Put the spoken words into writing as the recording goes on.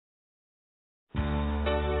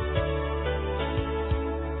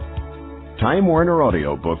Time Warner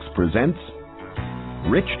Audiobooks presents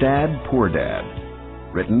Rich Dad, Poor Dad,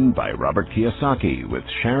 written by Robert Kiyosaki with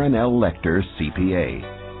Sharon L. Lecter,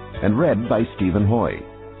 CPA, and read by Stephen Hoy,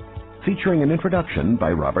 featuring an introduction by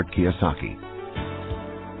Robert Kiyosaki.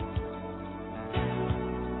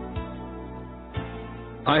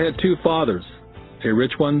 I had two fathers, a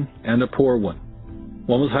rich one and a poor one.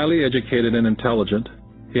 One was highly educated and intelligent.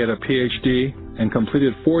 He had a PhD and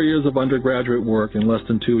completed 4 years of undergraduate work in less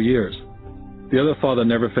than 2 years. The other father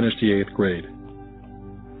never finished the 8th grade.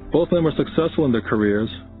 Both men were successful in their careers,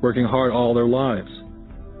 working hard all their lives.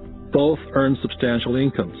 Both earned substantial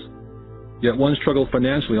incomes, yet one struggled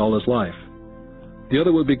financially all his life. The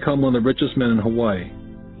other would become one of the richest men in Hawaii.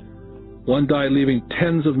 One died leaving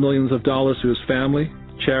tens of millions of dollars to his family,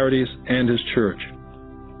 charities, and his church.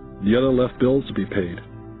 The other left bills to be paid.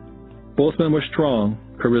 Both men were strong,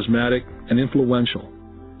 charismatic, and influential.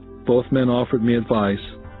 Both men offered me advice,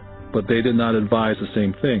 but they did not advise the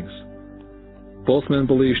same things. Both men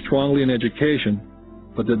believed strongly in education,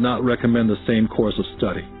 but did not recommend the same course of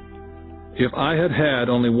study. If I had had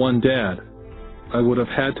only one dad, I would have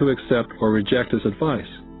had to accept or reject his advice.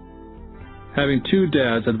 Having two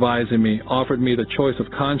dads advising me offered me the choice of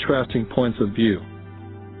contrasting points of view,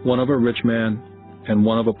 one of a rich man and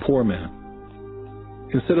one of a poor man.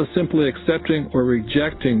 Instead of simply accepting or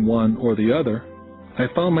rejecting one or the other, I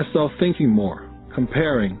found myself thinking more,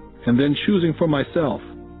 comparing, and then choosing for myself.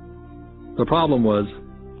 The problem was,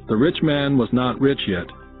 the rich man was not rich yet,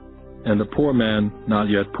 and the poor man not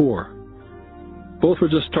yet poor. Both were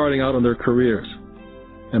just starting out on their careers,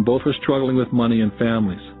 and both were struggling with money and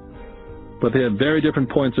families. But they had very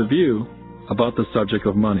different points of view about the subject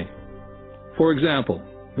of money. For example,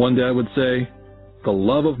 one dad would say, "The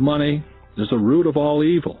love of money is the root of all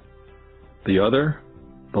evil." The other,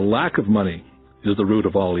 "The lack of money is the root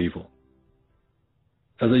of all evil."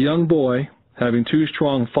 As a young boy, having two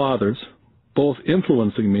strong fathers, both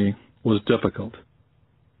influencing me, was difficult.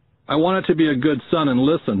 I wanted to be a good son and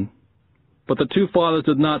listen, but the two fathers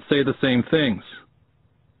did not say the same things.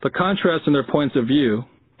 The contrast in their points of view,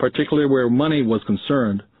 particularly where money was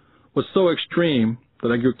concerned, was so extreme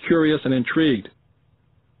that I grew curious and intrigued.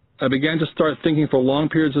 I began to start thinking for long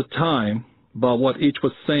periods of time about what each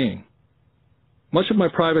was saying. Much of my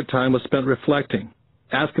private time was spent reflecting,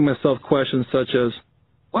 asking myself questions such as,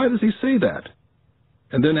 "Why does he say that?"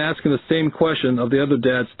 And then asking the same question of the other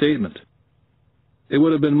dad's statement. It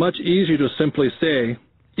would have been much easier to simply say,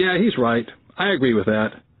 "Yeah, he's right, I agree with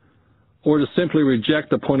that," or to simply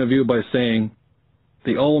reject the point of view by saying,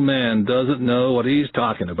 "The old man doesn't know what he's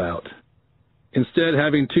talking about." Instead,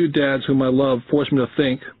 having two dads whom I love forced me to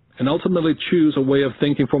think and ultimately choose a way of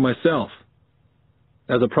thinking for myself.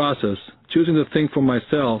 As a process, choosing to think for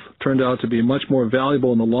myself turned out to be much more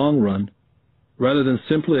valuable in the long run, rather than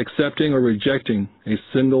simply accepting or rejecting a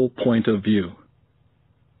single point of view.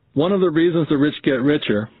 One of the reasons the rich get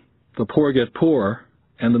richer, the poor get poorer,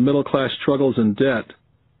 and the middle class struggles in debt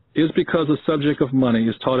is because the subject of money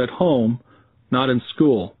is taught at home, not in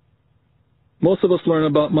school. Most of us learn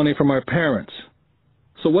about money from our parents.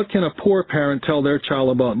 So what can a poor parent tell their child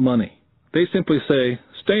about money? They simply say,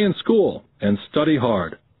 "Stay in school and study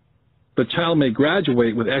hard." The child may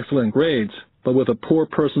graduate with excellent grades, but with a poor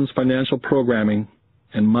person's financial programming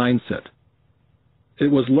and mindset.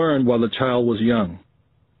 It was learned while the child was young.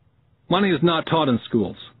 Money is not taught in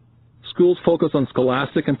schools. Schools focus on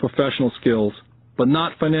scholastic and professional skills, but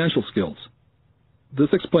not financial skills.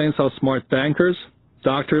 This explains how smart bankers,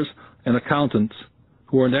 doctors, and accountants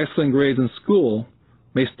who earned excellent grades in school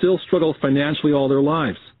may still struggle financially all their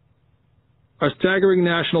lives. Our staggering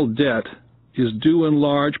national debt is due in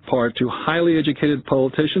large part to highly educated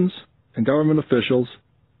politicians and government officials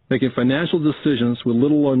making financial decisions with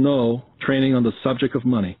little or no training on the subject of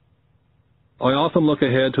money. I often look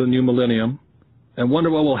ahead to the new millennium and wonder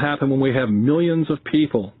what will happen when we have millions of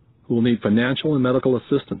people who will need financial and medical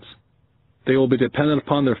assistance. They will be dependent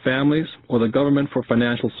upon their families or the government for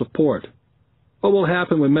financial support. What will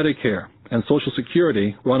happen when Medicare and Social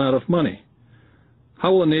Security run out of money?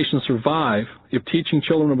 How will a nation survive if teaching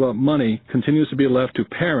children about money continues to be left to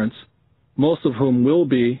parents, most of whom will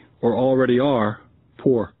be, or already are,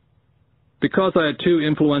 poor? Because I had two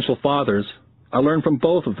influential fathers, I learned from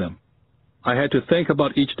both of them. I had to think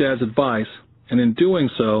about each dad's advice, and in doing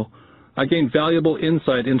so, I gained valuable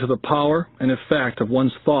insight into the power and effect of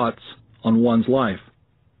one's thoughts on one's life.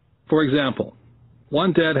 For example,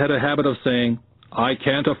 one dad had a habit of saying, "I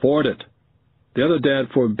can't afford it." The other dad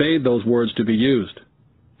forbade those words to be used.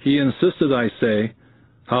 He insisted I say,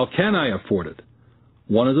 "How can I afford it?"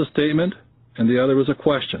 One is a statement, and the other is a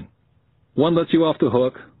question. One lets you off the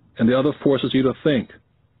hook, and the other forces you to think.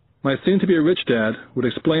 My soon-to-be-rich dad would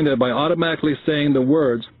explain that by automatically saying the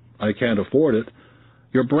words, "I can't afford it,"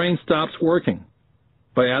 your brain stops working.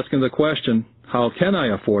 By asking the question, "How can I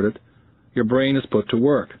afford it?" your brain is put to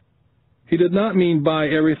work. He did not mean buy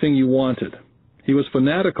everything you wanted. He was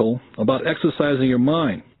fanatical about exercising your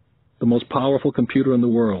mind, the most powerful computer in the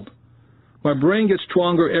world. My brain gets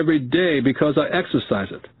stronger every day because I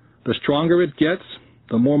exercise it. The stronger it gets,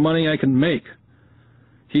 the more money I can make.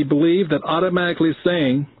 He believed that automatically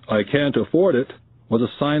saying, "I can't afford it," was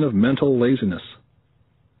a sign of mental laziness.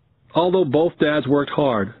 Although both dads worked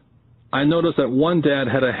hard, I noticed that one dad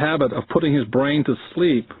had a habit of putting his brain to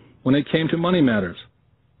sleep when it came to money matters,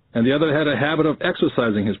 and the other had a habit of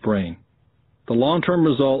exercising his brain. The long-term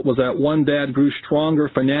result was that one dad grew stronger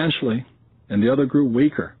financially and the other grew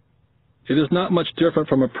weaker. It is not much different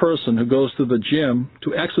from a person who goes to the gym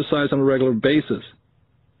to exercise on a regular basis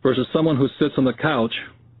versus someone who sits on the couch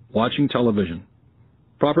watching television.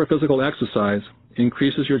 Proper physical exercise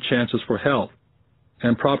increases your chances for health,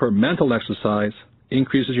 and proper mental exercise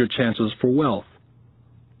increases your chances for wealth.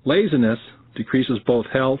 Laziness decreases both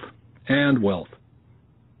health and wealth.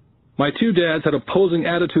 My two dads had opposing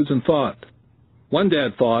attitudes and thought. One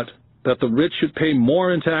dad thought that the rich should pay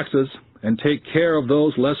more in taxes and take care of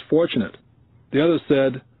those less fortunate. The other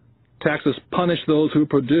said, taxes punish those who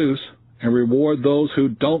produce and reward those who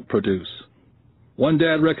don't produce. One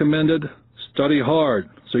dad recommended, study hard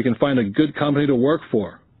so you can find a good company to work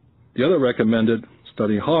for. The other recommended,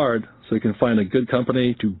 study hard so you can find a good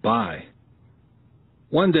company to buy.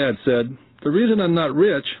 One dad said, the reason I'm not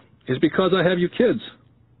rich is because I have you kids.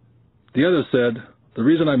 The other said, the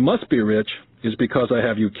reason I must be rich is because I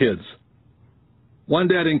have you kids. One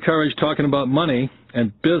dad encouraged talking about money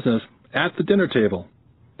and business at the dinner table.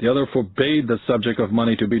 The other forbade the subject of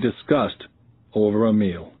money to be discussed over a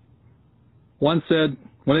meal. One said,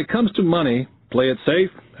 when it comes to money, play it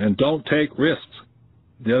safe and don't take risks.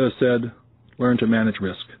 The other said, learn to manage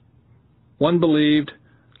risk. One believed,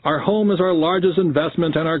 our home is our largest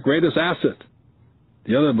investment and our greatest asset.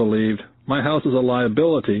 The other believed, my house is a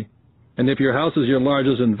liability, and if your house is your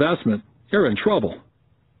largest investment, you're in trouble.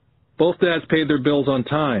 Both dads paid their bills on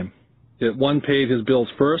time, yet one paid his bills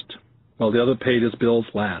first, while the other paid his bills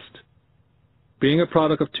last. Being a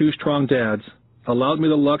product of two strong dads allowed me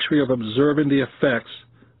the luxury of observing the effects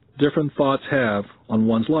different thoughts have on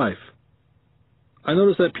one's life. I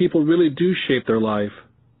noticed that people really do shape their life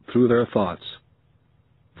through their thoughts.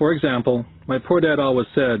 For example, my poor dad always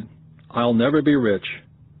said, I'll never be rich,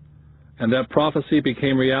 and that prophecy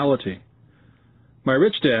became reality. My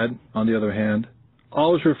rich dad, on the other hand,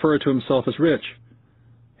 always referred to himself as rich.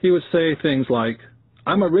 He would say things like,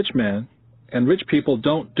 I'm a rich man, and rich people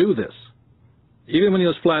don't do this. Even when he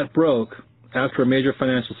was flat broke, after a major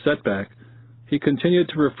financial setback, he continued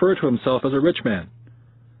to refer to himself as a rich man.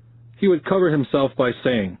 He would cover himself by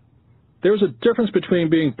saying, there is a difference between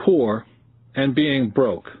being poor and being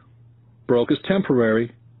broke. Broke is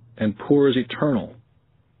temporary, and poor is eternal.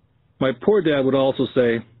 My poor dad would also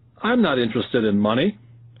say, I'm not interested in money,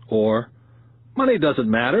 or money doesn't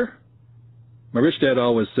matter. My rich dad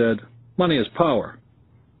always said, money is power.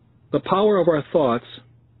 The power of our thoughts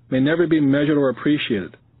may never be measured or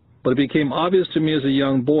appreciated, but it became obvious to me as a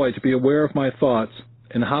young boy to be aware of my thoughts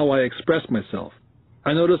and how I expressed myself.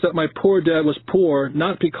 I noticed that my poor dad was poor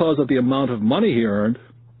not because of the amount of money he earned,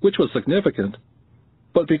 which was significant,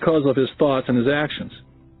 but because of his thoughts and his actions.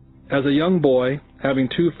 As a young boy, having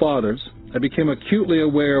two fathers, I became acutely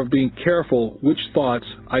aware of being careful which thoughts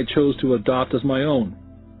I chose to adopt as my own.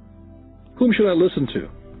 Whom should I listen to,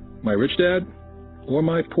 my rich dad or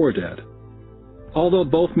my poor dad? Although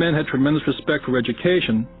both men had tremendous respect for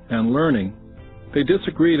education and learning, they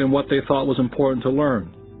disagreed in what they thought was important to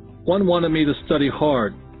learn. One wanted me to study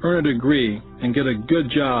hard, earn a degree, and get a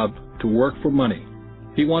good job to work for money.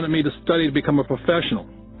 He wanted me to study to become a professional,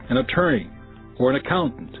 an attorney, or an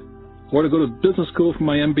accountant, or to go to business school for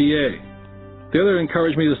my MBA. The other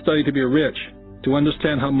encouraged me to study to be rich, to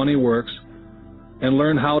understand how money works, and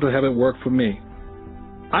learn how to have it work for me.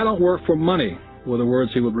 I don't work for money, were the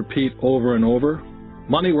words he would repeat over and over.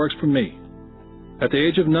 Money works for me. At the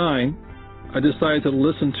age of 9, I decided to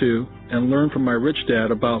listen to and learn from my rich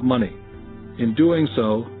dad about money. In doing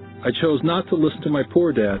so, I chose not to listen to my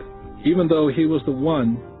poor dad, even though he was the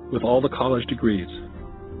one with all the college degrees.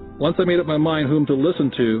 Once I made up my mind whom to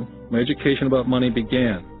listen to, my education about money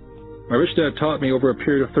began. My rich dad taught me over a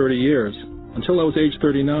period of 30 years, until I was age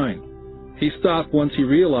 39. He stopped once he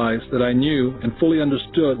realized that I knew and fully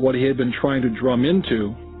understood what he had been trying to drum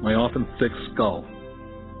into my often thick skull.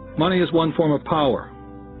 Money is one form of power,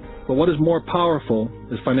 but what is more powerful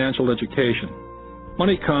is financial education.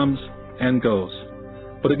 Money comes and goes.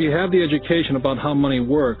 But if you have the education about how money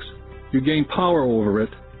works, you gain power over it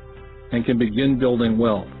and can begin building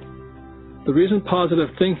wealth. The reason positive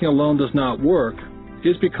thinking alone does not work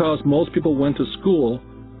is because most people went to school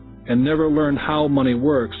and never learned how money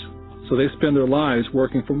works, so they spend their lives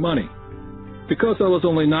working for money. Because I was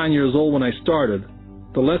only 9 years old when I started,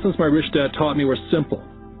 the lessons my rich dad taught me were simple.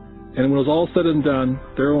 And when it was all said and done,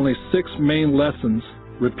 there are only 6 main lessons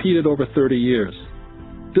repeated over 30 years.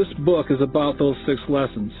 This book is about those 6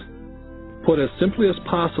 lessons, put as simply as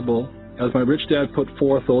possible as my rich dad put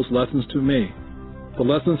forth those lessons to me. The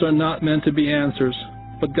lessons are not meant to be answers,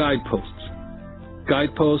 but guideposts.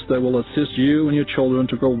 Guideposts that will assist you and your children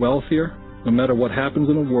to grow wealthier, no matter what happens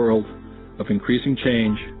in a world of increasing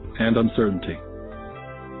change and uncertainty.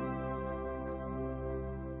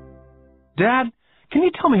 Dad, can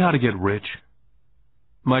you tell me how to get rich?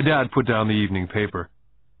 My dad put down the evening paper.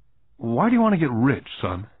 Why do you want to get rich,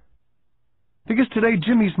 son? Because today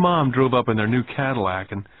Jimmy's mom drove up in their new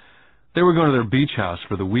Cadillac and they were going to their beach house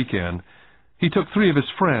for the weekend. He took 3 of his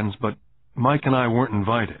friends, but Mike and I weren't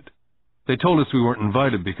invited. They told us we weren't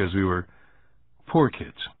invited because we were poor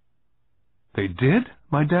kids. They did?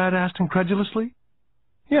 My dad asked incredulously.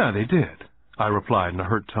 Yeah, they did, I replied in a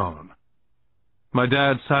hurt tone. My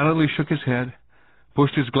dad silently shook his head,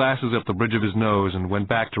 pushed his glasses up the bridge of his nose, and went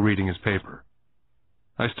back to reading his paper.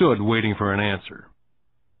 I stood waiting for an answer.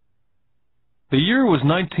 The year was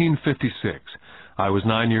 1956. I was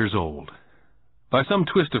 9 years old. By some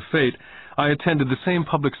twist of fate, I attended the same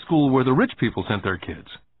public school where the rich people sent their kids.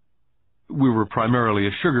 We were primarily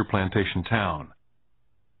a sugar plantation town.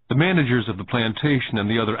 The managers of the plantation and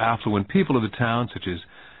the other affluent people of the town, such as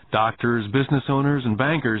doctors, business owners, and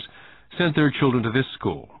bankers, sent their children to this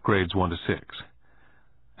school, grades 1 to 6.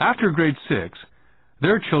 After grade 6,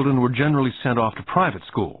 their children were generally sent off to private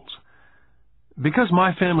schools. Because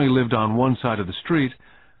my family lived on one side of the street,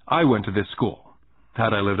 I went to this school.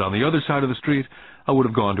 Had I lived on the other side of the street, I would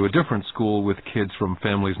have gone to a different school with kids from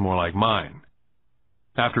families more like mine.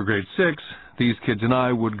 After grade 6, these kids and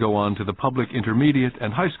I would go on to the public intermediate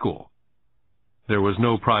and high school. There was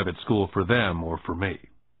no private school for them or for me.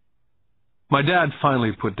 My dad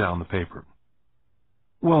finally put down the paper.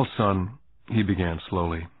 Well, son, he began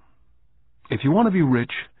slowly, if you want to be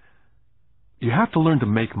rich, you have to learn to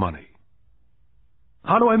make money.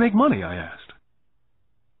 How do I make money? I asked.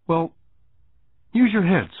 Well, use your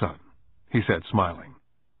head, son, he said, smiling,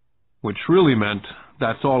 which really meant,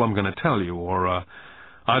 that's all I'm going to tell you, or,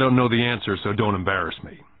 I don't know the answer, so don't embarrass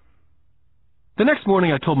me. The next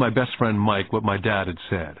morning, I told my best friend Mike what my dad had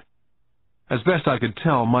said. As best I could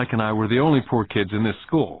tell, Mike and I were the only poor kids in this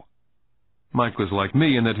school. Mike was like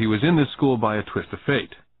me in that he was in this school by a twist of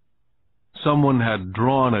fate. Someone had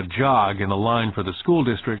drawn a jog in a line for the school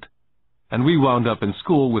district, and we wound up in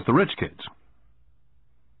school with the rich kids.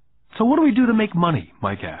 So what do we do to make money?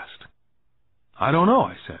 Mike asked. I don't know,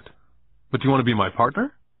 I said. But do you want to be my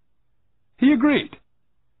partner? He agreed.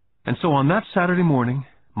 And so on that Saturday morning,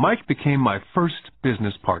 Mike became my first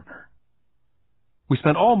business partner. We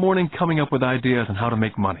spent all morning coming up with ideas on how to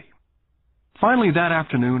make money. Finally, that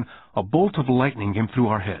afternoon, a bolt of lightning came through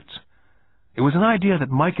our heads. It was an idea that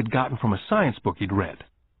Mike had gotten from a science book he'd read.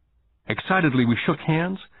 Excitedly, we shook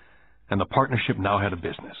hands, and the partnership now had a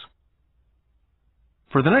business.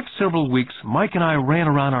 For the next several weeks, Mike and I ran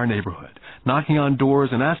around our neighborhood, knocking on doors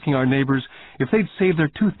and asking our neighbors if they'd save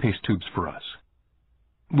their toothpaste tubes for us.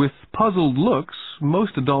 With puzzled looks,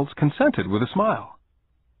 most adults consented with a smile.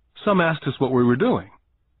 Some asked us what we were doing,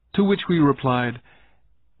 to which we replied,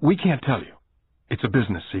 we can't tell you. It's a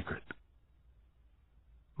business secret.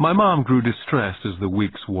 My mom grew distressed as the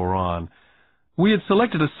weeks wore on. We had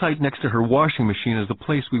selected a site next to her washing machine as the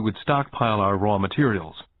place we would stockpile our raw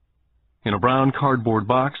materials. In a brown cardboard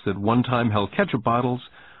box that one time held ketchup bottles,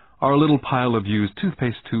 our little pile of used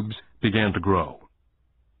toothpaste tubes began to grow.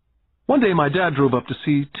 One day my dad drove up to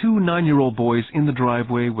see 2 9-year-old boys in the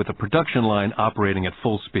driveway with a production line operating at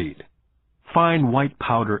full speed. Fine white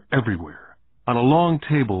powder everywhere. On a long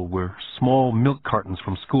table were small milk cartons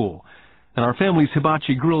from school, and our family's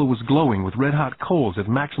hibachi grill was glowing with red-hot coals at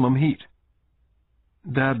maximum heat.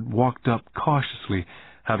 Dad walked up cautiously,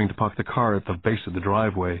 having to park the car at the base of the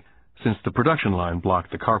driveway, since the production line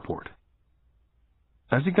blocked the carport.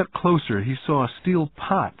 As he got closer, he saw a steel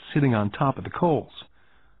pot sitting on top of the coals,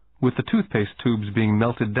 with the toothpaste tubes being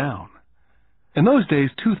melted down. In those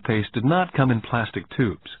days, toothpaste did not come in plastic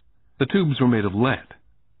tubes. The tubes were made of lead.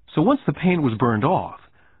 So once the paint was burned off,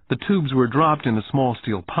 the tubes were dropped in a small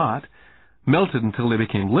steel pot, melted until they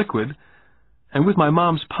became liquid, and with my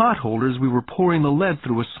mom's pot holders, we were pouring the lead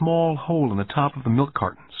through a small hole in the top of the milk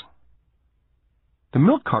cartons. The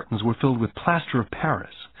milk cartons were filled with plaster of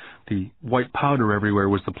Paris. The white powder everywhere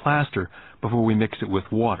was the plaster before we mixed it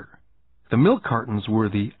with water. The milk cartons were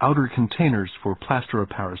the outer containers for plaster of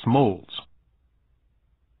Paris molds.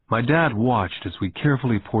 My dad watched as we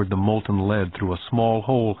carefully poured the molten lead through a small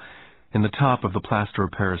hole in the top of the plaster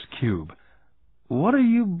of Paris cube. "What are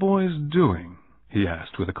you boys doing?" he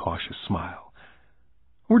asked with a cautious smile.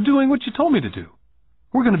 "We're doing what you told me to do.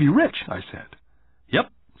 We're going to be rich," I said.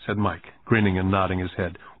 "Yep," said Mike, grinning and nodding his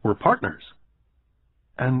head. "We're partners."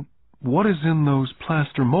 "And what is in those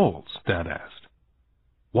plaster molds?" Dad asked.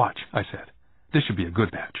 "Watch," I said. "This should be a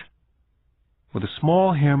good batch." With a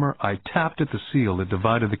small hammer, I tapped at the seal that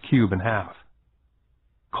divided the cube in half.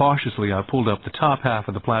 Cautiously, I pulled up the top half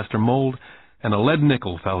of the plaster mold, and a lead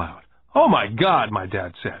nickel fell out. "Oh, my God," my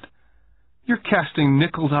dad said. "You're casting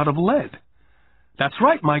nickels out of lead." "That's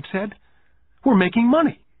right," Mike said. "We're making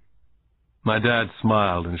money." My dad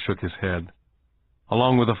smiled and shook his head.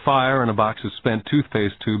 Along with a fire and a box of spent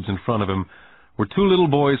toothpaste tubes in front of him were two little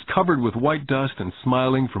boys covered with white dust and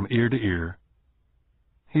smiling from ear to ear.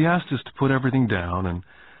 He asked us to put everything down and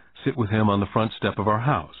sit with him on the front step of our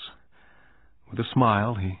house. With a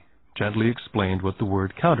smile, he gently explained what the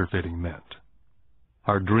word counterfeiting meant.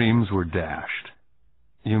 Our dreams were dashed.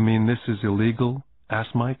 "You mean this is illegal?"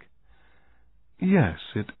 asked Mike. "Yes,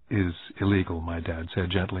 it is illegal," my dad said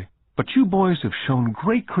gently. "But you boys have shown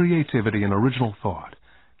great creativity and original thought.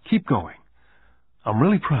 Keep going. I'm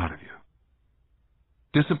really proud of you."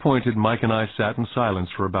 Disappointed, Mike and I sat in silence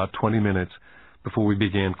for about 20 minutes before we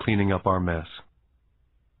began cleaning up our mess.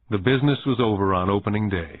 The business was over on opening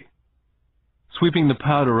day. Sweeping the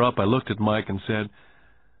powder up, I looked at Mike and said,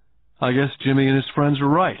 "I guess Jimmy and his friends are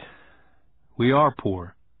right. We are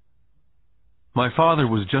poor." My father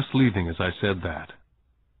was just leaving as I said that.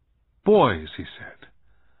 "Boys," he said,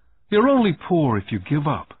 "you're only poor if you give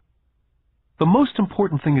up. The most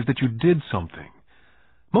important thing is that you did something.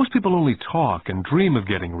 Most people only talk and dream of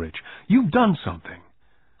getting rich. You've done something.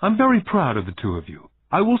 I'm very proud of the two of you.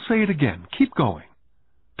 I will say it again. Keep going.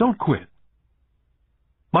 Don't quit."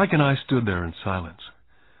 Mike and I stood there in silence.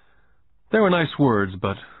 They were nice words,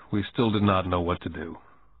 but we still did not know what to do.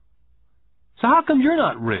 "So how come you're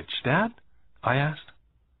not rich, Dad?" I asked.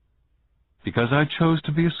 "Because I chose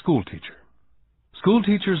to be a school teacher. School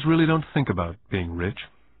teachers really don't think about being rich.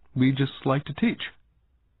 We just like to teach.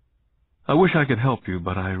 I wish I could help you,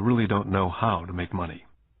 but I really don't know how to make money."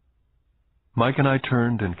 Mike and I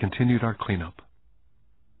turned and continued our cleanup.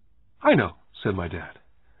 "I know," said my dad.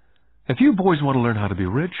 "If you boys want to learn how to be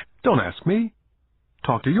rich, don't ask me.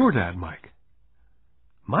 Talk to your dad, Mike."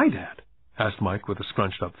 "My dad?" asked Mike with a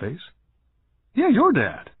scrunched-up face. "Yeah, your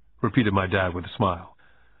dad," repeated my dad with a smile.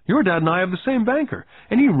 "Your dad and I have the same banker,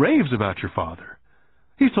 and he raves about your father.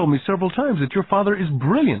 He's told me several times that your father is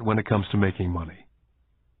brilliant when it comes to making money.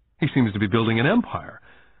 He seems to be building an empire,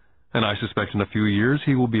 and I suspect in a few years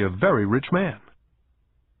he will be a very rich man."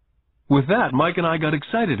 With that, Mike and I got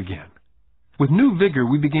excited again. With new vigor,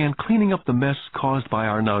 we began cleaning up the mess caused by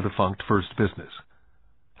our now-defunct first business.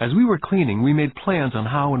 As we were cleaning, we made plans on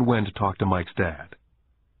how and when to talk to Mike's dad.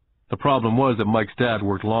 The problem was that Mike's dad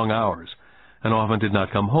worked long hours and often did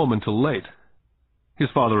not come home until late.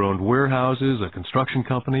 His father owned warehouses, a construction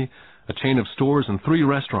company, a chain of stores, and 3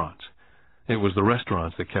 restaurants. It was the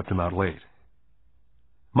restaurants that kept him out late.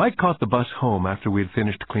 Mike caught the bus home after we had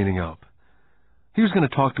finished cleaning up. He was going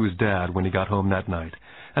to talk to his dad when he got home that night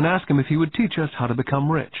and ask him if he would teach us how to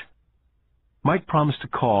become rich. Mike promised to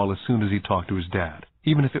call as soon as he talked to his dad,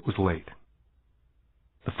 even if it was late.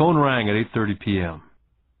 The phone rang at 8:30 p.m.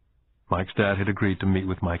 Mike's dad had agreed to meet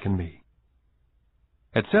with Mike and me.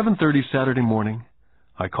 At 7:30 Saturday morning,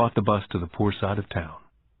 I caught the bus to the poor side of town.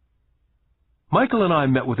 Michael and I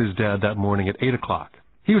met with his dad that morning at 8 o'clock.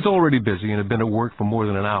 He was already busy and had been at work for more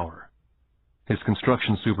than an hour. His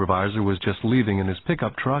construction supervisor was just leaving in his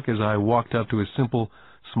pickup truck as I walked up to his simple,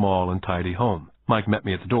 small, and tidy home. Mike met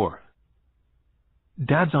me at the door.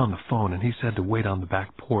 "Dad's on the phone, and he said to wait on the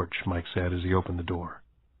back porch," Mike said as he opened the door.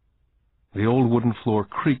 The old wooden floor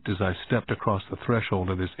creaked as I stepped across the threshold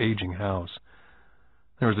of this aging house.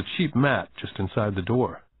 There was a cheap mat just inside the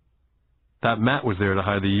door. That mat was there to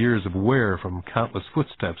hide the years of wear from countless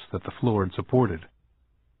footsteps that the floor had supported.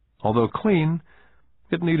 Although clean,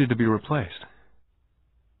 it needed to be replaced.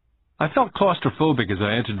 I felt claustrophobic as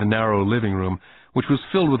I entered the narrow living room, which was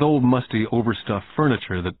filled with old, musty, overstuffed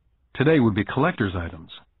furniture that today would be collector's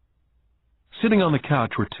items. Sitting on the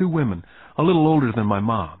couch were 2 women, a little older than my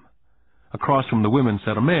mom. Across from the women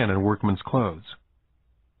sat a man in workman's clothes.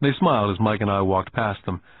 They smiled as Mike and I walked past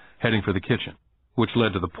them, heading for the kitchen, which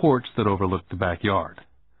led to the porch that overlooked the backyard.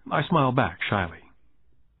 I smiled back shyly.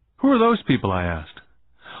 "Who are those people?" I asked.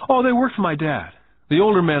 Oh, they work for my dad. The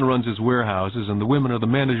older man runs his warehouses, and the women are the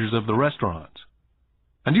managers of the restaurants.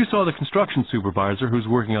 And you saw the construction supervisor who's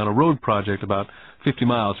working on a road project about 50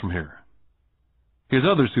 miles from here. His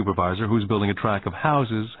other supervisor, who's building a tract of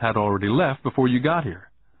houses, had already left before you got here.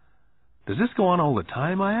 Does this go on all the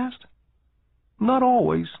time, I asked. Not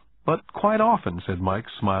always, but quite often, said Mike,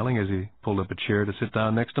 smiling as he pulled up a chair to sit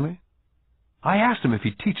down next to me. I asked him if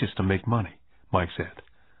he'd teach us to make money, Mike said.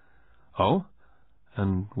 Oh?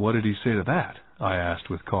 And what did he say to that? I asked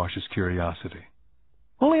with cautious curiosity.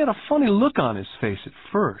 Well, he had a funny look on his face at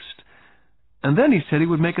first, and then he said he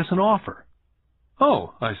would make us an offer.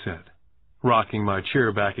 Oh, I said, rocking my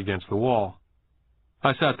chair back against the wall.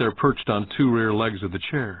 I sat there perched on two rear legs of the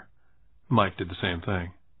chair. Mike did the same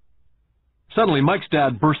thing. Suddenly, Mike's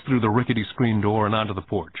dad burst through the rickety screen door and onto the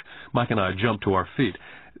porch. Mike and I jumped to our feet,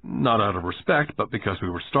 not out of respect, but because we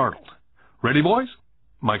were startled. Ready, boys?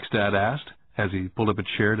 Mike's dad asked, as he pulled up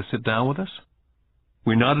a chair to sit down with us.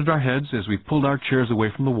 We nodded our heads as we pulled our chairs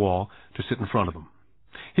away from the wall to sit in front of him.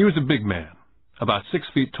 He was a big man, about 6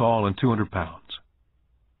 feet tall and 200 pounds.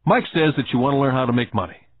 Mike says that you want to learn how to make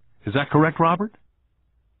money. Is that correct, Robert?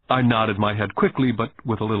 I nodded my head quickly, but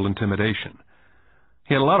with a little intimidation.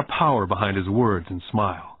 He had a lot of power behind his words and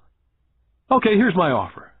smile. Okay, here's my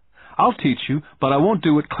offer. I'll teach you, but I won't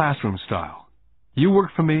do it classroom style. You work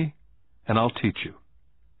for me, and I'll teach you.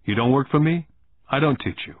 You don't work for me, I don't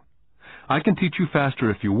teach you. I can teach you faster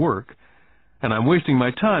if you work, and I'm wasting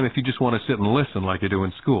my time if you just want to sit and listen like you do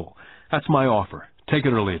in school. That's my offer. Take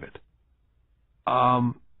it or leave it.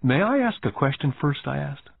 May I ask a question first, I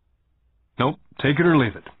asked. Nope, take it or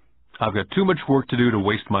leave it. I've got too much work to do to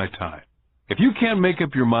waste my time. If you can't make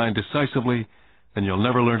up your mind decisively, then you'll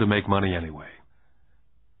never learn to make money anyway.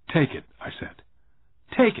 Take it, I said.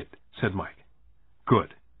 Take it, said Mike.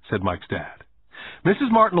 Good, said Mike's dad.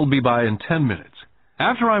 Mrs. Martin will be by in 10 minutes.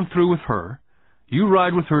 After I'm through with her, you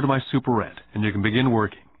ride with her to my superette, and you can begin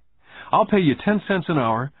working. I'll pay you 10 cents an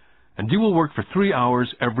hour, and you will work for 3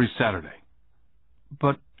 hours every Saturday.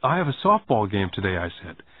 But I have a softball game today, I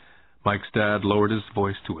said. Mike's dad lowered his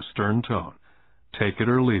voice to a stern tone. Take it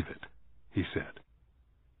or leave it, he said.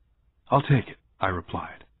 I'll take it, I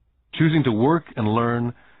replied, choosing to work and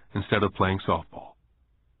learn instead of playing softball.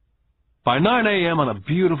 By 9 a.m. on a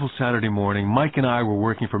beautiful Saturday morning, Mike and I were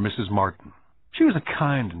working for Mrs. Martin. She was a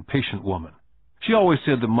kind and patient woman. She always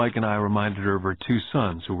said that Mike and I reminded her of her 2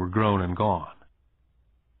 sons who were grown and gone.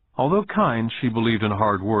 Although kind, she believed in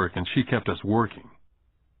hard work, and she kept us working.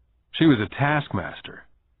 She was a taskmaster.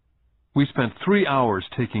 We spent 3 hours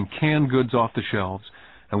taking canned goods off the shelves,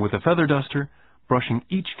 and with a feather duster, brushing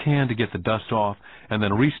each can to get the dust off, and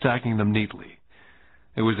then restacking them neatly.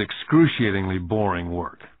 It was excruciatingly boring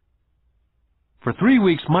work. For 3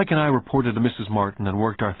 weeks, Mike and I reported to Mrs. Martin and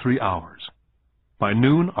worked our 3 hours. By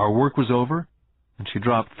noon, our work was over, and she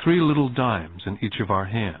dropped 3 little dimes in each of our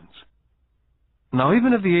hands. Now,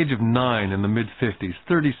 even at the age of 9 in the mid-50s,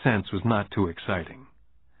 30 cents was not too exciting.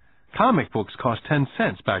 Comic books cost 10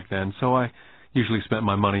 cents back then, so I usually spent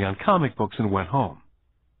my money on comic books and went home.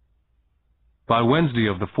 By Wednesday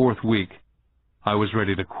of the 4th week, I was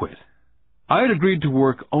ready to quit. I had agreed to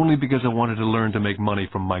work only because I wanted to learn to make money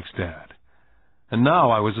from Mike's dad. And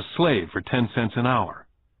now I was a slave for 10 cents an hour.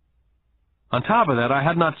 On top of that, I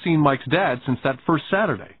had not seen Mike's dad since that first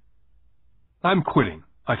Saturday. I'm quitting,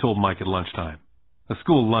 I told Mike at lunchtime. The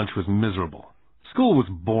school lunch was miserable. School was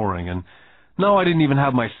boring, and now I didn't even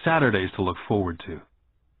have my Saturdays to look forward to.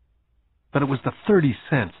 But it was the 30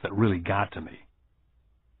 cents that really got to me.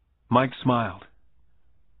 Mike smiled.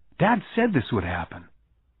 Dad said this would happen.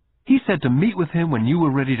 He said to meet with him when you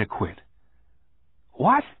were ready to quit.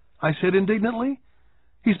 What? I said indignantly.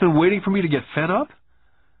 He's been waiting for me to get fed up?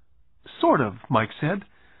 Sort of, Mike said.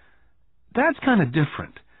 Dad's kind of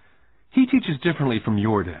different. He teaches differently from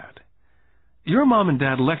your dad. Your mom and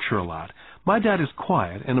dad lecture a lot. My dad is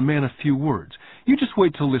quiet and a man of few words. You just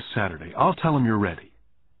wait till this Saturday. I'll tell him you're ready.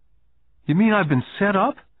 You mean I've been set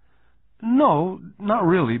up? No, not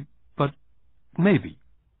really, but maybe.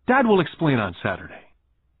 Dad will explain on Saturday.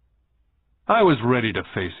 I was ready to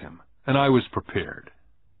face him, and I was prepared.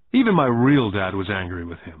 Even my real dad was angry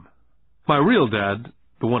with him. My real dad,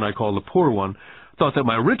 the one I call the poor one, thought that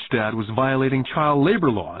my rich dad was violating child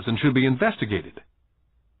labor laws and should be investigated.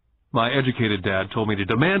 My educated dad told me to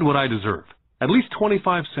demand what I deserve, at least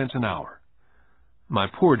 25 cents an hour. My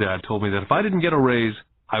poor dad told me that if I didn't get a raise,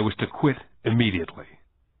 I was to quit immediately.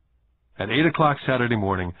 At 8 o'clock Saturday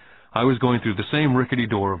morning, I was going through the same rickety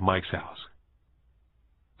door of Mike's house.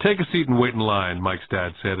 Take a seat and wait in line, Mike's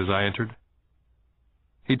dad said as I entered.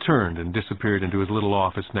 He turned and disappeared into his little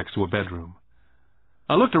office next to a bedroom.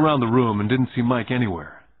 I looked around the room and didn't see Mike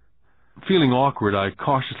anywhere. Feeling awkward, I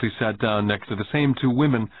cautiously sat down next to the same two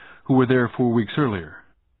women who were there 4 weeks earlier.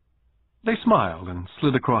 They smiled and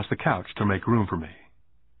slid across the couch to make room for me.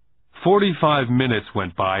 45 minutes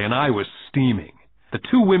went by, and I was steaming. The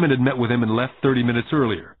two women had met with him and left 30 minutes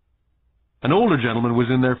earlier. An older gentleman was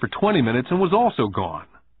in there for 20 minutes and was also gone.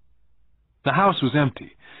 The house was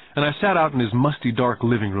empty, and I sat out in his musty, dark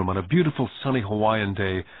living room on a beautiful, sunny Hawaiian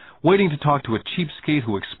day, waiting to talk to a cheapskate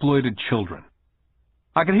who exploited children.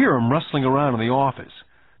 I could hear him rustling around in the office,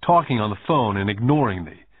 talking on the phone and ignoring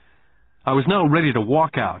me. I was now ready to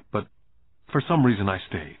walk out, but for some reason I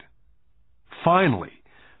stayed. Finally,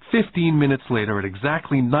 15 minutes later, at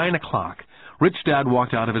exactly 9 o'clock, Rich Dad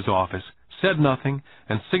walked out of his office, said nothing,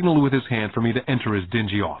 and signaled with his hand for me to enter his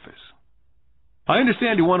dingy office. "I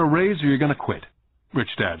understand you want a raise or you're going to quit,"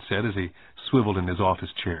 Rich Dad said as he swiveled in his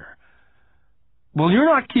office chair. "Well,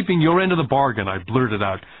 you're not keeping your end of the bargain," I blurted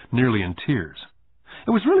out, nearly in tears.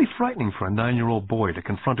 It was really frightening for a 9-year-old boy to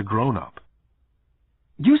confront a grown-up.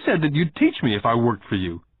 "You said that you'd teach me if I worked for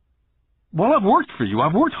you." "Well, I've worked for you.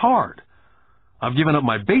 I've worked hard. I've given up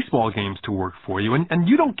my baseball games to work for you, and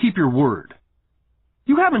you don't keep your word.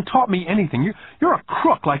 You haven't taught me anything. You're a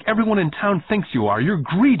crook like everyone in town thinks you are. You're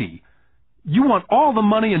greedy. You want all the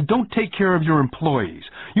money and don't take care of your employees.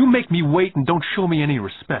 You make me wait and don't show me any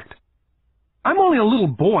respect. I'm only a little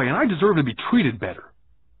boy, and I deserve to be treated better."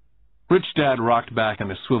 Rich Dad rocked back in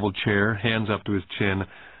his swivel chair, hands up to his chin,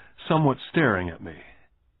 somewhat staring at me.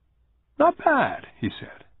 "Not bad," he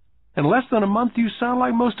said. "In less than a month, you sound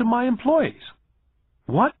like most of my employees."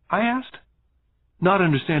 "What?" I asked. Not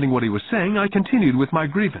understanding what he was saying, I continued with my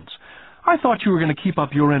grievance. "I thought you were going to keep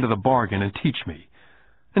up your end of the bargain and teach me.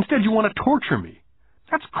 Instead, you want to torture me.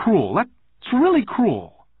 That's cruel. That's really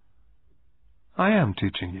cruel." "I am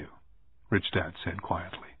teaching you," Rich Dad said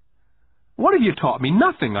quietly. "What have you taught me?"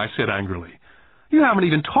 "Nothing," I said angrily. "You haven't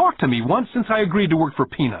even talked to me once since I agreed to work for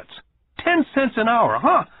peanuts. 10 cents an hour,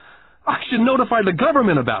 huh? I should notify the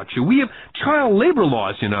government about you. We have child labor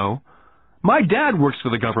laws, you know. My dad works for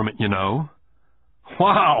the government, you know."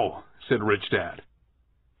 "Wow," said Rich Dad.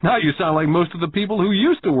 "Now you sound like most of the people who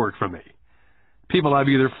used to work for me. People I've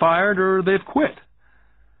either fired or they've quit."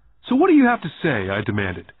 "So what do you have to say?" I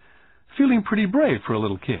demanded, feeling pretty brave for a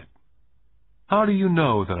little kid. "How do you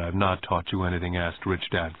know that I've not taught you anything?" asked Rich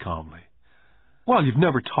Dad calmly. "Well, you've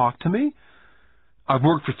never talked to me. I've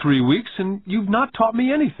worked for 3 weeks, and you've not taught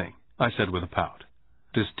me anything," I said with a pout.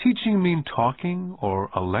 "Does teaching mean talking or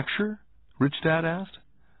a lecture?" Rich Dad asked.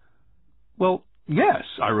 "Well, yes,"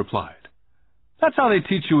 I replied. "That's how they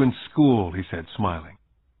teach you in school," he said, smiling.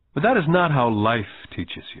 "But that is not how life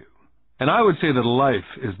teaches you. And I would say that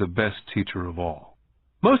life is the best teacher of all.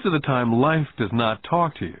 Most of the time, life does not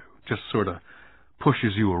talk to you, just sort of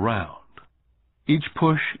pushes you around. Each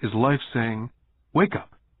push is life saying, 'Wake up.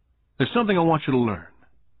 There's something I want you to learn.'"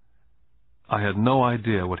 I had no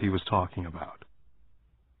idea what he was talking about.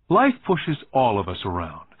 Life pushes all of us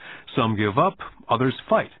around. Some give up, others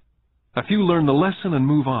fight. A few learn the lesson and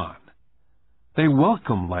move on. They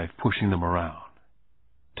welcome life pushing them around.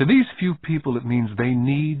 To these few people, it means they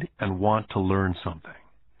need and want to learn something.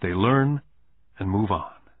 They learn and move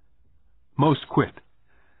on. Most quit,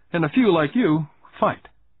 and a few like you fight.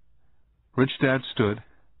 Rich Dad stood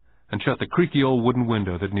and shut the creaky old wooden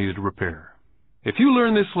window that needed repair. "If you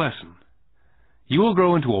learn this lesson, you will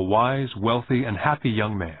grow into a wise, wealthy, and happy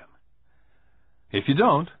young man. If you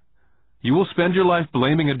don't, you will spend your life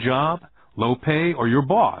blaming a job, low pay, or your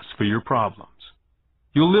boss for your problems.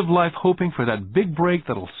 You'll live life hoping for that big break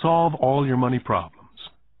that'll solve all your money problems."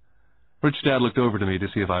 Rich Dad looked over to me to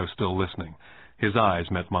see if I was still listening. His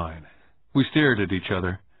eyes met mine. We stared at each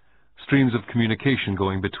other, streams of communication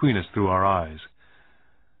going between us through our eyes.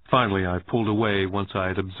 Finally, I pulled away once I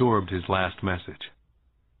had absorbed his last message.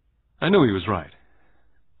 I knew he was right.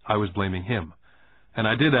 I was blaming him, and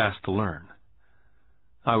I did ask to learn.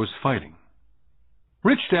 I was fighting.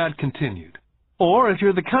 Rich Dad continued, "Or if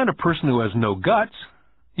you're the kind of person who has no guts,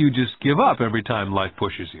 you just give up every time life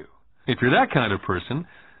pushes you. If you're that kind of person,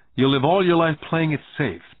 you'll live all your life playing it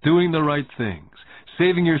safe, doing the right things,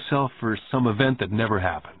 saving yourself for some event that never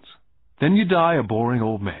happens. Then you die a boring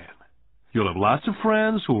old man. You'll have lots of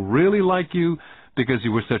friends who'll really like you because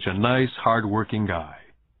you were such a nice, hard-working guy.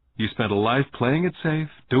 You spent a life playing it safe,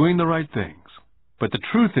 doing the right things. But the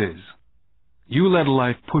truth is, you let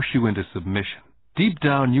life push you into submission. Deep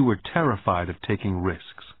down, you were terrified of taking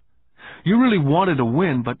risks. You really wanted to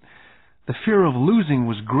win, but the fear of losing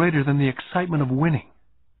was greater than the excitement of winning.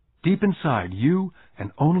 Deep inside, you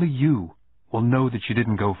and only you will know that you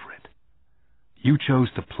didn't go for it. You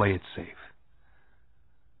chose to play it safe."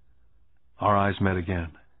 Our eyes met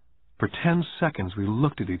again, For 10 seconds we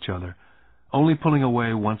looked at each other, only pulling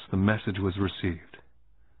away once the message was received.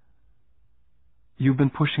 "You've been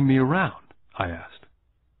pushing me around?" I asked.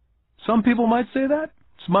 "Some people might say that,"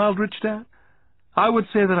 smiled Rich Dad. "I would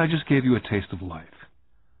say that I just gave you a taste of life."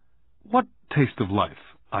 "What taste of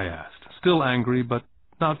life?" I asked, still angry but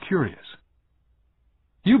not curious.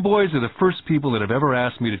 "You boys are the first people that have ever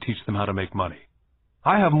asked me to teach them how to make money.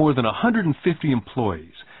 I have more than 150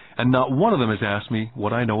 employees, and not one of them has asked me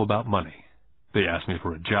what I know about money. They ask me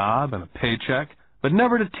for a job and a paycheck, but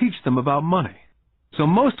never to teach them about money. So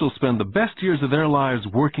most will spend the best years of their lives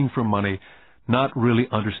working for money, not really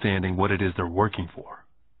understanding what it is they're working for."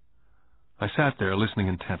 I sat there listening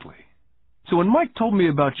intently. "So when Mike told me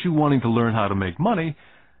about you wanting to learn how to make money,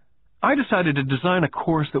 I decided to design a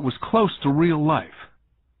course that was close to real life.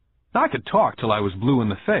 I could talk till I was blue in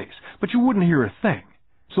the face, but you wouldn't hear a thing.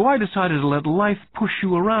 So I decided to let life push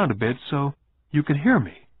you around a bit so you could hear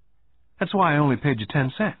me. That's why I only paid you 10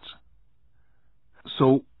 cents.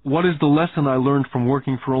 "So what is the lesson I learned from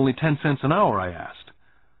working for only 10 cents an hour?" I asked.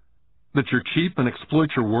 "That you're cheap and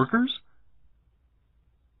exploit your workers?"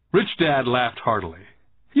 Rich Dad laughed heartily.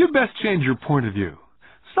 "You'd best change your point of view.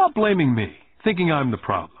 Stop blaming me, thinking I'm the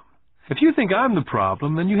problem. If you think I'm the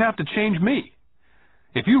problem, then you have to change me.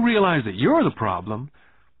 If you realize that you're the problem,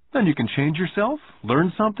 then you can change yourself,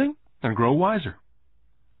 learn something, and grow wiser."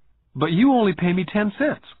 "But you only pay me 10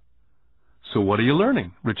 cents. "So what are you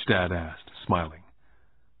learning?" Rich Dad asked, smiling.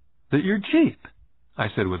 "That you're cheap," I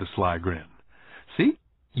said with a sly grin. "See,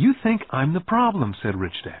 you think I'm the problem," said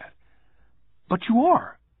Rich Dad. "But you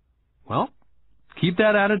are. Well, keep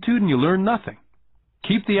that attitude and you learn nothing.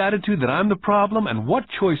 Keep the attitude that I'm the problem, and what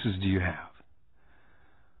choices do you have?"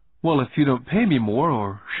 "Well, if you don't pay me more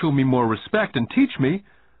or show me more respect and teach me,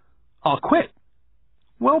 I'll quit."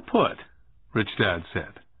 "Well put," Rich Dad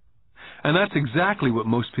said. And that's exactly what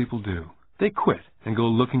most people do. They quit and go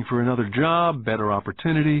looking for another job, better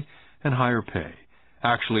opportunity, and higher pay,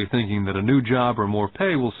 actually thinking that a new job or more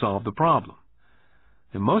pay will solve the problem.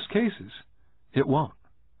 In most cases, it won't.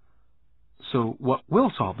 "So what will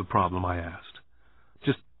solve the problem?" I asked.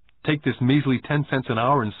 "Just take this measly 10 cents an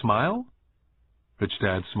hour and smile?" Rich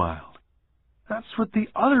Dad smiled. "That's what the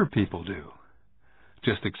other people do.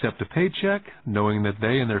 Just accept a paycheck, knowing that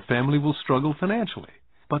they and their family will struggle financially.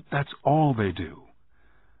 But that's all they do.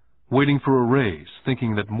 Waiting for a raise,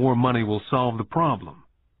 thinking that more money will solve the problem.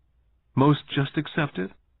 Most just accept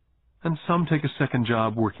it, and some take a second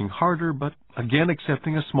job working harder, but again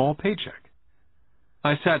accepting a small paycheck."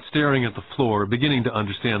 I sat staring at the floor, beginning to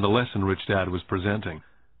understand the lesson Rich Dad was presenting.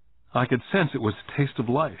 I could sense it was a taste of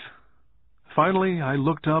life. Finally, I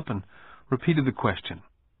looked up and repeated the question.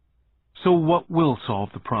 "So what will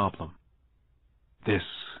solve the problem?" "This,"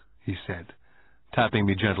 he said, tapping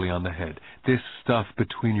me gently on the head. "This stuff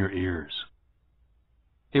between your ears."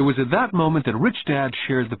 It was at that moment that Rich Dad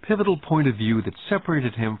shared the pivotal point of view that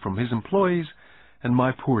separated him from his employees and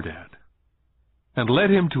my poor dad, and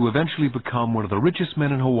led him to eventually become one of the richest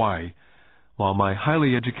men in Hawaii, while my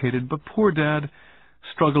highly educated but poor dad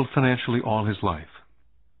struggled financially all his life.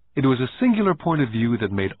 It was a singular point of view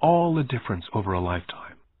that made all the difference over a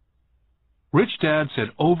lifetime. Rich Dad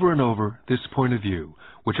said over and over this point of view,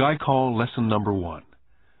 which I call lesson number 1.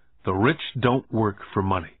 The rich don't work for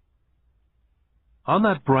money. On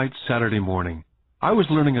that bright Saturday morning, I was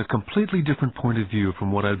learning a completely different point of view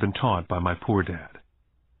from what I'd been taught by my poor dad.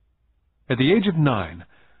 At the age of 9,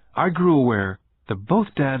 I grew aware that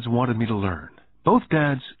both dads wanted me to learn. Both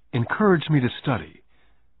dads encouraged me to study,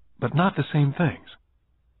 but not the same things.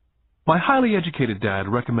 My highly educated dad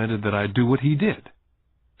recommended that I do what he did.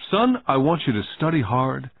 "Son, I want you to study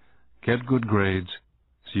hard, get good grades,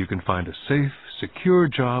 so you can find a safe, secure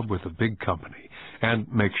job with a big company,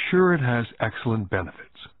 and make sure it has excellent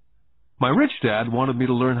benefits." My rich dad wanted me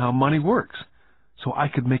to learn how money works, so I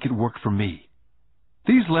could make it work for me.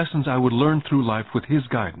 These lessons I would learn through life with his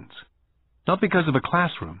guidance, not because of a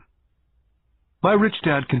classroom. My rich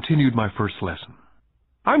dad continued my first lesson.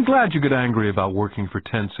 "I'm glad you get angry about working for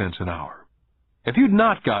 10 cents an hour. If you'd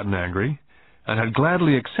not gotten angry, and had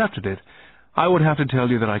gladly accepted it, I would have to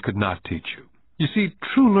tell you that I could not teach you. You see,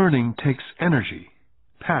 true learning takes energy,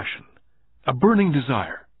 passion, a burning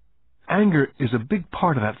desire. Anger is a big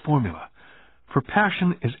part of that formula, for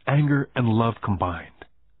passion is anger and love combined.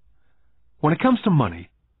 When it comes to money,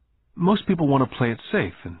 most people want to play it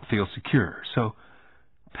safe and feel secure, so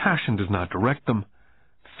passion does not direct them,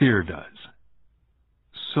 fear does."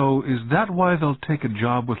 "So is that why they'll take a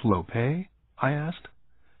job with low pay?" I asked.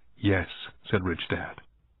 "Yes," said Rich Dad.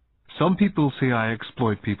 "Some people say I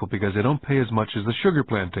exploit people because they don't pay as much as the sugar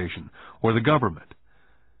plantation or the government.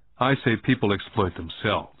 I say people exploit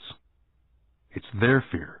themselves. It's their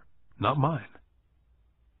fear, not mine.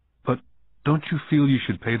 But don't you feel you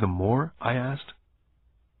should pay them more? I asked.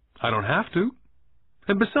 I don't have to.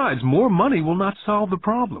 And besides, more money will not solve the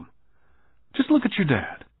problem. Just look at your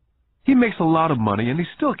dad. He makes a lot of money and he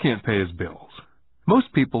still can't pay his bills.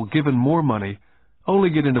 Most people, given more money, only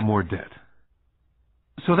get into more debt.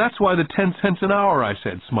 So that's why the 10 cents an hour, I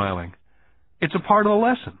said, smiling. It's a part of the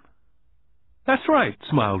lesson. That's right,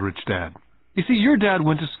 smiled Rich Dad. You see, your dad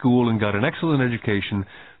went to school and got an excellent education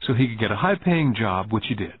so he could get a high-paying job, which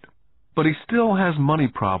he did. But he still has money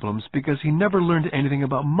problems because he never learned anything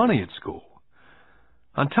about money at school.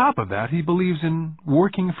 On top of that, he believes in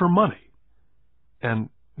working for money. And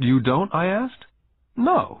you don't, I asked?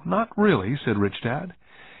 No, not really, said Rich Dad.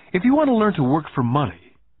 If you want to learn to work for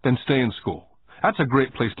money, then stay in school. That's a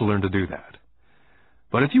great place to learn to do that.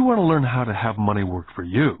 But if you want to learn how to have money work for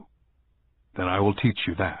you, then I will teach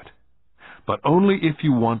you that. But only if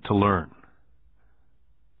you want to learn.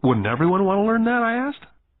 Wouldn't everyone want to learn that, I asked?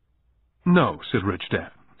 No, said Rich Dad,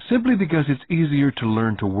 simply because it's easier to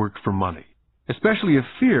learn to work for money, especially if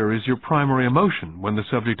fear is your primary emotion when the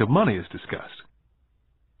subject of money is discussed.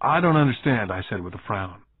 I don't understand, I said with a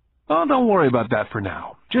frown. Oh, don't worry about that for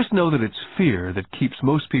now. Just know that it's fear that keeps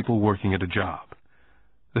most people working at a job.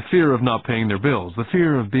 The fear of not paying their bills, the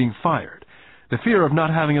fear of being fired, the fear of not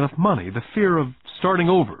having enough money, the fear of starting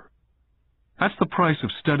over. That's the price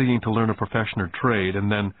of studying to learn a profession or trade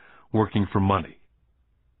and then working for money.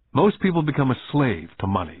 Most people become a slave to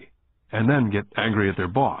money and then get angry at their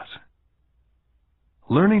boss.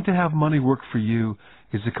 Learning to have money work for you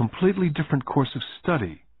is a completely different course of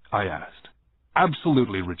study, I asked.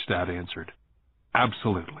 Absolutely, Rich Dad answered.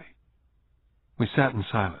 Absolutely. We sat in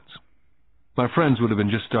silence. My friends would have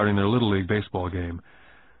been just starting their Little League baseball game,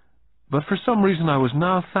 but for some reason I was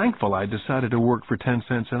now thankful I'd decided to work for 10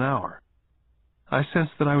 cents an hour. I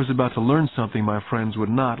sensed that I was about to learn something my friends would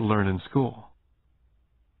not learn in school.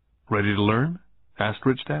 Ready to learn? Asked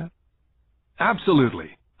Rich Dad.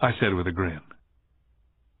 Absolutely, I said with a grin.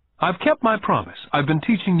 I've kept my promise. I've been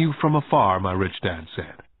teaching you from afar, my Rich Dad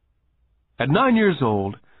said. At 9 years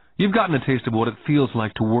old, you've gotten a taste of what it feels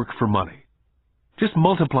like to work for money. Just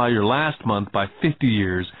multiply your last month by 50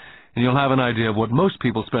 years, and you'll have an idea of what most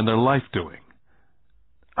people spend their life doing.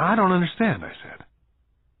 I don't understand, I said.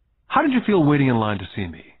 How did you feel waiting in line to see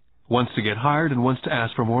me? Once to get hired and once to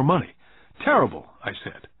ask for more money. Terrible, I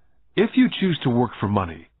said. If you choose to work for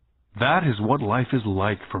money, that is what life is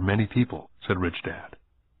like for many people, said Rich Dad.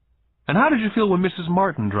 And how did you feel when Mrs.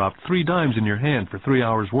 Martin dropped 3 dimes in your hand for 3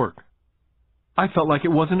 hours' work? I felt like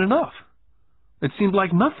it wasn't enough. It seemed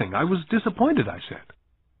like nothing. I was disappointed, I said.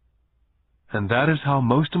 And that is how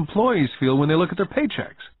most employees feel when they look at their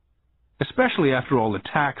paychecks, especially after all the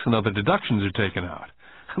tax and other deductions are taken out.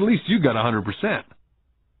 At least you got 100%.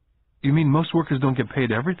 You mean most workers don't get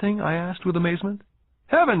paid everything? I asked with amazement.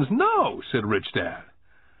 Heavens, no, said Rich Dad.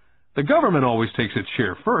 The government always takes its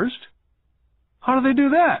share first. How do they do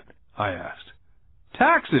that? I asked.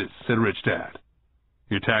 Taxes, said Rich Dad.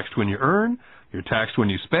 You're taxed when you earn, you're taxed when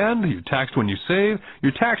you spend, you're taxed when you save,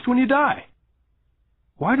 you're taxed when you die.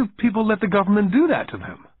 Why do people let the government do that to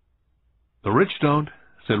them? The rich don't,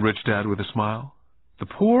 said Rich Dad with a smile. The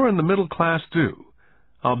poor and the middle class do.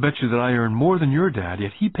 I'll bet you that I earn more than your dad,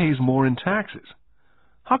 yet he pays more in taxes.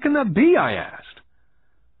 How can that be? I asked.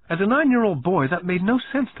 As a 9-year-old boy, that made no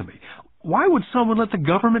sense to me. Why would someone let the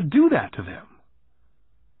government do that to them?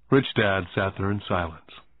 Rich Dad sat there in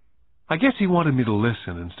silence. I guess he wanted me to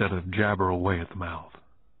listen instead of jabber away at the mouth.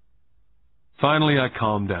 Finally, I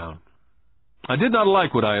calmed down. I did not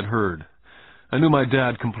like what I had heard. I knew my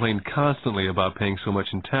dad complained constantly about paying so much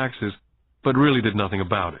in taxes, but really did nothing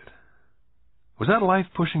about it. Was that life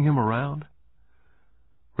pushing him around?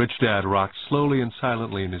 Rich Dad rocked slowly and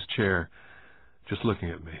silently in his chair, just looking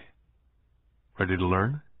at me. Ready to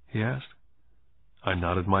learn? He asked. I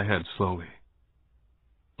nodded my head slowly.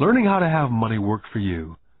 Learning how to have money work for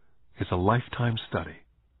you is a lifetime study.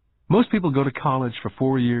 Most people go to college for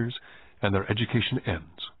 4 years and their education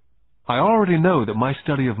ends. I already know that my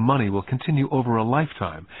study of money will continue over a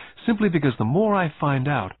lifetime simply because the more I find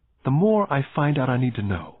out, the more I find out I need to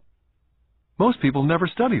know. Most people never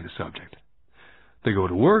study the subject. They go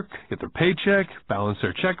to work, get their paycheck, balance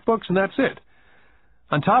their checkbooks, and that's it.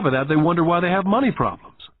 On top of that, they wonder why they have money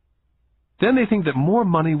problems. Then they think that more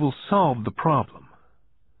money will solve the problem.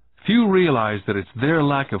 Few realize that it's their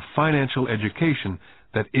lack of financial education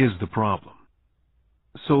that is the problem.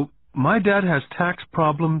 So, my dad has tax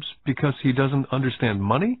problems because he doesn't understand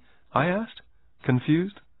money? I asked,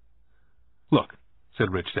 confused. Look,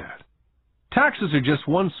 said Rich Dad, taxes are just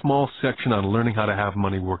one small section on learning how to have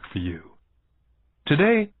money work for you.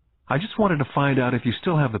 Today, I just wanted to find out if you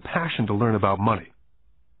still have the passion to learn about money.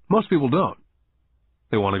 Most people don't.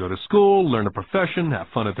 They want to go to school, learn a profession, have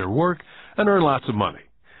fun at their work, and earn lots of money.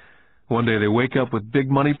 One day they wake up with big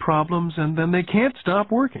money problems, and then they can't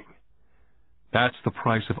stop working. That's the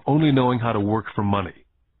price of only knowing how to work for money,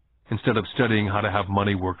 instead of studying how to have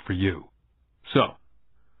money work for you. So,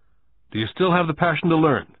 do you still have the passion to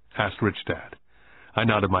learn? Asked Rich Dad. I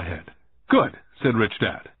nodded my head. Good, said Rich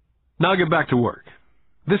Dad. Now get back to work.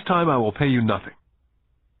 This time I will pay you nothing.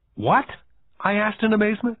 What? I asked in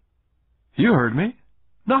amazement. You heard me.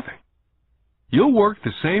 Nothing. You'll work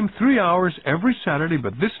the same 3 hours every Saturday,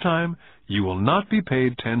 but this time you will not be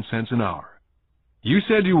paid 10 cents an hour. You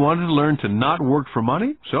said you wanted to learn to not work for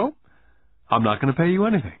money, so I'm not going to pay you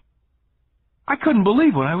anything. I couldn't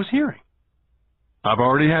believe what I was hearing. I've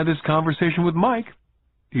already had this conversation with Mike.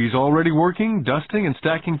 He's already working, dusting, and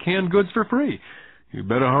stacking canned goods for free. You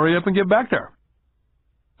better hurry up and get back there.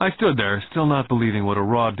 I stood there, still not believing what a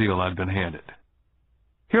raw deal I'd been handed.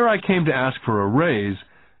 Here I came to ask for a raise,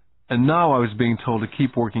 and now I was being told to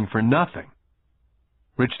keep working for nothing.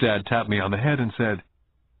 Rich Dad tapped me on the head and said,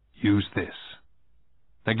 "Use this.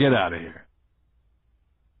 Now get out of here."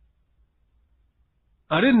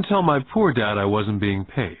 I didn't tell my poor dad I wasn't being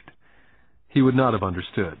paid. He would not have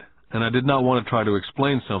understood, and I did not want to try to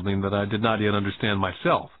explain something that I did not yet understand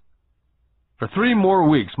myself. For 3 more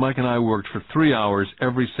weeks, Mike and I worked for 3 hours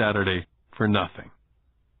every Saturday for nothing.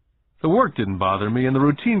 The work didn't bother me, and the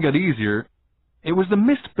routine got easier. It was the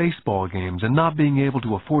missed baseball games and not being able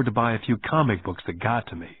to afford to buy a few comic books that got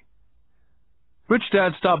to me. Rich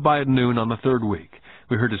Dad stopped by at noon on the 3rd week.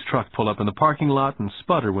 We heard his truck pull up in the parking lot and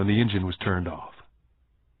sputter when the engine was turned off.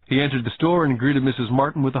 He entered the store and greeted Mrs.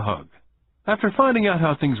 Martin with a hug. After finding out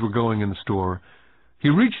how things were going in the store, he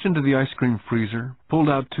reached into the ice cream freezer, pulled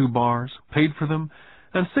out 2 bars, paid for them,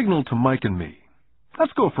 and signaled to Mike and me,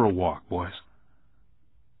 "Let's go for a walk, boys."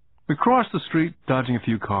 We crossed the street, dodging a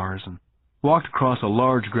few cars, and walked across a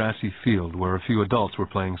large grassy field where a few adults were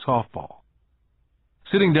playing softball.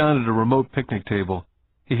 Sitting down at a remote picnic table,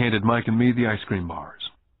 he handed Mike and me the ice cream bars.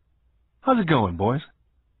 "How's it going, boys?"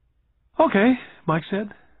 "Okay," Mike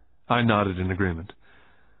said. I nodded in agreement.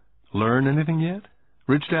 "Learn anything yet?"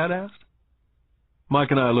 Rich Dad asked.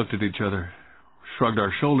 Mike and I looked at each other, shrugged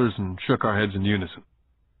our shoulders, and shook our heads in unison.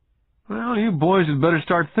 "Well, you boys had better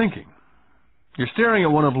start thinking. You're staring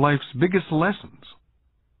at one of life's biggest lessons.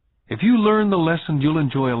 If you learn the lesson, you'll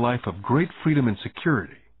enjoy a life of great freedom and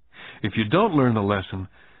security. If you don't learn the lesson,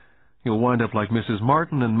 you'll wind up like Mrs.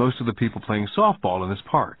 Martin and most of the people playing softball in this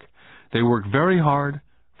park. They work very hard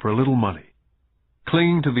for a little money,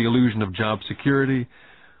 clinging to the illusion of job security,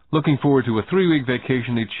 looking forward to a 3-week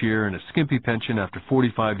vacation each year and a skimpy pension after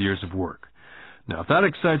 45 years of work. Now, if that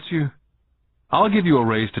excites you, I'll give you a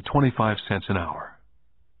raise to 25 cents an hour."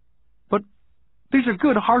 "But these are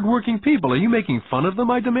good, hard-working people. Are you making fun of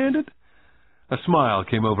them?" I demanded. A smile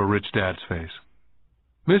came over Rich Dad's face.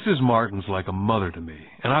 "Mrs. Martin's like a mother to me,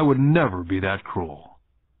 and I would never be that cruel.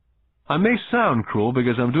 I may sound cruel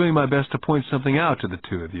because I'm doing my best to point something out to the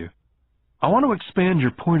 2 of you. I want to expand your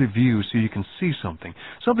point of view so you can see something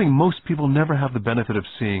most people never have the benefit of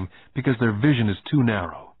seeing because their vision is too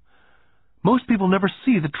narrow. Most people never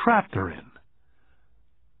see the trap they're in."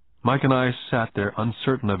 Mike and I sat there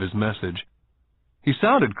uncertain of his message. He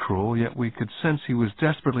sounded cruel, yet we could sense he was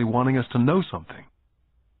desperately wanting us to know something.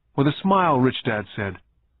 With a smile, Rich Dad said,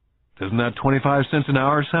 "Doesn't that 25 cents an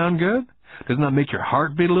hour sound good? Doesn't that make your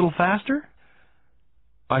heart beat a little faster?"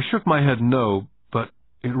 I shook my head no, but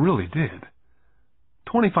it really did.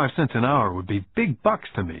 25 cents an hour would be big bucks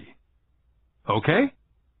to me. "Okay,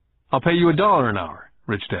 I'll pay you $1 an hour,"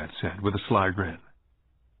 Rich Dad said with a sly grin.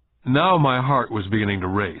 Now my heart was beginning to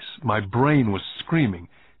race. My brain was screaming,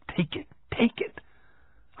 "Take it, take it."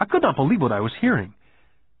 I could not believe what I was hearing.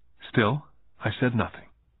 Still, I said nothing.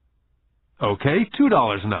 "Okay,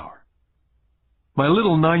 $2 an hour." My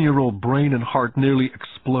little 9-year-old brain and heart nearly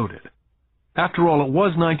exploded. After all, it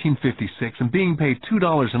was 1956, and being paid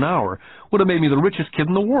 $2 an hour would have made me the richest kid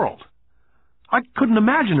in the world. I couldn't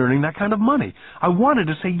imagine earning that kind of money. I wanted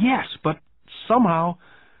to say yes, but somehow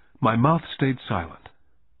my mouth stayed silent.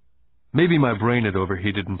 Maybe my brain had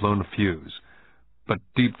overheated and blown a fuse, but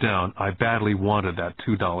deep down I badly wanted that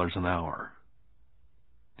 $2 an hour.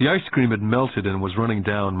 The ice cream had melted and was running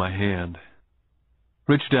down my hand.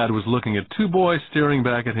 Rich Dad was looking at 2 boys staring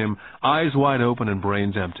back at him, eyes wide open and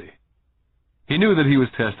brains empty. He knew that he was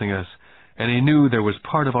testing us, and he knew there was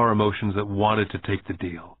part of our emotions that wanted to take the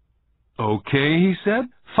deal. "Okay," he said,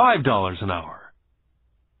 $5 an hour.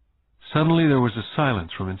 Suddenly there was a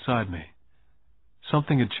silence from inside me.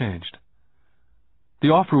 Something had changed.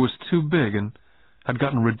 The offer was too big, and had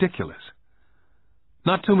gotten ridiculous.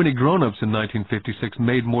 Not too many grown-ups in 1956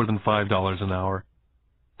 made more than $5 an hour.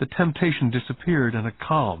 The temptation disappeared and a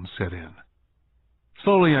calm set in.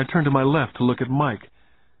 Slowly, I turned to my left to look at Mike.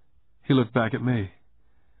 He looked back at me.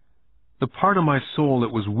 The part of my soul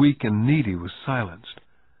that was weak and needy was silenced.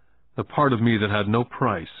 The part of me that had no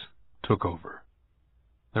price took over.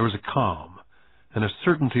 There was a calm and a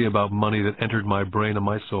certainty about money that entered my brain and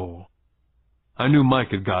my soul. I knew Mike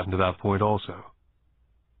had gotten to that point also.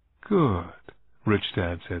 "Good," Rich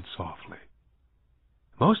Dad said softly.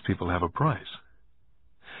 "Most people have a price.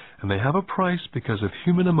 And they have a price because of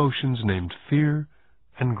human emotions named fear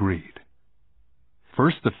and greed.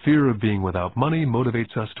 First, the fear of being without money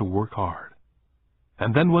motivates us to work hard.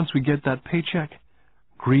 And then once we get that paycheck,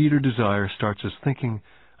 greed or desire starts us thinking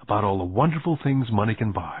about all the wonderful things money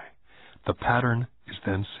can buy. The pattern is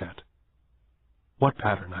then set." "What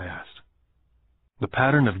pattern?" I asked. "The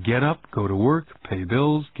pattern of get up, go to work, pay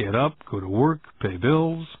bills, get up, go to work, pay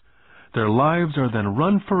bills." Their lives are then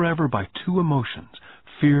run forever by two emotions,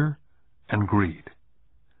 fear and greed.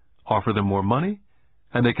 Offer them more money,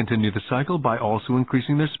 and they continue the cycle by also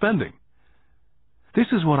increasing their spending.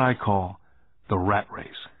 This is what I call the rat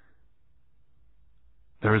race.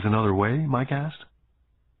 "There is another way?" Mike asked.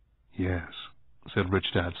 "Yes," said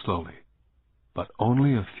Rich Dad slowly, "but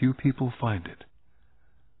only a few people find it."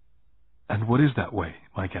 "And what is that way?"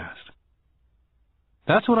 Mike asked.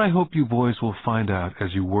 "That's what I hope you boys will find out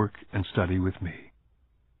as you work and study with me.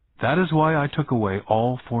 That is why I took away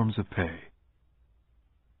all forms of pay."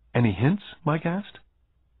 "Any hints?" Mike asked.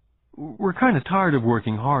 "We're kind of tired of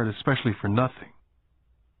working hard, especially for nothing."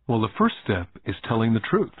 "Well, the first step is telling the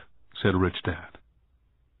truth," said Rich Dad.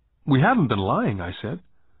 "We haven't been lying," I said.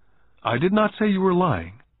 "I did not say you were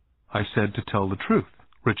lying. I said to tell the truth,"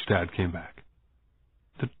 Rich Dad came back.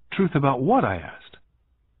 "The truth about what?" I asked.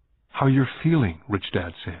 "How you're feeling," Rich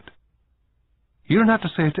Dad said. "You don't have to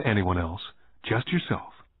say it to anyone else, just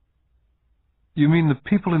yourself." "You mean the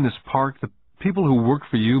people in this park, the people who work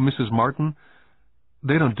for you, Mrs. Martin,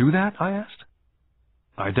 they don't do that?" I asked.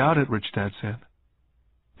 "I doubt it," Rich Dad said.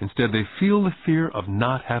 "Instead, they feel the fear of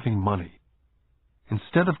not having money.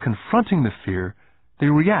 Instead of confronting the fear, they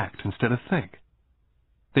react instead of think.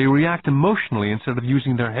 They react emotionally instead of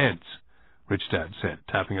using their heads," Rich Dad said,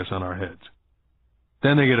 tapping us on our heads.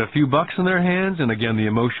 "Then they get a few bucks in their hands, and again the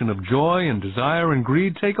emotion of joy and desire and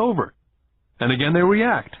greed take over. And again they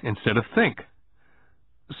react instead of think."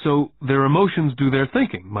 "So their emotions do their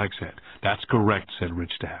thinking," Mike said. "That's correct," said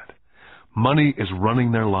Rich Dad. "Money is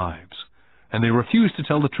running their lives, and they refuse to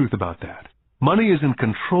tell the truth about that. Money is in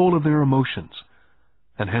control of their emotions,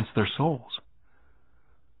 and hence their souls."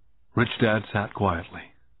 Rich Dad sat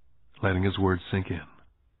quietly, letting his words sink in.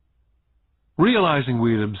 Realizing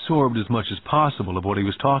we had absorbed as much as possible of what he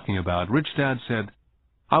was talking about, Rich Dad said,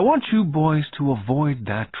 "I want you boys to avoid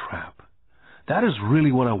that trap. That is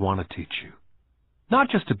really what I want to teach you. Not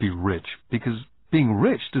just to be rich, because being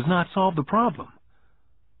rich does not solve the problem."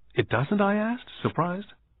 "It doesn't?" I asked,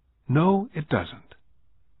 surprised. "No, it doesn't.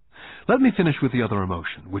 Let me finish with the other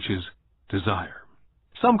emotion, which is desire.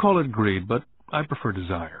 Some call it greed, but I prefer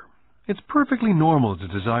desire. It's perfectly normal to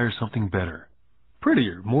desire something better,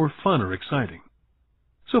 prettier, more fun or exciting.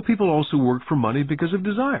 So people also work for money because of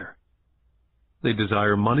desire. They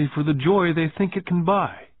desire money for the joy they think it can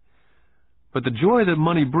buy. But the joy that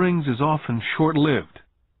money brings is often short-lived,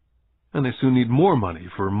 and they soon need more money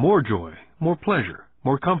for more joy, more pleasure,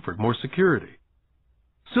 more comfort, more security.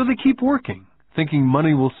 So they keep working, thinking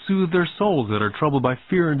money will soothe their souls that are troubled by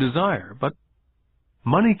fear and desire. But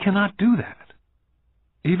money cannot do that.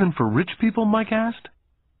 Even for rich people?" Mike asked.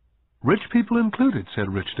 "Rich people included,"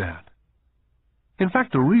 said Rich Dad. "In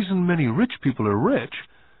fact, the reason many rich people are rich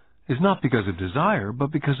is not because of desire,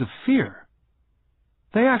 but because of fear.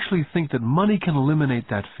 They actually think that money can eliminate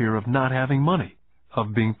that fear of not having money,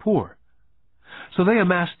 of being poor. So they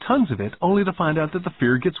amass tons of it only to find out that the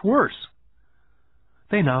fear gets worse.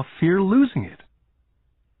 They now fear losing it.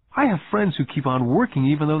 I have friends who keep on working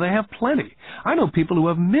even though they have plenty. I know people who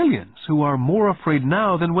have millions who are more afraid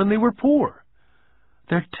now than when they were poor.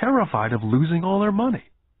 They're terrified of losing all their money.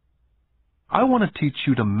 I want to teach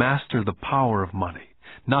you to master the power of money,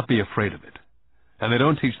 not be afraid of it. And they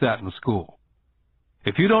don't teach that in school.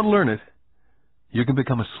 If you don't learn it, you can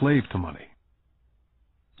become a slave to money."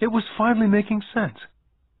 It was finally making sense.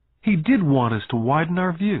 He did want us to widen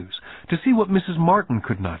our views, to see what Mrs. Martin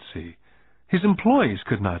could not see, his employees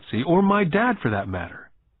could not see, or my dad for that matter.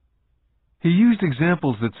 He used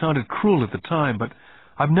examples that sounded cruel at the time, but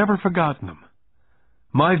I've never forgotten them.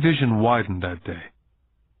 My vision widened that day,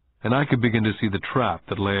 and I could begin to see the trap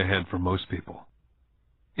that lay ahead for most people.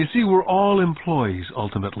 You see, we're all employees,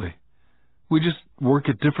 ultimately. We just work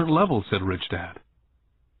at different levels, said Rich Dad.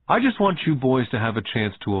 I just want you boys to have a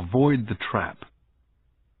chance to avoid the trap.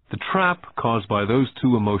 The trap caused by those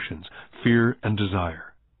two emotions, fear and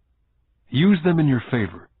desire. Use them in your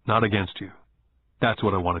favor, not against you. That's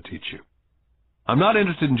what I want to teach you. I'm not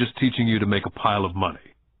interested in just teaching you to make a pile of money.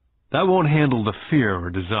 That won't handle the fear or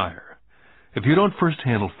desire. If you don't first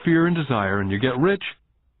handle fear and desire and you get rich,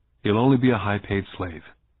 you'll only be a high-paid slave.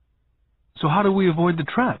 So how do we avoid the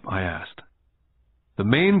trap, I asked. The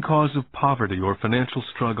main cause of poverty or financial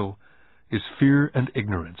struggle is fear and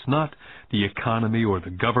ignorance, not the economy or the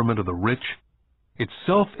government or the rich. It's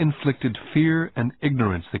self-inflicted fear and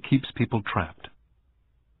ignorance that keeps people trapped.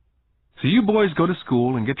 So you boys go to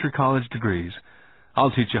school and get your college degrees.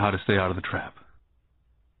 I'll teach you how to stay out of the trap.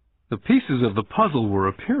 The pieces of the puzzle were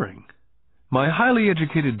appearing. My highly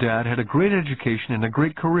educated dad had a great education and a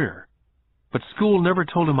great career, but school never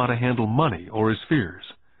told him how to handle money or his fears.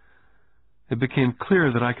 It became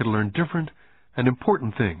clear that I could learn different and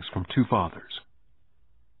important things from two fathers.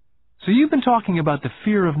 So you've been talking about the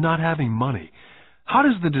fear of not having money. How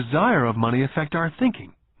does the desire of money affect our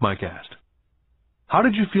thinking? Mike asked. How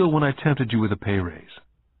did you feel when I tempted you with a pay raise?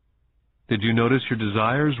 Did you notice your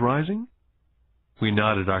desires rising? We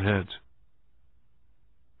nodded our heads.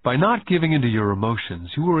 By not giving into your emotions,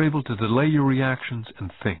 you were able to delay your reactions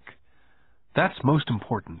and think. That's most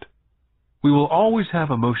important. We will always have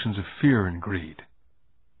emotions of fear and greed.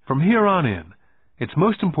 From here on in, it's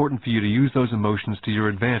most important for you to use those emotions to your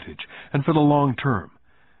advantage and for the long term,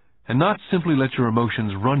 and not simply let your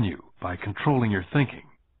emotions run you by controlling your thinking.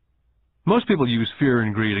 Most people use fear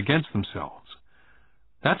and greed against themselves.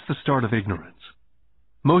 That's the start of ignorance.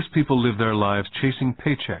 Most people live their lives chasing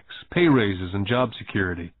paychecks, pay raises, and job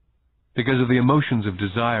security because of the emotions of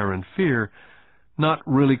desire and fear, not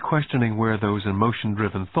really questioning where those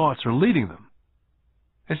emotion-driven thoughts are leading them.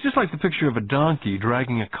 It's just like the picture of a donkey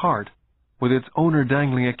dragging a cart with its owner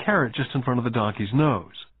dangling a carrot just in front of the donkey's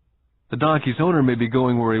nose. The donkey's owner may be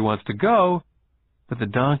going where he wants to go, but the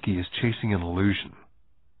donkey is chasing an illusion.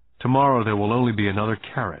 Tomorrow there will only be another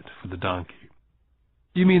carrot for the donkey.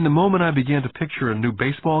 You mean the moment I began to picture a new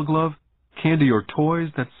baseball glove, candy or toys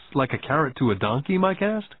that's like a carrot to a donkey, Mike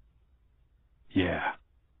asked? Yeah.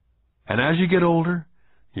 And as you get older,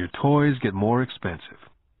 your toys get more expensive.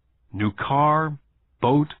 New car,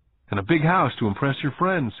 boat, and a big house to impress your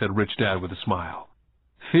friends, said Rich Dad with a smile.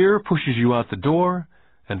 Fear pushes you out the door,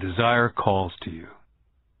 and desire calls to you,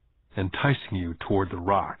 enticing you toward the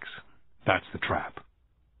rocks. That's the trap.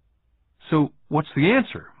 So what's the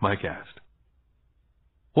answer? Mike asked.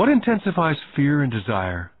 What intensifies fear and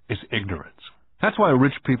desire is ignorance. That's why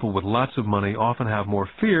rich people with lots of money often have more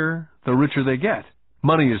fear the richer they get.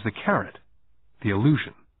 Money is the carrot, the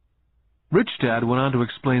illusion. Rich Dad went on to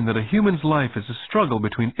explain that a human's life is a struggle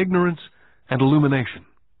between ignorance and illumination.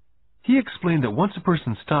 He explained that once a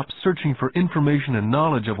person stops searching for information and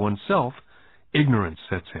knowledge of oneself, ignorance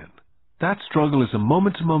sets in. That struggle is a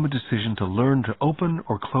moment-to-moment decision to learn to open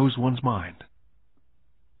or close one's mind.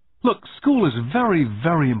 Look, school is very,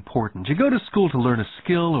 very important. You go to school to learn a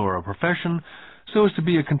skill or a profession so as to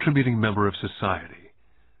be a contributing member of society.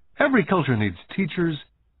 Every culture needs teachers,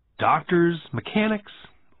 doctors, mechanics,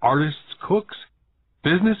 artists, cooks,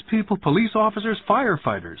 business people, police officers,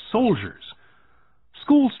 firefighters, soldiers.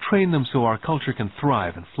 Schools train them so our culture can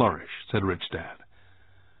thrive and flourish, said Rich Dad.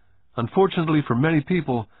 Unfortunately for many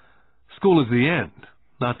people, school is the end,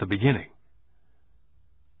 not the beginning.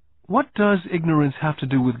 What does ignorance have to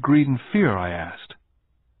do with greed and fear, I asked.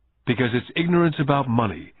 Because it's ignorance about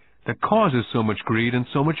money that causes so much greed and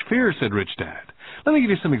so much fear, said Rich Dad. Let me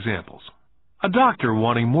give you some examples. A doctor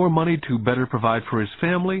wanting more money to better provide for his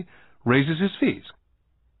family raises his fees.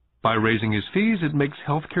 By raising his fees, it makes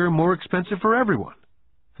health care more expensive for everyone.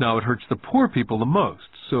 Now, it hurts the poor people the most,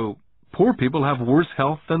 so poor people have worse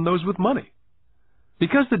health than those with money.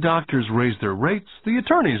 Because the doctors raise their rates, the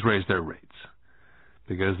attorneys raise their rates.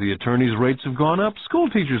 Because the attorneys' rates have gone up, school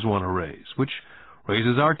teachers want a raise, which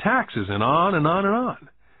raises our taxes, and on and on and on.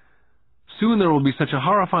 Soon there will be such a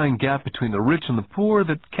horrifying gap between the rich and the poor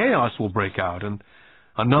that chaos will break out, and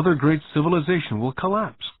another great civilization will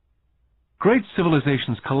collapse. Great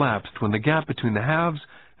civilizations collapsed when the gap between the haves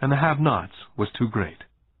and the have-nots was too great.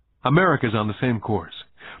 America's on the same course,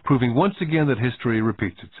 proving once again that history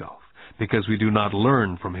repeats itself, because we do not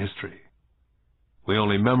learn from history. We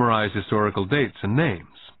only memorize historical dates and names,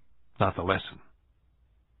 not the lesson.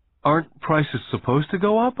 Aren't prices supposed to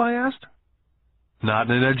go up, I asked.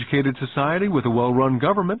 Not in an educated society with a well-run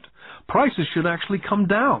government. Prices should actually come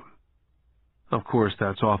down. Of course,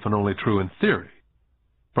 that's often only true in theory.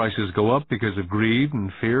 Prices go up because of greed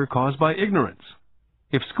and fear caused by ignorance.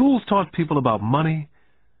 If schools taught people about money,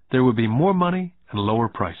 there would be more money and lower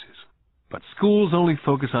prices. But schools only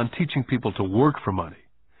focus on teaching people to work for money,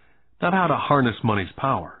 not how to harness money's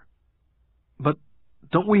power. But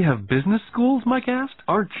don't we have business schools, Mike asked?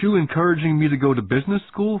 Aren't you encouraging me to go to business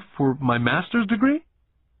school for my master's degree?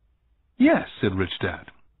 Yes, said Rich Dad.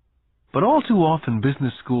 But all too often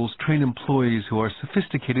business schools train employees who are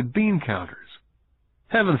sophisticated bean counters.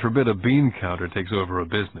 Heaven forbid a bean counter takes over a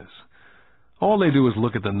business. All they do is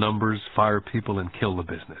look at the numbers, fire people, and kill the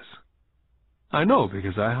business. I know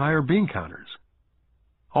because I hire bean counters.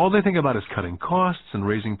 All they think about is cutting costs and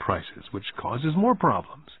raising prices, which causes more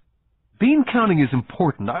problems. Bean counting is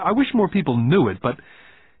important. I wish more people knew it, but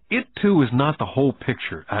it too is not the whole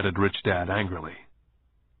picture, added Rich Dad angrily.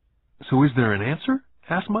 So is there an answer?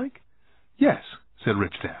 Asked Mike. Yes, said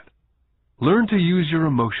Rich Dad. Learn to use your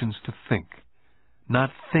emotions to think, not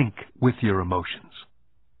think with your emotions.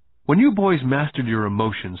 When you boys mastered your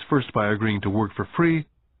emotions, first by agreeing to work for free,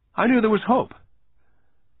 I knew there was hope.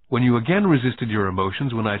 When you again resisted your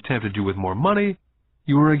emotions when I tempted you with more money,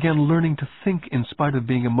 you were again learning to think in spite of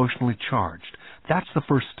being emotionally charged. That's the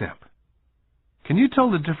first step. Can you tell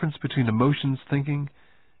the difference between emotions thinking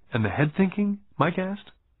and the head thinking? Mike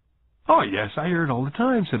asked. Oh, yes, I hear it all the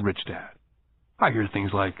time, said Rich Dad. I hear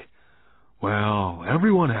things like, well,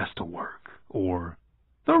 everyone has to work, or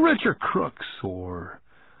the rich are crooks, or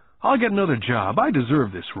I'll get another job, I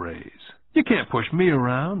deserve this raise. You can't push me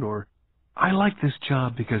around, or I like this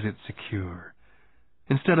job because it's secure.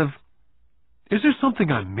 Instead of, is there something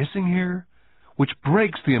I'm missing here? Which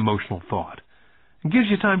breaks the emotional thought and gives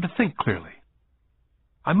you time to think clearly.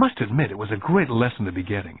 I must admit it was a great lesson to be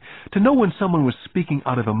getting, to know when someone was speaking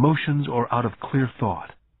out of emotions or out of clear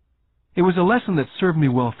thought. It was a lesson that served me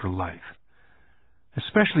well for life,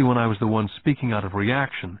 especially when I was the one speaking out of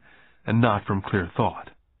reaction and not from clear thought.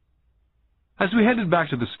 As we headed back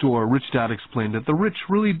to the store, Rich Dad explained that the rich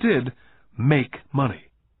really did make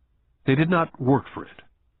money. They did not work for it.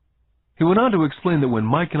 He went on to explain that when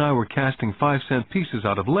Mike and I were casting 5-cent pieces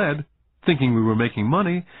out of lead, thinking we were making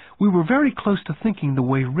money, we were very close to thinking the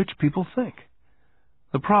way rich people think.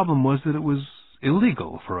 The problem was that it was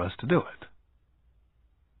illegal for us to do it.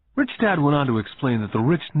 Rich Dad went on to explain that the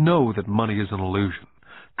rich know that money is an illusion,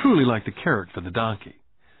 truly like the carrot for the donkey.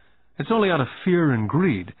 It's only out of fear and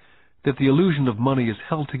greed that the illusion of money is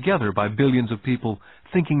held together by billions of people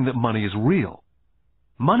thinking that money is real.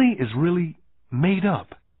 Money is really made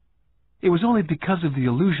up. It was only because of the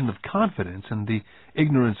illusion of confidence and the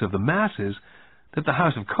ignorance of the masses that the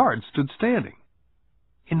house of cards stood standing.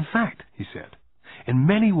 In fact, he said, in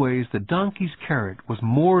many ways the donkey's carrot was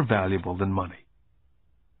more valuable than money.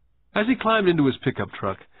 As he climbed into his pickup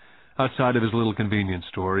truck outside of his little convenience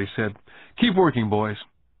store, he said, "Keep working, boys.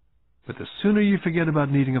 But the sooner you forget about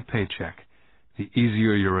needing a paycheck, the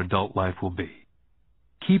easier your adult life will be.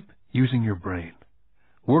 Keep using your brain.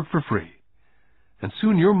 Work for free. And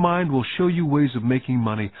soon your mind will show you ways of making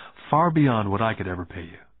money far beyond what I could ever pay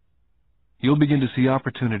you. You'll begin to see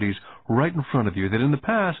opportunities right in front of you that in the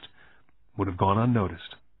past would have gone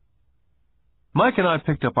unnoticed." Mike and I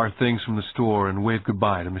picked up our things from the store and waved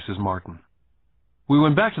goodbye to Mrs. Martin. We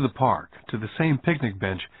went back to the park, to the same picnic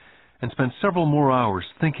bench, and spent several more hours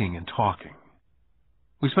thinking and talking.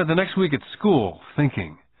 We spent the next week at school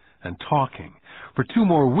thinking and talking. For 2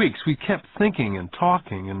 more weeks, we kept thinking and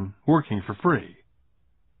talking and working for free.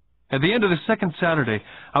 At the end of the second Saturday,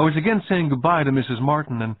 I was again saying goodbye to Mrs.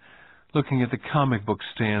 Martin and looking at the comic book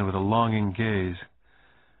stand with a longing gaze.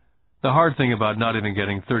 The hard thing about not even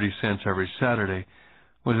getting 30 cents every Saturday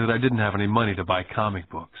was that I didn't have any money to buy comic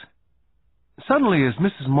books. Suddenly, as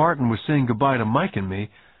Mrs. Martin was saying goodbye to Mike and me,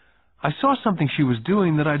 I saw something she was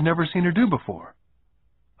doing that I'd never seen her do before.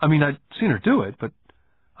 I mean, I'd seen her do it, but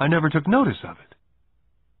I never took notice of it.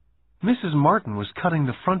 Mrs. Martin was cutting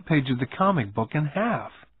the front page of the comic book in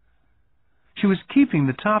half. She was keeping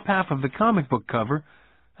the top half of the comic book cover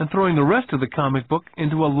and throwing the rest of the comic book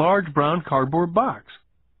into a large brown cardboard box.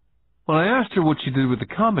 When I asked her what she did with the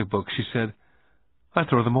comic books, she said, "I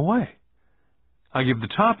throw them away. I give the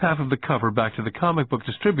top half of the cover back to the comic book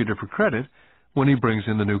distributor for credit when he brings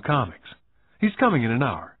in the new comics. He's coming in an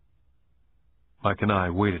hour." Mike and I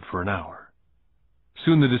waited for an hour.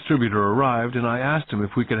 Soon the distributor arrived, and I asked him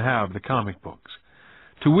if we could have the comic books,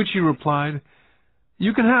 to which he replied,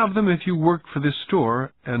 "You can have them if you work for this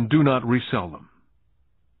store and do not resell them."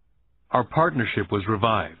 Our partnership was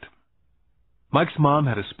revived. Mike's mom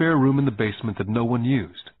had a spare room in the basement that no one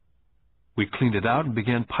used. We cleaned it out and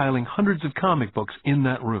began piling hundreds of comic books in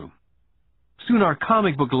that room. Soon our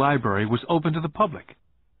comic book library was open to the public.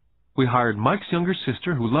 We hired Mike's younger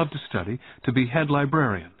sister, who loved to study, to be head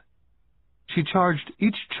librarian. She charged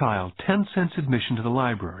each child 10 cents admission to the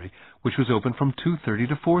library, which was open from 2:30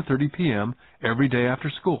 to 4:30 p.m. every day after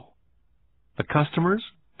school. The customers,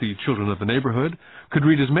 the children of the neighborhood, could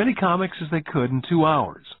read as many comics as they could in 2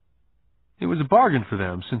 hours. It was a bargain for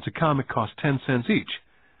them, since a comic cost 10 cents each,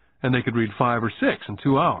 and they could read 5 or 6 in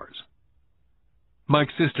 2 hours.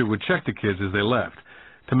 Mike's sister would check the kids as they left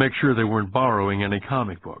to make sure they weren't borrowing any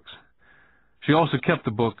comic books. She also kept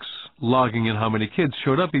the books, logging in how many kids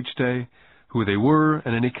showed up each day, who they were,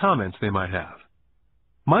 and any comments they might have.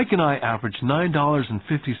 Mike and I averaged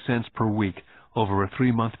 $9.50 per week over a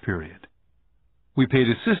 3-month period. We paid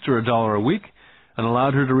his sister $1 a week and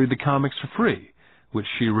allowed her to read the comics for free, which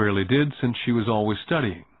she rarely did since she was always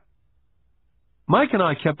studying. Mike and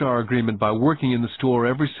I kept our agreement by working in the store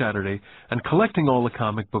every Saturday and collecting all the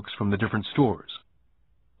comic books from the different stores.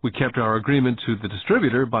 We kept our agreement to the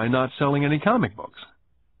distributor by not selling any comic books.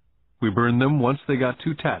 We burned them once they got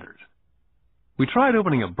too tattered. We tried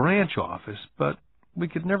opening a branch office, but we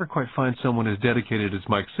could never quite find someone as dedicated as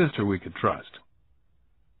Mike's sister we could trust.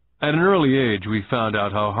 At an early age, we found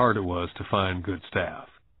out how hard it was to find good staff.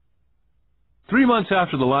 3 months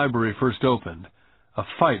after the library first opened, a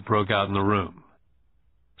fight broke out in the room.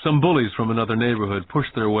 Some bullies from another neighborhood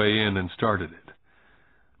pushed their way in and started it.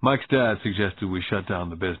 Mike's dad suggested we shut down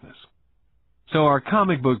the business. So our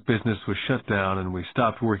comic book business was shut down, and we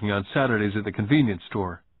stopped working on Saturdays at the convenience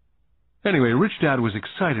store. Anyway, Rich Dad was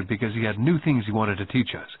excited because he had new things he wanted to teach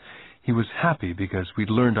us. He was happy because we'd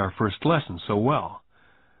learned our first lesson so well.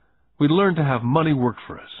 We'd learned to have money work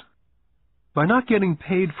for us. By not getting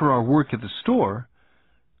paid for our work at the store,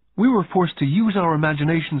 we were forced to use our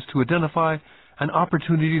imaginations to identify an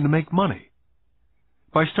opportunity to make money.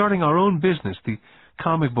 By starting our own business, the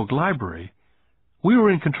comic book library, we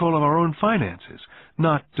were in control of our own finances,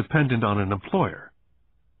 not dependent on an employer.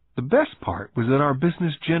 The best part was that our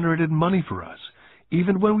business generated money for us,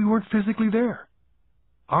 even when we weren't physically there.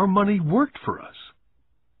 Our money worked for us.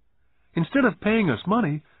 Instead of paying us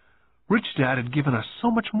money, Rich Dad had given us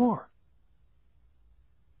so much more.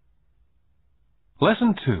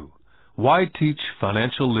 Lesson 2. Why Teach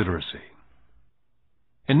Financial Literacy?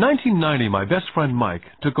 In 1990, my best friend Mike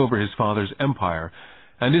took over his father's empire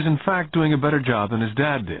and is in fact doing a better job than his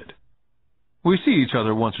dad did. We see each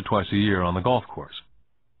other once or twice a year on the golf course.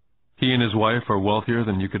 He and his wife are wealthier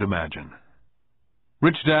than you could imagine.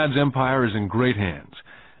 Rich Dad's empire is in great hands,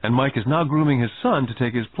 and Mike is now grooming his son to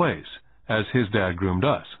take his place, as his dad groomed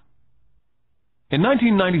us. In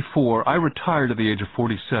 1994, I retired at the age of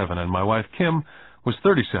 47, and my wife Kim was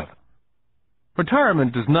 37.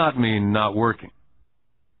 Retirement does not mean not working.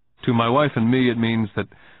 To my wife and me, it means that,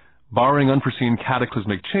 barring unforeseen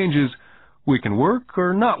cataclysmic changes, we can work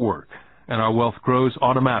or not work, and our wealth grows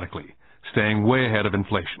automatically, staying way ahead of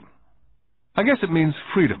inflation. I guess it means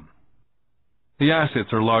freedom. The assets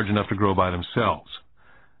are large enough to grow by themselves.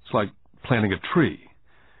 It's like planting a tree.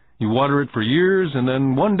 You water it for years, and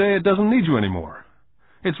then one day it doesn't need you anymore.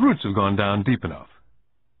 Its roots have gone down deep enough.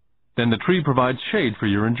 Then the tree provides shade for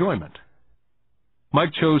your enjoyment.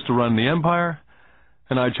 Mike chose to run the empire,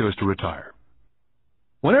 and I chose to retire.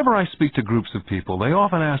 Whenever I speak to groups of people, they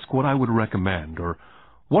often ask what I would recommend, or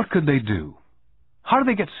what could they do? How do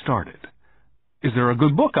they get started? Is there a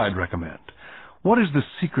good book I'd recommend? What is the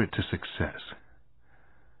secret to success?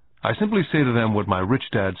 I simply say to them what my rich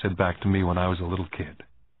dad said back to me when I was a little kid.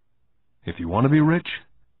 If you want to be rich,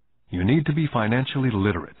 you need to be financially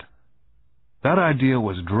literate. That idea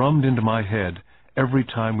was drummed into my head every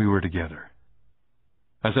time we were together.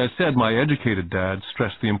 As I said, my educated dad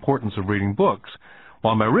stressed the importance of reading books,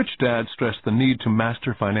 while my rich dad stressed the need to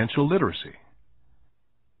master financial literacy.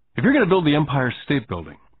 If you're going to build the Empire State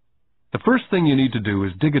Building, the first thing you need to do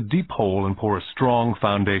is dig a deep hole and pour a strong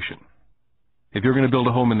foundation. If you're going to build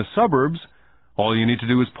a home in the suburbs, all you need to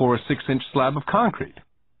do is pour a 6-inch slab of concrete.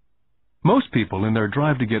 Most people, in their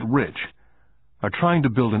drive to get rich, are trying to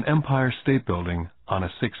build an Empire State Building on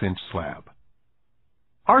a 6-inch slab.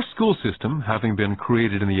 Our school system, having been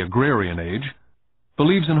created in the agrarian age,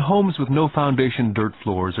 believes in homes with no foundation dirt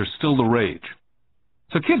floors are still the rage.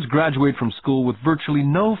 So kids graduate from school with virtually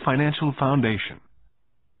no financial foundation.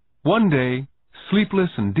 One day,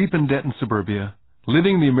 sleepless and deep in debt in suburbia,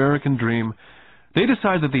 living the American dream, they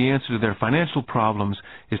decide that the answer to their financial problems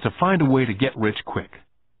is to find a way to get rich quick.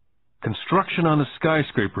 Construction on a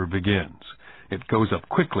skyscraper begins. It goes up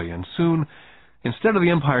quickly, and soon, instead of the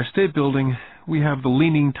Empire State Building, we have the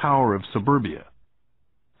Leaning Tower of suburbia.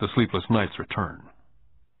 The sleepless nights return.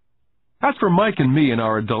 As for Mike and me in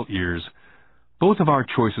our adult years, both of our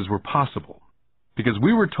choices were possible. because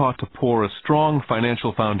we were taught to pour a strong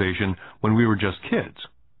financial foundation when we were just kids.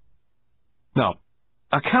 Now,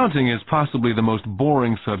 accounting is possibly the most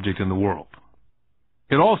boring subject in the world.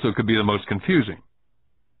 It also could be the most confusing.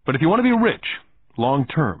 But if you want to be rich, long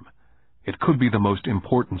term, it could be the most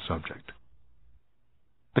important subject.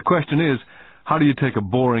 The question is, how do you take a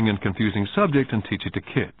boring and confusing subject and teach it to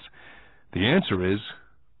kids? The answer is,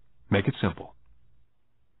 make it simple.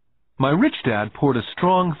 My rich dad poured a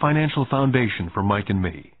strong financial foundation for Mike and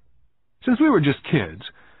me. Since we were just kids,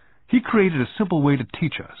 he created a simple way to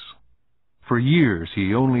teach us. For years,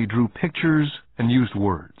 he only drew pictures and used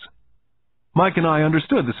words. Mike and I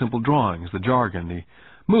understood the simple drawings, the jargon, the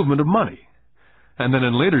movement of money. And then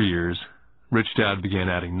in later years, Rich Dad began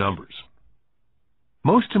adding numbers.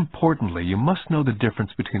 Most importantly, you must know the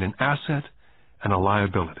difference between an asset and a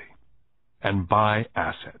liability, and buy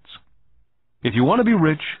assets. If you want to be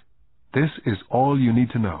rich, this is all you need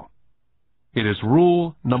to know. It is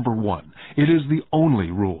rule number 1. It is the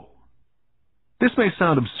only rule. This may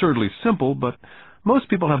sound absurdly simple, but most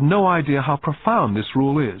people have no idea how profound this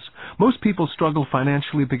rule is. Most people struggle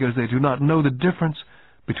financially because they do not know the difference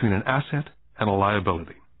between an asset and a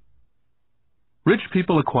liability. Rich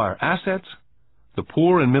people acquire assets. The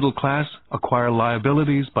poor and middle class acquire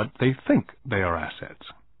liabilities, but they think they are assets.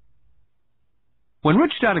 When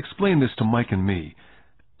Rich Dad explained this to Mike and me,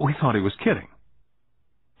 we thought he was kidding.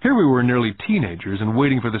 Here we were nearly teenagers and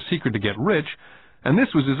waiting for the secret to get rich, and this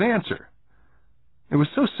was his answer. It was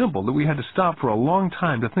so simple that we had to stop for a long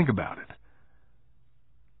time to think about it.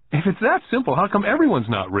 If it's that simple, how come everyone's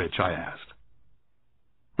not rich? I asked.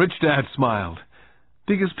 Rich Dad smiled,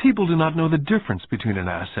 because people do not know the difference between an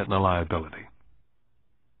asset and a liability.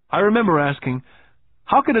 I remember asking,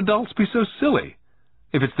 how can adults be so silly?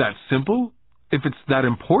 If it's that simple, if it's that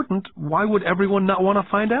important, why would everyone not want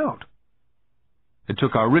to find out? It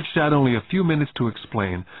took our Rich Dad only a few minutes to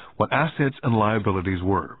explain what assets and liabilities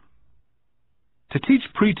were. To teach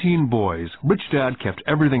preteen boys, Rich Dad kept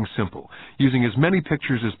everything simple, using as many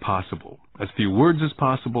pictures as possible, as few words as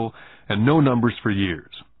possible, and no numbers for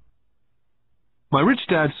years. My Rich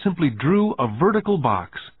Dad simply drew a vertical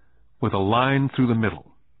box with a line through the middle.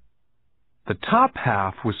 The top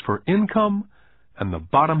half was for income, and the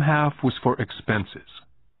bottom half was for expenses.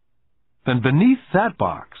 Then beneath that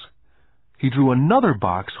box, he drew another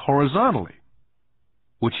box horizontally,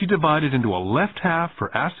 which he divided into a left half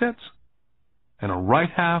for assets and a right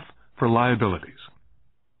half for liabilities.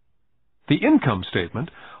 The income statement,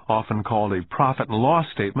 often called a profit and loss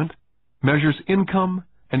statement, measures income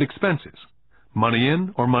and expenses, money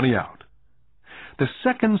in or money out. The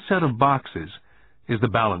second set of boxes is the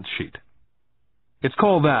balance sheet. It's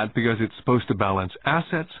called that because it's supposed to balance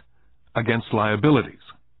assets against liabilities.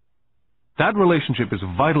 That relationship is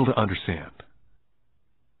vital to understand.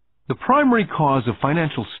 The primary cause of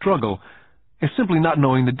financial struggle is simply not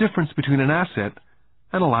knowing the difference between an asset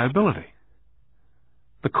and a liability.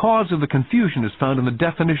 The cause of the confusion is found in the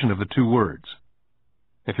definition of the two words.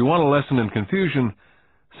 If you want a lesson in confusion,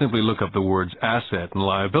 simply look up the words asset and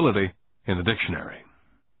liability in the dictionary.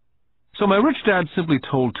 So my Rich Dad simply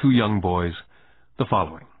told two young boys the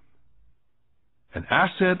following. An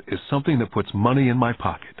asset is something that puts money in my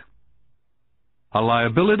pocket. A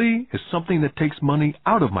liability is something that takes money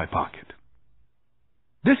out of my pocket.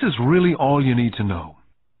 This is really all you need to know.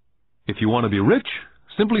 If you want to be rich,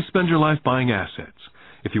 simply spend your life buying assets.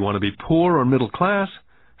 If you want to be poor or middle class,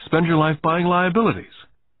 spend your life buying liabilities.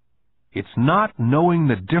 It's not knowing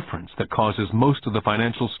the difference that causes most of the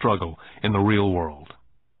financial struggle in the real world.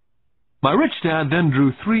 My Rich Dad then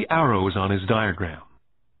drew 3 arrows on his diagram.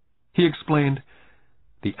 He explained,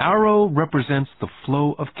 the arrow represents the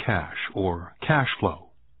flow of cash, or cash flow.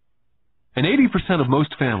 In 80% of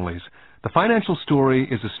most families, the financial story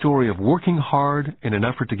is a story of working hard in an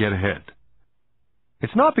effort to get ahead.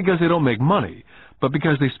 It's not because they don't make money, but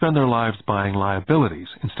because they spend their lives buying liabilities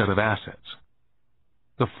instead of assets.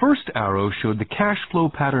 The first arrow showed the cash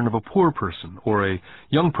flow pattern of a poor person or a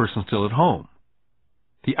young person still at home.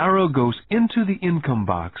 The arrow goes into the income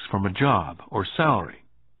box from a job or salary.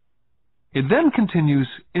 It then continues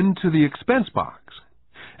into the expense box.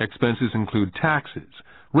 Expenses include taxes,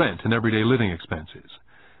 rent, and everyday living expenses.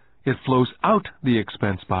 It flows out the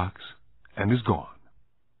expense box and is gone.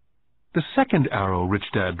 The second arrow Rich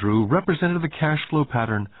Dad drew represented the cash flow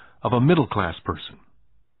pattern of a middle-class person.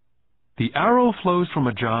 The arrow flows from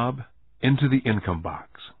a job into the income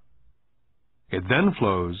box. It then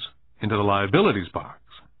flows into the liabilities box.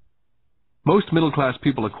 Most middle-class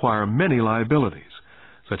people acquire many liabilities,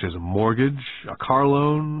 such as a mortgage, a car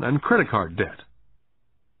loan, and credit card debt.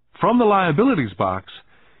 From the liabilities box,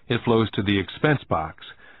 it flows to the expense box,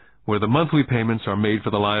 where the monthly payments are made for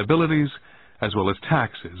the liabilities as well as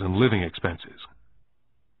taxes and living expenses.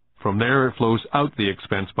 From there, it flows out the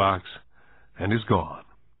expense box and is gone.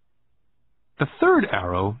 The third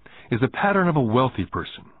arrow is the pattern of a wealthy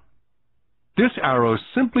person. This arrow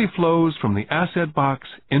simply flows from the asset box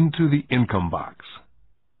into the income box.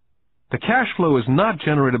 The cash flow is not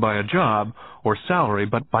generated by a job or salary,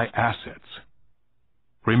 but by assets.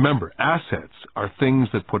 Remember, assets are things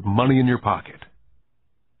that put money in your pocket.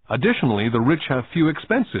 Additionally, the rich have few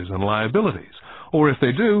expenses and liabilities, or if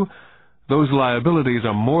they do, those liabilities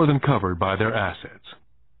are more than covered by their assets.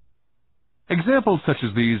 Examples such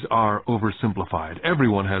as these are oversimplified.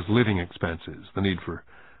 Everyone has living expenses, the need for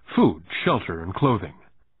food, shelter, and clothing.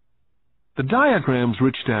 The diagrams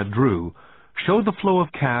Rich Dad drew show the flow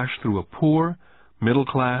of cash through a poor, middle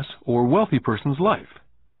class, or wealthy person's life.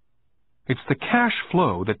 It's the cash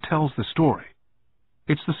flow that tells the story.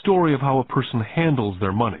 It's the story of how a person handles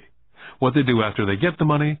their money, what they do after they get the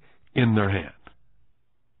money in their hand.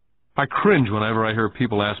 I cringe whenever I hear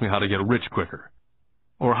people ask me how to get rich quicker.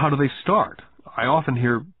 Or how do they start? I often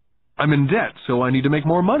hear, I'm in debt, so I need to make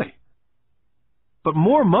more money. But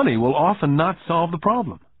more money will often not solve the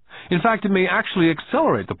problem. In fact, it may actually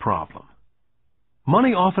accelerate the problem.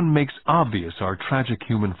 Money often makes obvious our tragic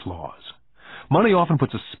human flaws. Money often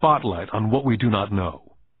puts a spotlight on what we do not know.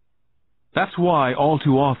 That's why, all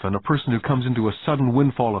too often, a person who comes into a sudden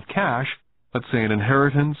windfall of cash, let's say an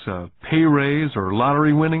inheritance, a pay raise, or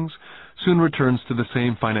lottery winnings, soon returns to the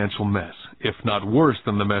same financial mess, if not worse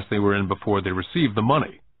than the mess they were in before they received the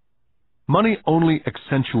money. Money only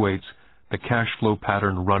accentuates the cash flow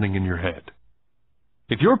pattern running in your head.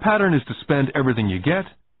 If your pattern is to spend everything you get,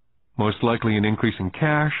 most likely an increase in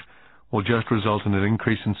cash will just result in an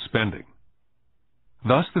increase in spending.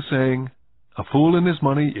 Thus the saying, a fool and his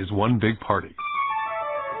money is one big party.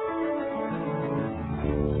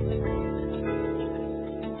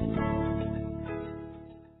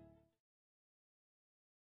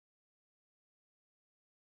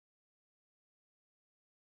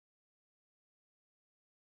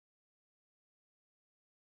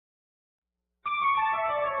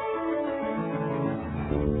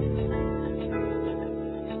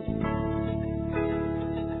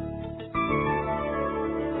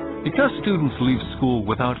 Because students leave school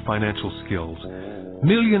without financial skills,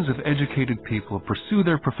 millions of educated people pursue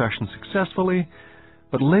their profession successfully,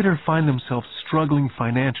 but later find themselves struggling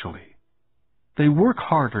financially. They work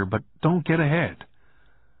harder but don't get ahead.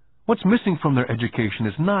 What's missing from their education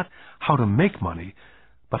is not how to make money,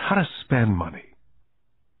 but how to spend money.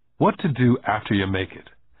 What to do after you make it.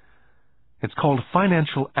 It's called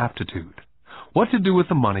financial aptitude. What to do with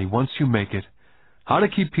the money once you make it, how to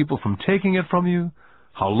keep people from taking it from you,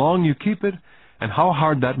 how long you keep it, and how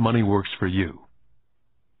hard that money works for you.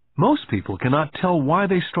 Most people cannot tell why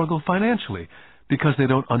they struggle financially because they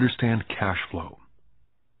don't understand cash flow.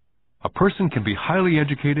 A person can be highly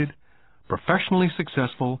educated, professionally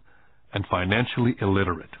successful, and financially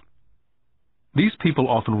illiterate. These people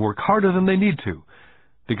often work harder than they need to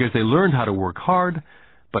because they learned how to work hard,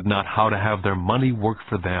 but not how to have their money work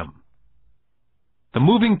for them. The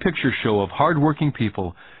moving picture show of hard-working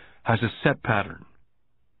people has a set pattern.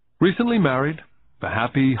 Recently married, the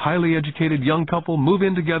happy, highly educated young couple move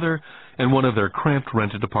in together in one of their cramped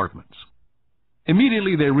rented apartments.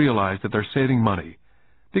 Immediately they realize that they're saving money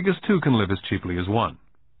because two can live as cheaply as one.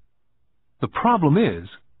 The problem is,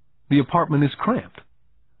 the apartment is cramped.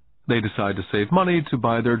 They decide to save money to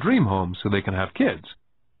buy their dream home so they can have kids.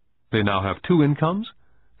 They now have two incomes,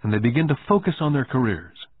 and they begin to focus on their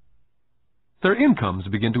careers. Their incomes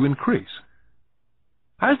begin to increase.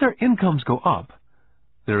 As their incomes go up,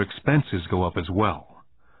 their expenses go up as well,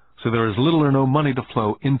 so there is little or no money to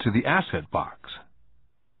flow into the asset box.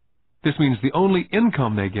 This means the only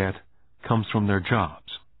income they get comes from their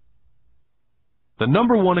jobs. The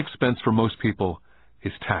number one expense for most people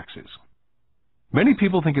is taxes. Many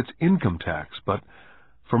people think it's income tax, but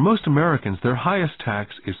for most Americans, their highest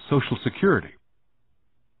tax is Social Security.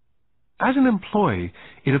 As an employee,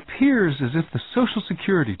 it appears as if the Social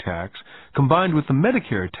Security tax, combined with the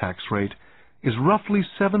Medicare tax rate, is roughly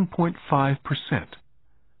 7.5%.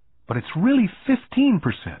 But it's really 15%,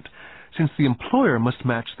 since the employer must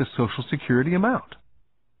match the Social Security amount.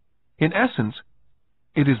 In essence,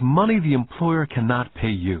 it is money the employer cannot pay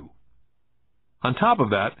you. On top of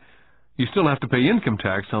that, you still have to pay income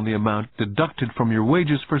tax on the amount deducted from your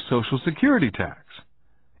wages for Social Security tax.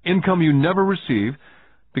 Income you never receive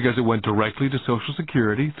because it went directly to Social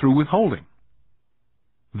Security through withholding.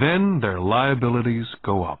 Then their liabilities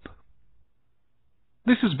go up.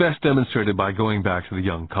 This is best demonstrated by going back to the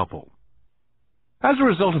young couple. As a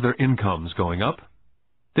result of their incomes going up,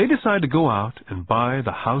 They decide to go out and buy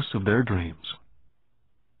the house of their dreams.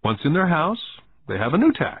 Once in their house, they have a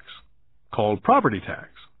new tax, called property tax.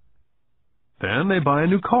 Then they buy a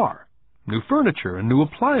new car, new furniture, and new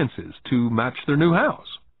appliances to match their new house.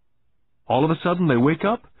 All of a sudden, they wake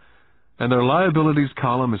up, and their liabilities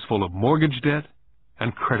column is full of mortgage debt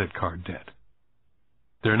and credit card debt.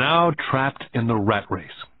 They're now trapped in the rat race.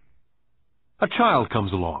 A child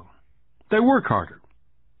comes along. They work harder.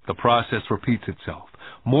 The process repeats itself.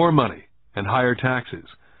 More money and higher taxes,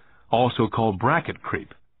 also called bracket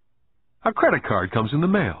creep. A credit card comes in the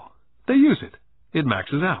mail. They use it. It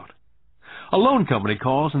maxes out. A loan company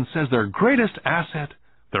calls and says their greatest asset,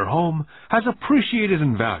 their home, has appreciated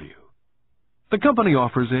in value. The company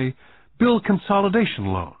offers a bill consolidation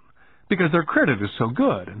loan because their credit is so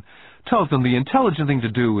good and tells them the intelligent thing to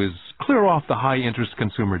do is clear off the high-interest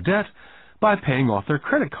consumer debt by paying off their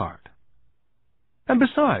credit card. And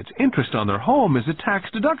besides, interest on their home is a tax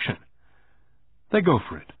deduction. They go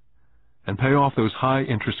for it and pay off those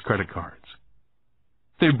high-interest credit cards.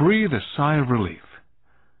 They breathe a sigh of relief.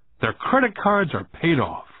 Their credit cards are paid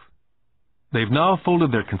off. They've now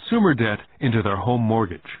folded their consumer debt into their home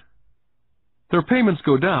mortgage. Their payments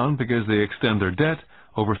go down because they extend their debt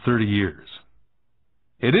over 30 years.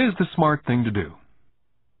 It is the smart thing to do.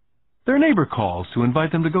 Their neighbor calls to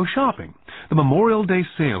invite them to go shopping. The Memorial Day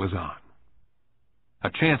sale is on. A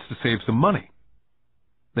chance to save some money.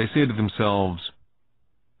 They say to themselves,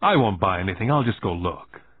 I won't buy anything, I'll just go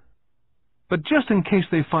look. But just in case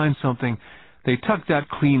they find something, they tuck that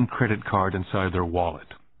clean credit card inside their wallet.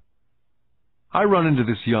 I run into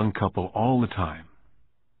this young couple all the time.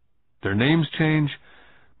 Their names change,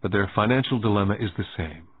 but their financial dilemma is the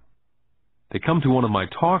same. They come to one of my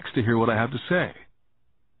talks to hear what I have to say.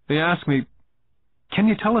 They ask me, can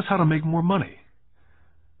you tell us how to make more money?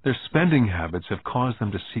 Their spending habits have caused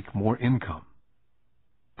them to seek more income.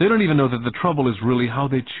 They don't even know that the trouble is really how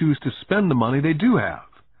they choose to spend the money they do have.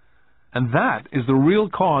 And that is the real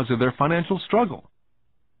cause of their financial struggle.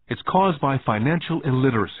 It's caused by financial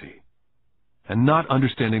illiteracy and not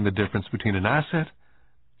understanding the difference between an asset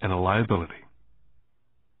and a liability.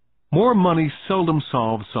 More money seldom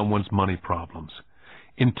solves someone's money problems.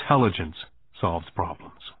 Intelligence solves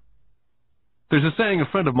problems. There's a saying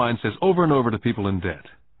a friend of mine says over and over to people in debt.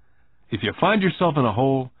 If you find yourself in a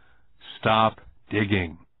hole, stop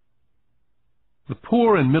digging. The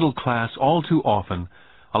poor and middle class all too often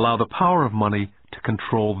allow the power of money to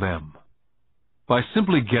control them. By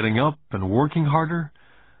simply getting up and working harder,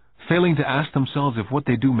 failing to ask themselves if what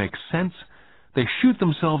they do makes sense, they shoot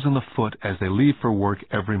themselves in the foot as they leave for work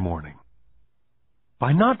every morning.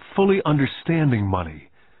 By not fully understanding money,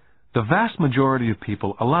 the vast majority of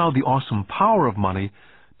people allow the awesome power of money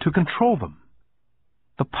to control them.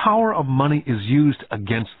 The power of money is used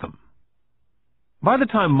against them. By the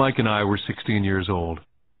time Mike and I were 16 years old,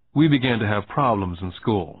 we began to have problems in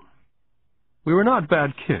school. We were not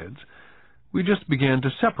bad kids. We just began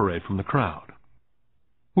to separate from the crowd.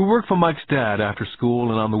 We worked for Mike's dad after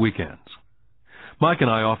school and on the weekends. Mike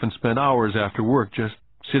and I often spent hours after work just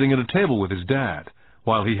sitting at a table with his dad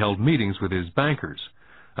while he held meetings with his bankers,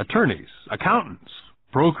 attorneys, accountants,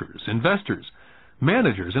 brokers, investors,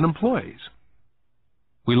 managers, and employees.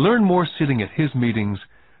 We learned more sitting at his meetings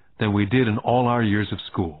than we did in all our years of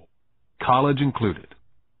school, college included.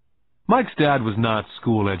 Mike's dad was not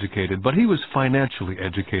school educated, but he was financially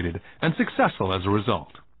educated and successful as a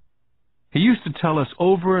result. He used to tell us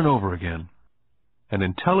over and over again, an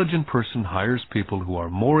intelligent person hires people who are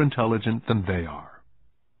more intelligent than they are.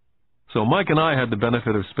 So Mike and I had the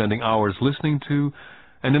benefit of spending hours listening to,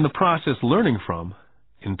 and in the process learning from,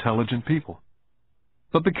 intelligent people.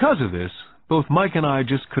 But because of this, both Mike and I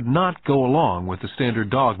just could not go along with the standard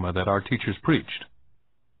dogma that our teachers preached.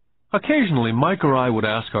 Occasionally, Mike or I would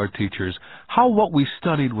ask our teachers how what we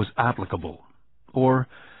studied was applicable, or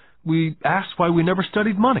we asked why we never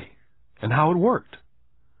studied money and how it worked.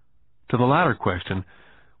 To the latter question,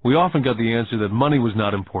 we often got the answer that money was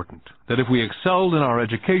not important, that if we excelled in our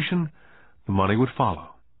education, the money would follow.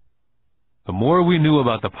 The more we knew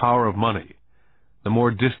about the power of money, the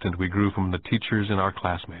more distant we grew from the teachers and our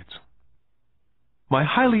classmates. My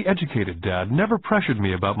highly educated dad never pressured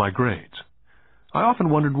me about my grades. I often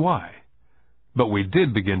wondered why, but we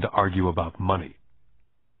did begin to argue about money.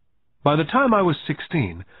 By the time I was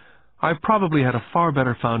 16, I probably had a far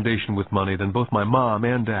better foundation with money than both my mom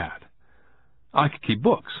and dad. I could keep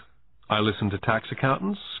books. I listened to tax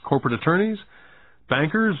accountants, corporate attorneys,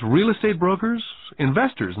 bankers, real estate brokers,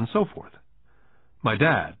 investors, and so forth. My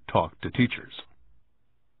dad talked to teachers.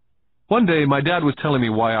 One day, my dad was telling me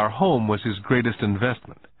why our home was his greatest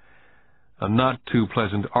investment. A not too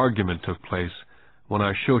pleasant argument took place. when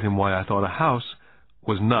I showed him why I thought a house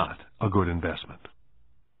was not a good investment.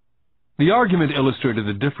 The argument illustrated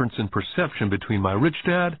the difference in perception between my rich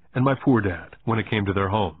dad and my poor dad when it came to their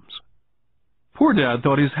homes. Poor dad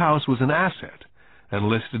thought his house was an asset and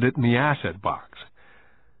listed it in the asset box,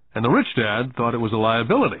 and the rich dad thought it was a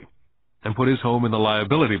liability and put his home in the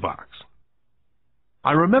liability box.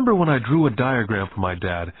 I remember when I drew a diagram for my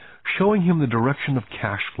dad showing him the direction of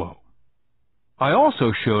cash flow. I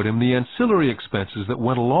also showed him the ancillary expenses that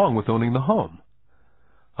went along with owning the home.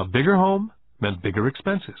 A bigger home meant bigger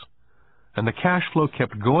expenses, and the cash flow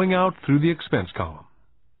kept going out through the expense column.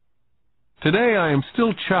 Today I am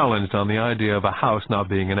still challenged on the idea of a house not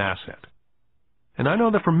being an asset. And I know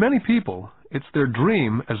that for many people, it's their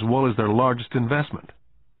dream as well as their largest investment.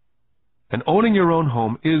 And owning your own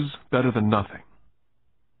home is better than nothing.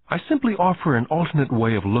 I simply offer an alternate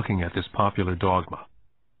way of looking at this popular dogma.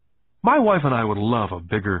 My wife and I would love a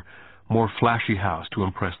bigger, more flashy house to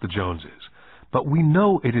impress the Joneses, but we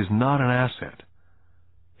know it is not an asset.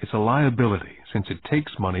 It's a liability since it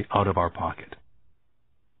takes money out of our pocket.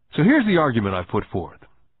 So here's the argument I put forth.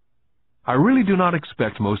 I really do not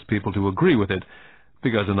expect most people to agree with it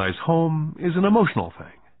because a nice home is an emotional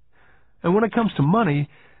thing. And when it comes to money,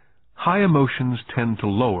 high emotions tend to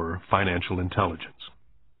lower financial intelligence.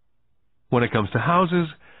 When it comes to houses,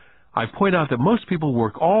 I point out that most people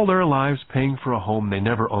work all their lives paying for a home they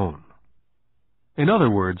never own. In other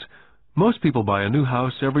words, most people buy a new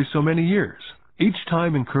house every so many years, each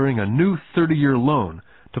time incurring a new 30-year loan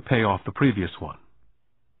to pay off the previous one.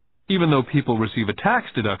 Even though people receive a tax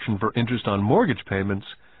deduction for interest on mortgage payments,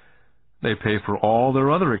 they pay for all their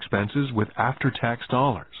other expenses with after-tax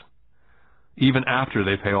dollars, even after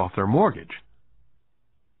they pay off their mortgage.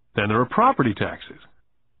 Then there are property taxes.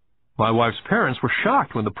 My wife's parents were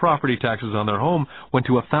shocked when the property taxes on their home went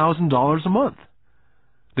to $1,000 a month.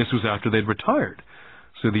 This was after they'd retired,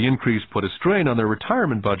 so the increase put a strain on their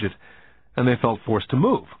retirement budget, and they felt forced to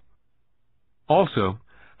move. Also,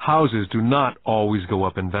 houses do not always go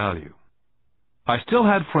up in value. I still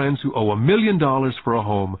had friends who owe $1 million for a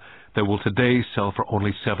home that will today sell for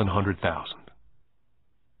only $700,000.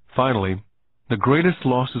 Finally, the greatest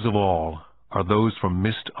losses of all are those from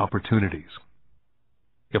missed opportunities.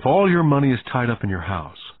 If all your money is tied up in your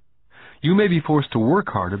house, you may be forced to work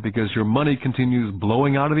harder because your money continues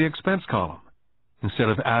blowing out of the expense column instead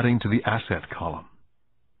of adding to the asset column.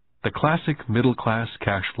 The classic middle-class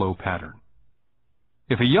cash flow pattern.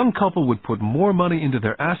 If a young couple would put more money into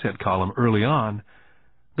their asset column early on,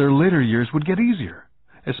 their later years would get easier,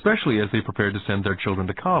 especially as they prepared to send their children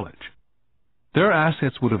to college. Their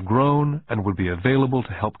assets would have grown and would be available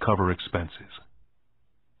to help cover expenses.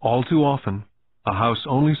 All too often, a house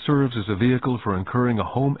only serves as a vehicle for incurring a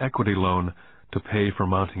home equity loan to pay for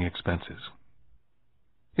mounting expenses.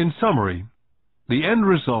 In summary, the end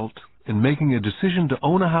result in making a decision to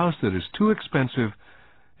own a house that is too expensive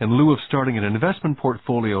in lieu of starting an investment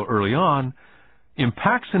portfolio early on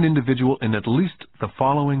impacts an individual in at least the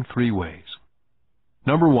following 3 ways.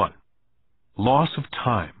 Number 1, loss of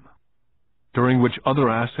time, during which other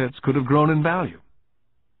assets could have grown in value.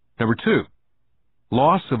 Number 2,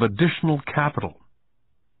 loss of additional capital,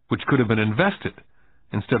 which could have been invested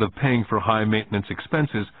instead of paying for high-maintenance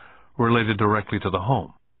expenses related directly to the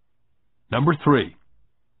home. Number 3,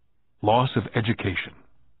 loss of education.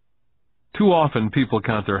 Too often people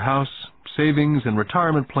count their house, savings, and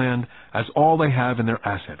retirement plan as all they have in their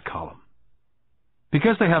asset column.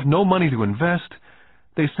 Because they have no money to invest,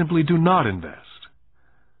 they simply do not invest.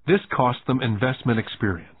 This costs them investment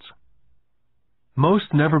experience.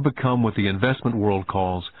 Most never become what the investment world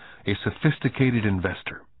calls a sophisticated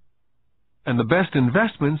investor. And the best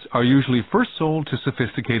investments are usually first sold to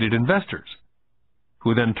sophisticated investors,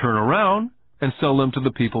 who then turn around and sell them to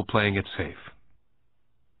the people playing it safe.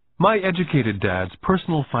 My educated dad's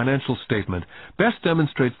personal financial statement best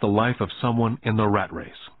demonstrates the life of someone in the rat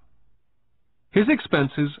race. His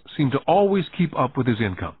expenses seem to always keep up with his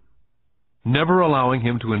income, never allowing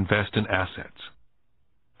him to invest in assets.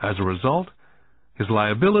 As a result, his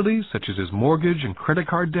liabilities, such as his mortgage and credit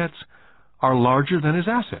card debts, are larger than his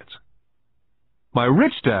assets. My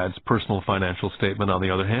rich dad's personal financial statement, on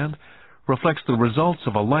the other hand, reflects the results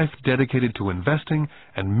of a life dedicated to investing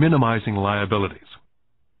and minimizing liabilities.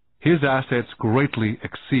 His assets greatly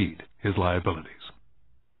exceed his liabilities.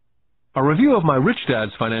 A review of my rich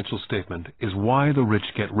dad's financial statement is why the rich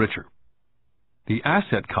get richer. The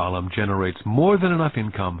asset column generates more than enough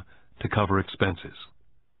income to cover expenses,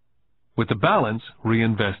 with the balance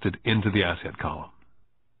reinvested into the asset column.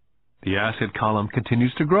 The asset column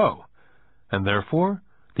continues to grow, and therefore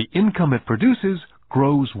the income it produces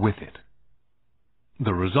grows with it.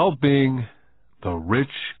 The result being The rich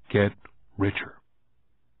get richer.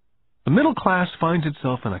 The middle class finds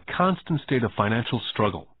itself in a constant state of financial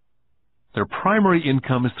struggle. Their primary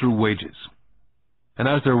income is through wages. And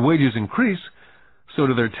as their wages increase, so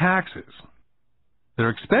do their taxes. Their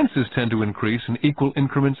expenses tend to increase in equal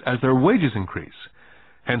increments as their wages increase,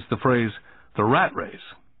 hence the phrase, the rat race.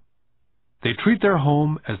 They treat their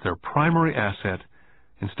home as their primary asset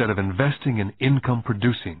instead of investing in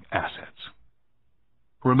income-producing assets.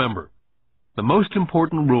 Remember, the most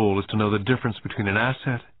important rule is to know the difference between an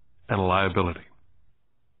asset and a liability.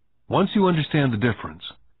 Once you understand the difference,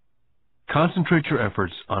 concentrate your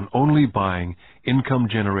efforts on only buying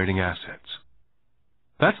income-generating assets.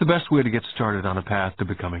 That's the best way to get started on a path to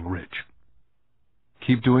becoming rich.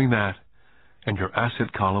 Keep doing that, and your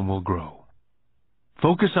asset column will grow.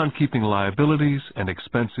 Focus on keeping liabilities and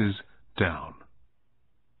expenses down.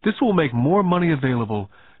 This will make more money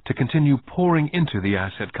available to continue pouring into the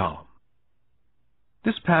asset column.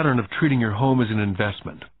 This pattern of treating your home as an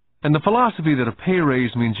investment, and the philosophy that a pay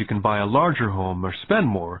raise means you can buy a larger home or spend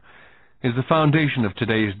more, is the foundation of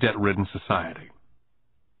today's debt-ridden society.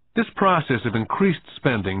 This process of increased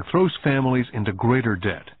spending throws families into greater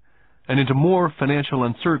debt and into more financial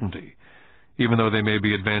uncertainty, even though they may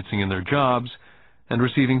be advancing in their jobs and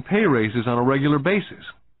receiving pay raises on a regular basis.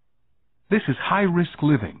 This is high-risk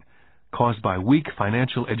living caused by weak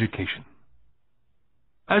financial education.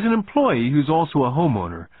 As an employee who's also a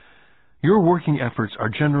homeowner, your working efforts are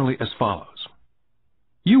generally as follows.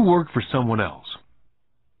 You work for someone else.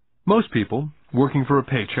 Most people, working for a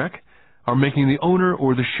paycheck, are making the owner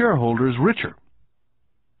or the shareholders richer.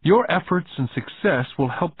 Your efforts and success will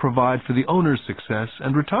help provide for the owner's success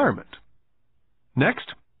and retirement. Next,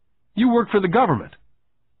 you work for the government.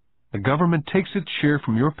 The government takes its share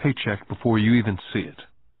from your paycheck before you even see it.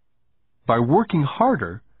 By working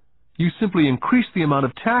harder, you simply increase the amount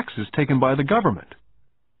of taxes taken by the government.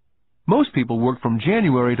 Most people work from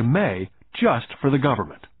January to May just for the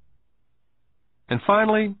government. And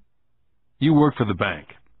finally, you work for the bank.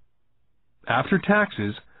 After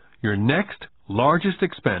taxes, your next largest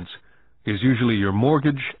expense is usually your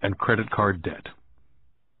mortgage and credit card debt.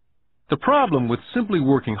 The problem with simply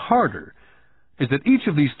working harder is that each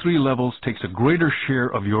of these three levels takes a greater share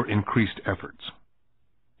of your increased efforts.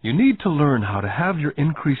 You need to learn how to have your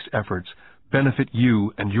increased efforts benefit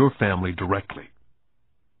you and your family directly.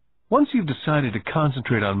 Once you've decided to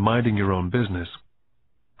concentrate on minding your own business,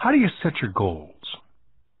 how do you set your goals?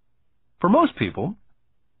 For most people,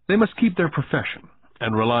 they must keep their profession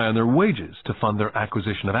and rely on their wages to fund their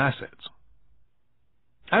acquisition of assets.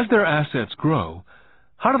 As their assets grow,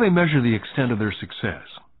 how do they measure the extent of their success?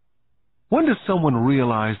 When does someone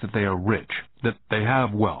realize that they are rich, that they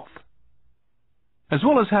have wealth? As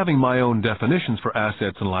well as having my own definitions for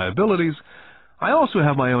assets and liabilities, I also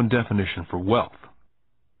have my own definition for wealth.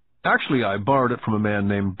 Actually, I borrowed it from a man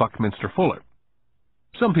named Buckminster Fuller.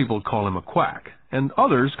 Some people call him a quack, and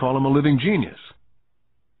others call him a living genius.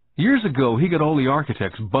 Years ago, he got all the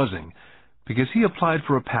architects buzzing because he applied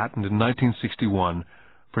for a patent in 1961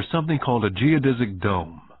 for something called a geodesic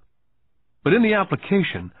dome. But in the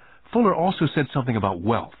application, Fuller also said something about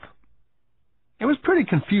wealth. It was pretty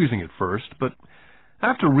confusing at first, but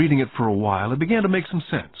after reading it for a while, it began to make some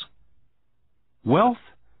sense. Wealth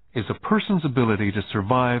is a person's ability to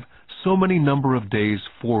survive so many number of days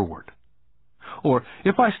forward. Or,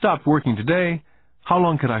 if I stopped working today, how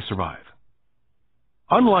long could I survive?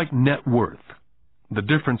 Unlike net worth, the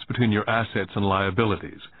difference between your assets and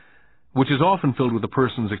liabilities, which is often filled with a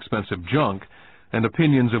person's expensive junk and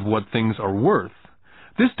opinions of what things are worth,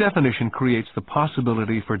 this definition creates the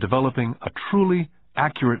possibility for developing a truly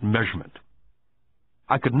accurate measurement.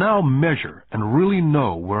 I could now measure and really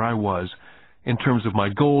know where I was in terms of my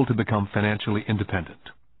goal to become financially independent.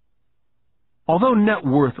 Although net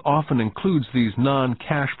worth often includes these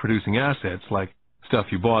non-cash producing assets like stuff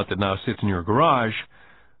you bought that now sits in your garage,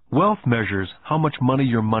 wealth measures how much money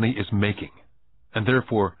your money is making, and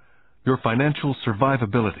therefore your financial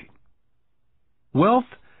survivability. Wealth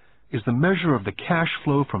is the measure of the cash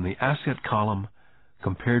flow from the asset column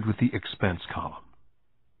compared with the expense column.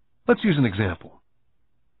 Let's use an example.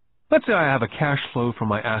 Let's say I have a cash flow from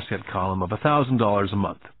my asset column of $1,000 a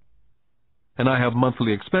month, and I have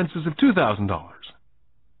monthly expenses of $2,000.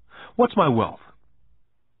 What's my wealth?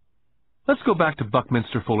 Let's go back to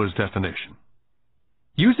Buckminster Fuller's definition.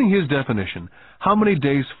 Using his definition, how many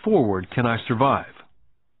days forward can I survive?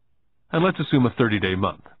 And let's assume a 30-day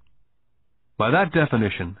month. By that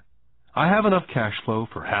definition, I have enough cash flow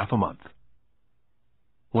for half a month.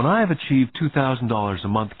 When I have achieved $2,000 a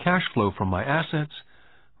month cash flow from my assets,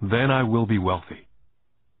 then I will be wealthy.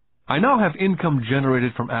 I now have income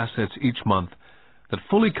generated from assets each month that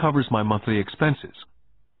fully covers my monthly expenses.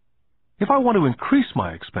 If I want to increase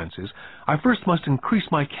my expenses, I first must increase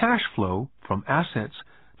my cash flow from assets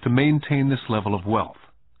to maintain this level of wealth.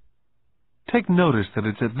 Take notice that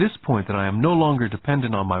it's at this point that I am no longer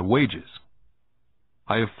dependent on my wages.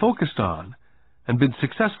 I have focused on and been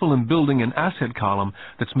successful in building an asset column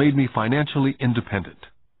that's made me financially independent.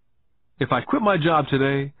 If I quit my job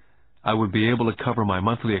today, I would be able to cover my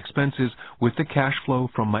monthly expenses with the cash flow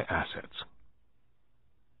from my assets.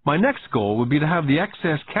 My next goal would be to have the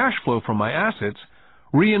excess cash flow from my assets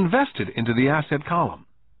reinvested into the asset column.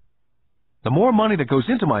 The more money that goes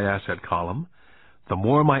into my asset column, the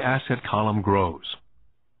more my asset column grows.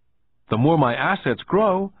 The more my assets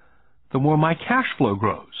grow, the more my cash flow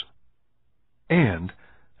grows. And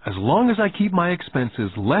as long as I keep my expenses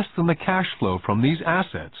less than the cash flow from these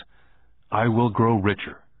assets, I will grow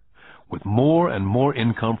richer, with more and more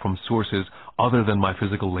income from sources other than my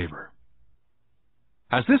physical labor.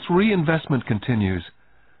 As this reinvestment continues,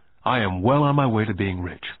 I am well on my way to being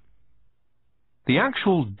rich. The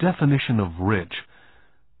actual definition of rich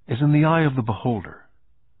is in the eye of the beholder.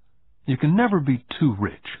 You can never be too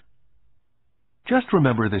rich. Just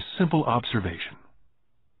remember this simple observation.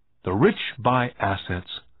 The rich buy assets,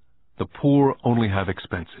 the poor only have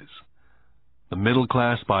expenses. The middle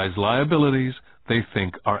class buys liabilities they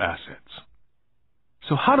think are assets.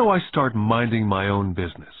 So how do I start minding my own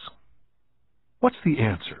business? What's the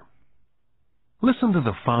answer? Listen to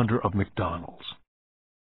the founder of McDonald's.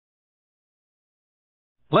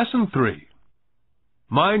 Lesson 3.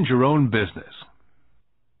 Mind your own business.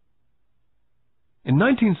 In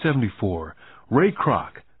 1974, Ray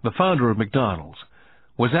Kroc, the founder of McDonald's,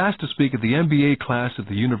 was asked to speak at the MBA class at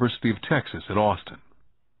the University of Texas at Austin.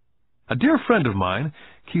 A dear friend of mine,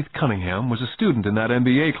 Keith Cunningham, was a student in that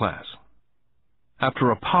MBA class.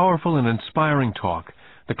 After a powerful and inspiring talk,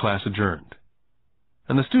 the class adjourned,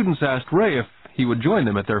 and the students asked Ray if he would join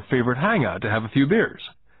them at their favorite hangout to have a few beers.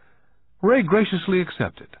 Ray graciously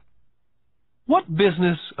accepted. "What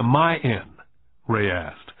business am I in?" Ray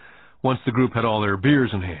asked, once the group had all their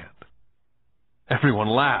beers in hand. Everyone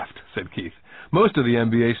laughed, said Keith. Most of the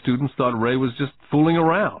MBA students thought Ray was just fooling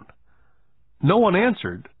around. No one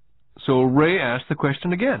answered, so Ray asked the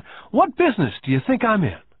question again. "What business do you think I'm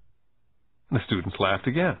in?" The students laughed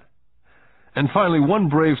again. And finally one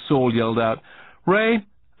brave soul yelled out, "Ray,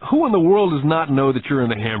 who in the world does not know that you're in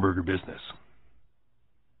the hamburger business?"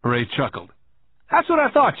 Ray chuckled. "That's what I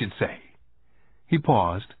thought you'd say." He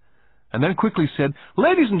paused, and then quickly said,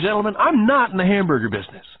 "Ladies and gentlemen, I'm not in the hamburger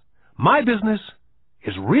business. My business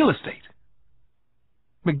is real estate."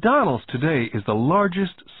 McDonald's today is the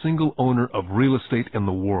largest single owner of real estate in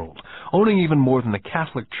the world, owning even more than the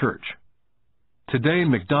Catholic Church. Today,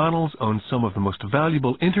 McDonald's owns some of the most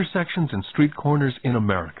valuable intersections and street corners in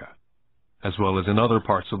America, as well as in other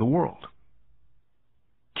parts of the world.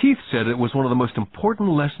 Keith said it was one of the most important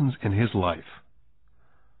lessons in his life.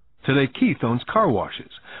 Today, Keith owns car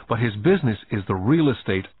washes, but his business is the real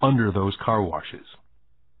estate under those car washes.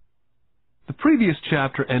 The previous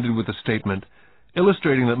chapter ended with a statement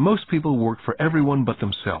illustrating that most people work for everyone but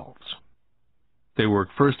themselves. They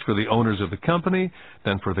work first for the owners of the company,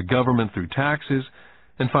 then for the government through taxes,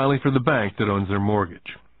 and finally for the bank that owns their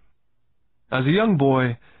mortgage. As a young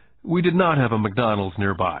boy, we did not have a McDonald's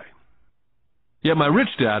nearby. Yet my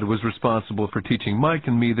rich dad was responsible for teaching Mike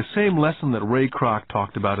and me the same lesson that Ray Kroc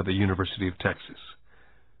talked about at the University of Texas.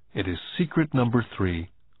 It is secret number 3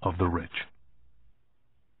 of the rich.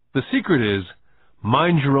 The secret is,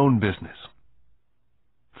 mind your own business.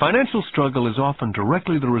 Financial struggle is often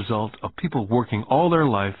directly the result of people working all their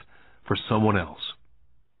life for someone else.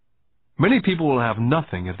 Many people will have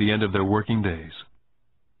nothing at the end of their working days.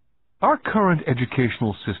 Our current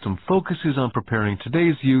educational system focuses on preparing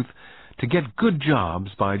today's youth to get good jobs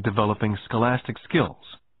by developing scholastic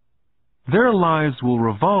skills. Their lives will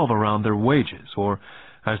revolve around their wages, or,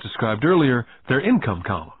 as described earlier, their income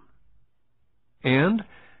column. And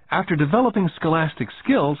after developing scholastic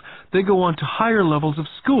skills, they go on to higher levels of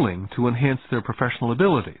schooling to enhance their professional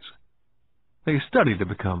abilities. They study to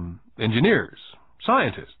become engineers,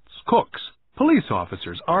 scientists, cooks, police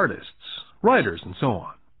officers, artists, writers, and so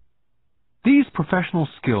on. These professional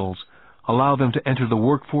skills allow them to enter the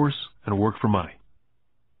workforce and work for money.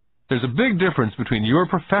 There's a big difference between your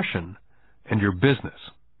profession and your business.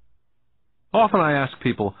 Often I ask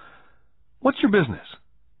people, "What's your business?"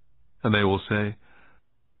 And they will say,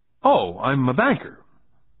 "Oh, I'm a banker."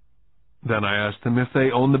 Then I ask them if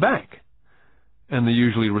they own the bank. And they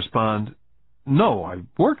usually respond, "No, I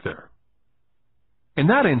work there." In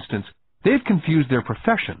that instance, they've confused their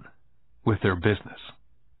profession with their business.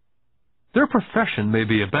 Their profession may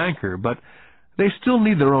be a banker, but they still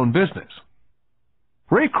need their own business.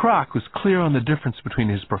 Ray Kroc was clear on the difference between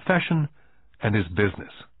his profession and his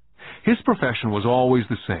business. His profession was always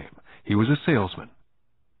the same. He was a salesman.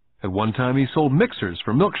 At one time he sold mixers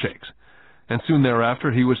for milkshakes, and soon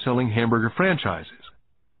thereafter he was selling hamburger franchises.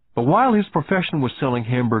 But while his profession was selling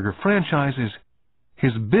hamburger franchises,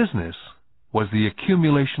 his business was the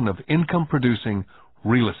accumulation of income-producing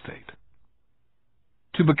real estate.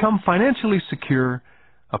 To become financially secure,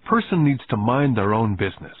 a person needs to mind their own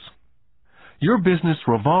business. Your business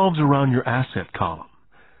revolves around your asset column,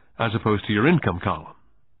 as opposed to your income column.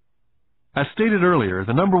 As stated earlier,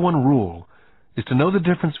 the number one rule is to know the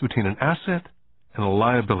difference between an asset and a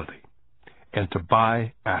liability, and to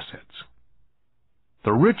buy assets.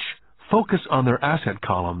 The rich focus on their asset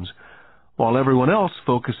columns, while everyone else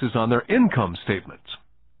focuses on their income statements.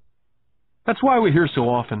 That's why we hear so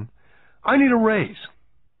often, "I need a raise.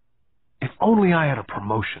 If only I had a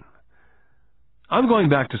promotion. I'm going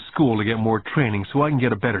back to school to get more training so I can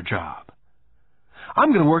get a better job.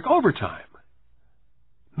 I'm going to work overtime.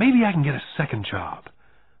 Maybe I can get a second job.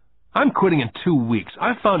 I'm quitting in 2 weeks.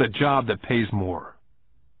 I found a job that pays more."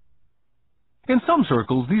 In some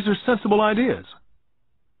circles, these are sensible ideas.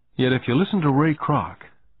 Yet if you listen to Ray Kroc,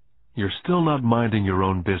 you're still not minding your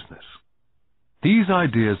own business. These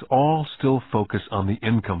ideas all still focus on the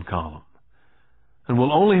income column, and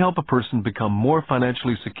will only help a person become more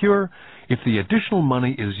financially secure if the additional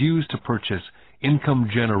money is used to purchase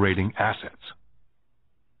income-generating assets.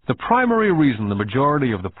 The primary reason the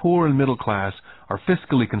majority of the poor and middle class are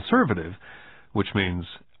fiscally conservative, which means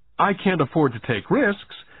I can't afford to take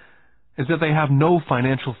risks, is that they have no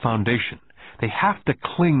financial foundation. They have to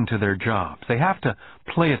cling to their jobs. They have to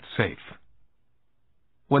play it safe.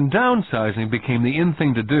 When downsizing became the in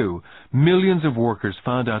thing to do, millions of workers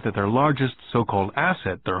found out that their largest so-called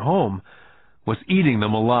asset, their home, was eating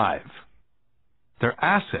them alive. Their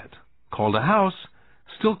asset, called a house,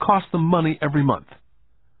 still cost them money every month.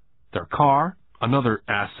 Their car, another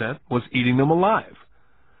asset, was eating them alive.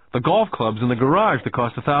 The golf clubs in the garage that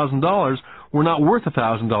cost $1,000 were not worth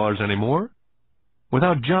 $1,000 anymore.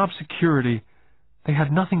 Without job security, they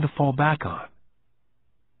had nothing to fall back on.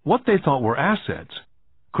 What they thought were assets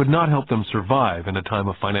could not help them survive in a time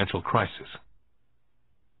of financial crisis.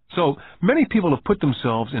 So many people have put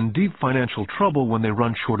themselves in deep financial trouble when they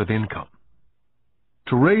run short of income.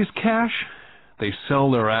 To raise cash, they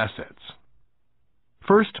sell their assets.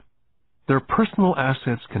 First, their personal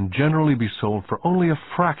assets can generally be sold for only a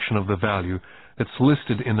fraction of the value that's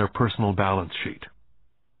listed in their personal balance sheet.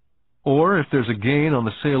 Or if there's a gain on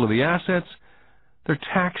the sale of the assets, they're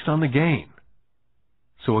taxed on the gain.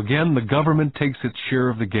 So again, the government takes its share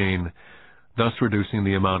of the gain, thus reducing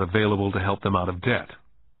the amount available to help them out of debt.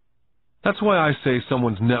 That's why I say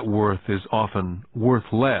someone's net worth is often worth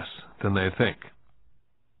less than they think.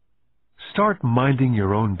 Start minding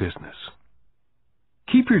your own business.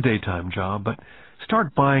 Keep your daytime job, but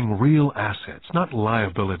start buying real assets, not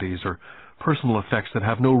liabilities or personal effects that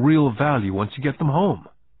have no real value once you get them home.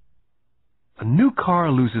 A new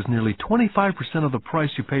car loses nearly 25% of the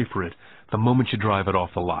price you pay for it the moment you drive it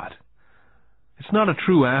off the lot. It's not a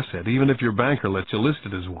true asset, even if your banker lets you list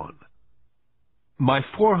it as one. My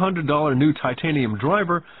 $400 new titanium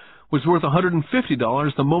driver was worth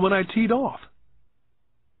 $150 the moment I teed off.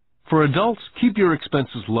 For adults, keep your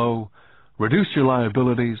expenses low, reduce your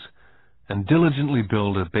liabilities, and diligently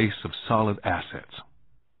build a base of solid assets.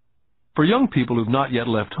 For young people who've not yet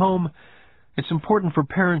left home, it's important for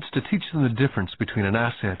parents to teach them the difference between an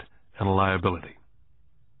asset and a liability.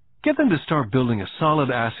 Get them to start building a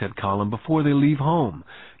solid asset column before they leave home,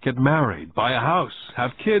 get married, buy a house,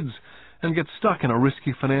 have kids, and get stuck in a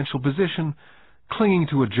risky financial position, clinging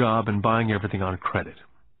to a job and buying everything on credit.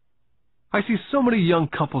 I see so many young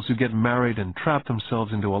couples who get married and trap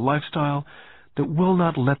themselves into a lifestyle that will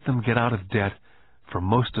not let them get out of debt for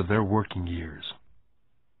most of their working years.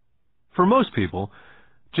 For most people,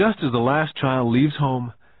 just as the last child leaves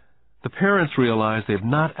home, the parents realize they've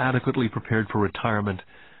not adequately prepared for retirement,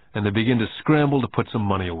 and they begin to scramble to put some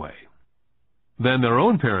money away. Then their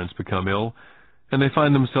own parents become ill, and they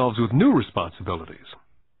find themselves with new responsibilities.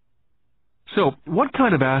 So, what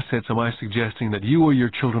kind of assets am I suggesting that you or your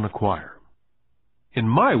children acquire? In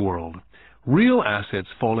my world, real assets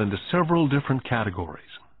fall into several different categories.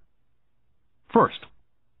 First,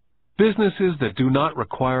 businesses that do not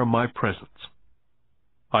require my presence.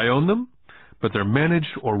 I own them, but they're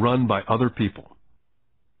managed or run by other people.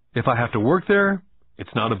 If I have to work there,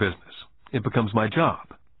 it's not a business. It becomes my job.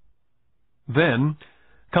 Then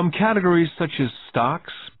come categories such as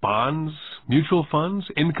stocks, bonds, mutual funds,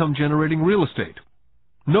 income-generating real estate,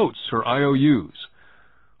 notes or IOUs,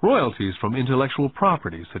 royalties from intellectual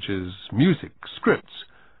property such as music, scripts,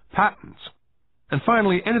 patents, and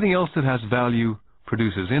finally anything else that has value,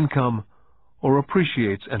 produces income, or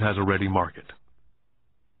appreciates and has a ready market.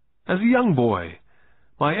 As a young boy,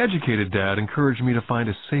 my educated dad encouraged me to find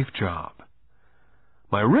a safe job.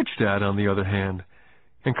 My rich dad, on the other hand,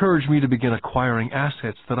 encouraged me to begin acquiring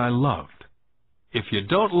assets that I loved. If you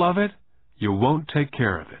don't love it, you won't take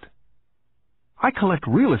care of it. I collect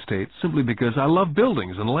real estate simply because I love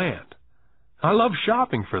buildings and land. I love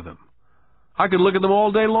shopping for them. I could look at them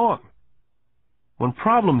all day long. When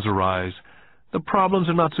problems arise, the problems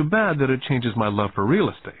are not so bad that it changes my love for real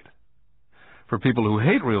estate. For people who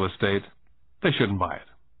hate real estate, they shouldn't buy it.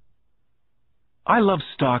 I love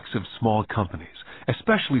stocks of small companies,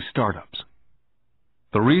 especially startups.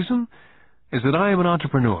 The reason is that I am an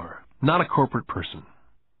entrepreneur, not a corporate person.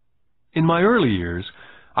 In my early years,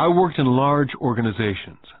 I worked in large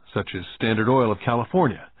organizations such as Standard Oil of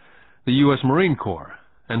California, the U.S. Marine Corps,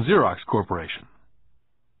 and Xerox Corporation.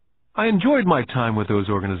 I enjoyed my time with those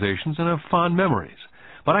organizations and have fond memories,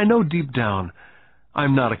 but I know deep down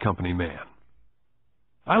I'm not a company man.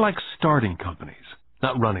 I like starting companies,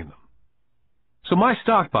 not running them. So my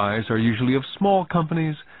stock buys are usually of small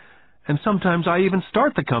companies, and sometimes I even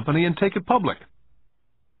start the company and take it public.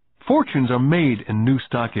 Fortunes are made in new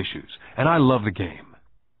stock issues, and I love the game.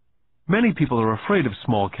 Many people are afraid of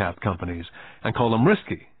small-cap companies and call them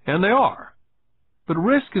risky, and they are. But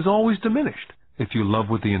risk is always diminished if you love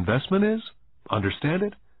what the investment is, understand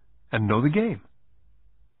it, and know the game.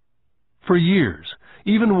 For years,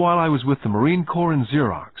 even while I was with the Marine Corps and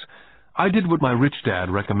Xerox, I did what my rich dad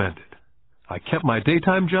recommended. I kept my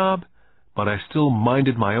daytime job, but I still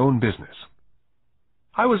minded my own business.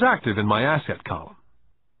 I was active in my asset column.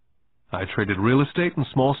 I traded real estate and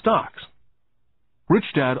small stocks. Rich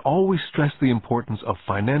Dad always stressed the importance of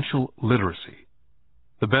financial literacy.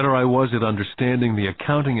 The better I was at understanding the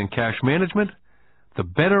accounting and cash management, the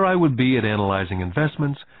better I would be at analyzing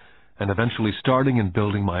investments and eventually starting and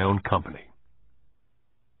building my own company.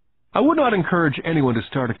 I would not encourage anyone to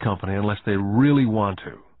start a company unless they really want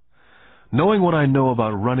to. Knowing what I know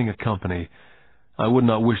about running a company, I would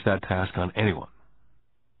not wish that task on anyone.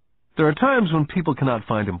 There are times when people cannot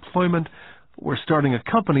find employment where starting a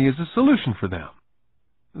company is a solution for them.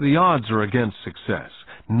 The odds are against success.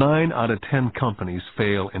 9 out of 10 companies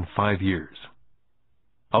fail in 5 years.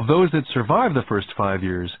 Of those that survive the first 5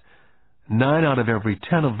 years, 9 out of every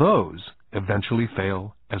 10 of those eventually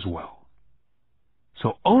fail as well.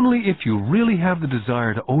 So only if you really have the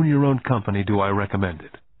desire to own your own company do I recommend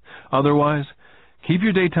it. Otherwise, keep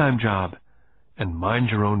your daytime job and mind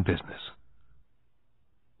your own business.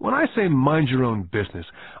 When I say mind your own business,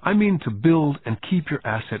 I mean to build and keep your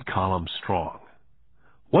asset column strong.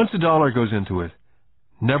 Once a dollar goes into it,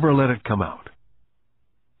 never let it come out.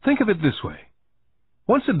 Think of it this way.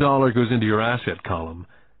 Once a dollar goes into your asset column,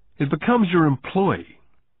 it becomes your employee.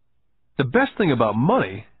 The best thing about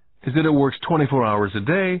money is that it works 24 hours a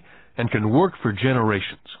day and can work for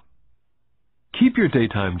generations. Keep your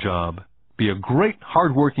daytime job, be a great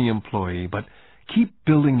hard-working employee, but keep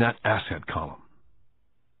building that asset column.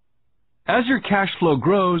 As your cash flow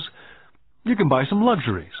grows, you can buy some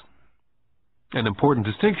luxuries. An important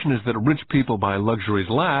distinction is that rich people buy luxuries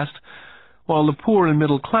last, while the poor and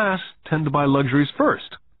middle class tend to buy luxuries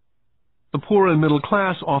first. The poor and middle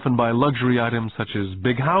class often buy luxury items such as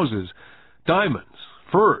big houses, diamonds,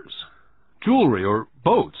 furs, jewelry, or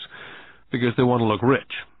boats because they want to look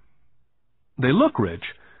rich. They look rich,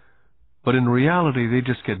 but in reality they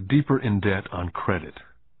just get deeper in debt on credit.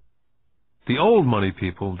 The old money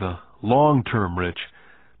people, the long-term rich,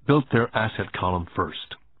 built their asset column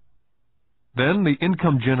first. Then the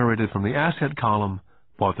income generated from the asset column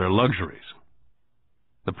bought their luxuries.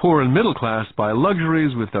 The poor and middle class buy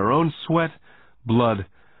luxuries with their own sweat, blood,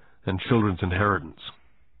 and children's inheritance.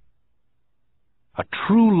 A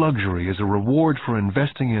true luxury is a reward for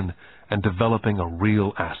investing in and developing a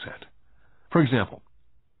real asset. For example,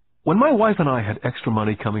 when my wife and I had extra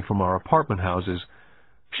money coming from our apartment houses,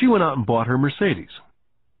 she went out and bought her Mercedes.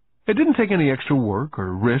 It didn't take any extra work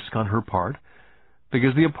or risk on her part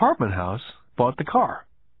because the apartment house bought the car.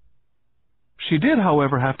 She did,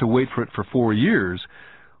 however, have to wait for it for 4 years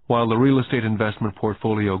while the real estate investment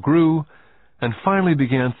portfolio grew and finally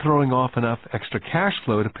began throwing off enough extra cash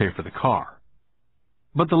flow to pay for the car.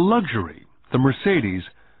 But the luxury, the Mercedes,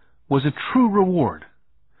 was a true reward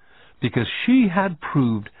because she had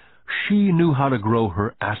proved she knew how to grow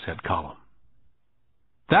her asset column.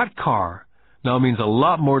 That car now means a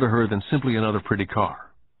lot more to her than simply another pretty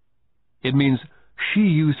car. It means she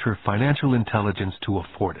used her financial intelligence to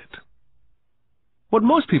afford it. What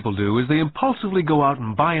most people do is they impulsively go out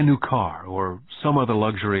and buy a new car or some other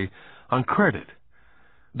luxury on credit.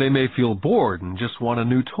 They may feel bored and just want a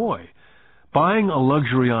new toy. Buying a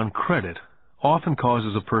luxury on credit often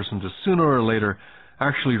causes a person to sooner or later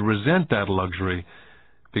actually resent that luxury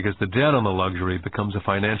because the debt on the luxury becomes a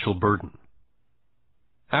financial burden.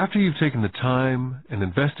 After you've taken the time and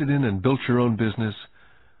invested in and built your own business,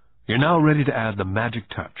 you're now ready to add the magic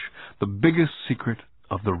touch, the biggest secret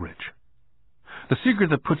of the rich. The secret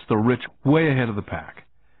that puts the rich way ahead of the pack.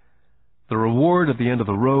 The reward at the end of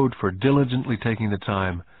the road for diligently taking the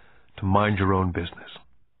time to mind your own business.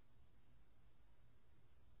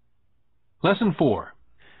 Lesson 4.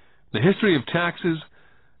 The history of taxes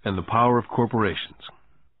and the power of corporations.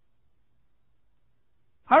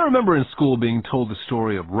 I remember in school being told the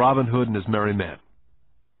story of Robin Hood and his merry men.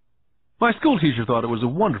 My school teacher thought it was a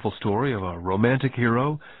wonderful story of a romantic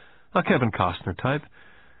hero, a Kevin Costner type,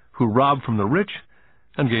 who robbed from the rich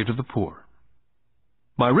and gave to the poor.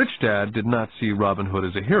 My rich dad did not see Robin Hood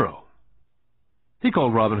as a hero. He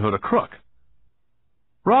called Robin Hood a crook.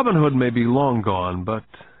 Robin Hood may be long gone, but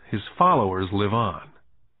his followers live on.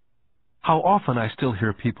 How often I still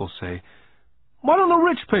hear people say, "Why don't the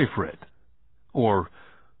rich pay for it?" Or,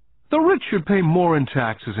 "The rich should pay more in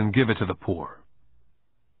taxes and give it to the poor."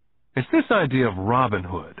 It's this idea of Robin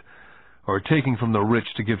Hood, or taking from the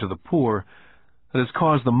rich to give to the poor, that has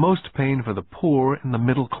caused the most pain for the poor and the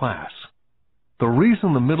middle class. The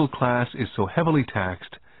reason the middle class is so heavily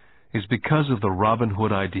taxed is because of the Robin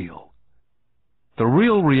Hood ideal. The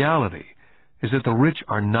real reality is that the rich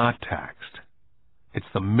are not taxed. It's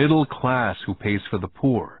the middle class who pays for the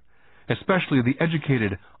poor, especially the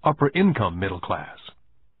educated upper-income middle class.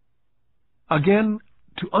 Again,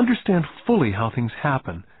 to understand fully how things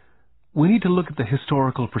happen, we need to look at the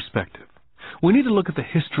historical perspective. We need to look at the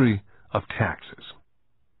history of taxes.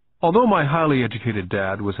 Although my highly educated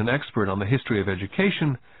dad was an expert on the history of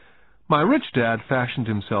education, my rich dad fashioned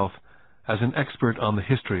himself as an expert on the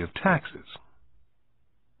history of taxes.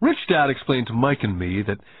 Rich Dad explained to Mike and me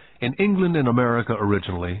that in England and America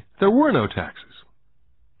originally, there were no taxes.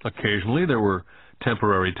 Occasionally, there were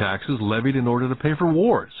temporary taxes levied in order to pay for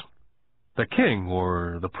wars. The king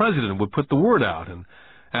or the president would put the word out and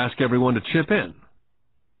ask everyone to chip in.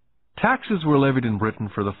 Taxes were levied in Britain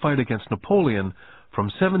for the fight against Napoleon from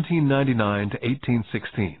 1799 to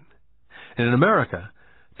 1816. And in America,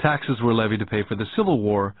 taxes were levied to pay for the Civil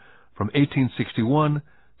War from 1861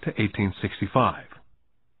 to 1865.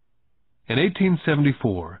 In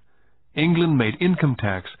 1874, England made income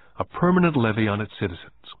tax a permanent levy on its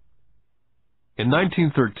citizens. In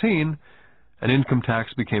 1913, an income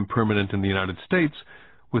tax became permanent in the United States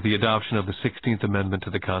with the adoption of the 16th Amendment to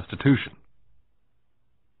the Constitution.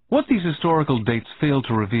 What these historical dates fail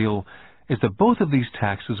to reveal is that both of these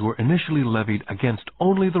taxes were initially levied against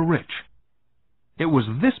only the rich. It was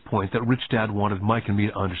this point that Rich Dad wanted Mike and me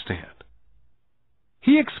to understand.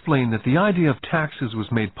 He explained that the idea of taxes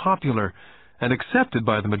was made popular and accepted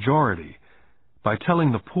by the majority by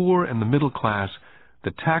telling the poor and the middle class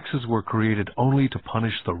that taxes were created only to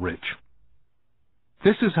punish the rich.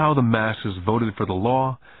 This is how the masses voted for the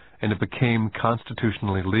law, and it became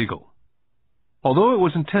constitutionally legal. Although it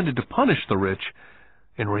was intended to punish the rich,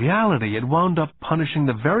 in reality it wound up punishing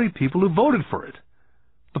the very people who voted for it,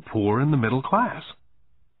 the poor and the middle class.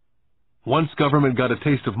 Once government got a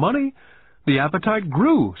taste of money, the appetite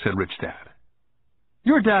grew, said Rich Dad.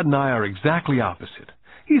 Your dad and I are exactly opposite.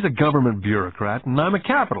 He's a government bureaucrat, and I'm a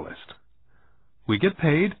capitalist. We get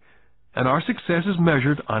paid, and our success is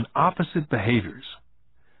measured on opposite behaviors.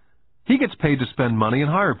 He gets paid to spend money and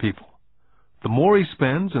hire people. The more he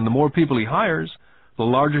spends and the more people he hires, the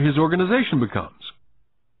larger his organization becomes.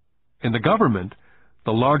 In the government,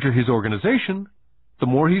 the larger his organization, the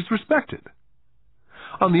more he's respected.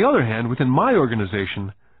 On the other hand, within my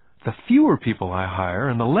organization, the fewer people I hire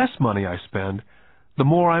and the less money I spend, the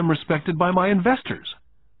more I'm respected by my investors.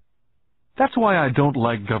 That's why I don't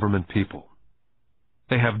like government people.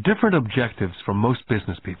 They have different objectives from most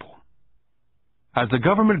business people. As the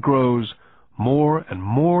government grows, more and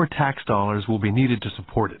more tax dollars will be needed to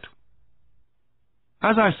support it.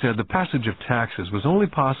 As I said, the passage of taxes was only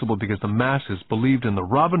possible because the masses believed in the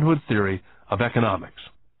Robin Hood theory of economics,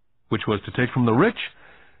 which was to take from the rich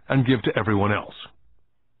and give to everyone else.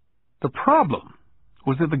 The problem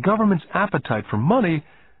was that the government's appetite for money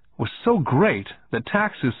was so great that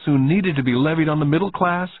taxes soon needed to be levied on the middle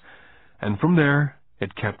class, and from there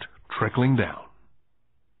it kept trickling down.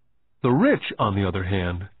 The rich, on the other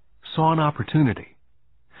hand, saw an opportunity.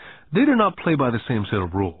 They did not play by the same set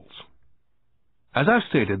of rules. As I've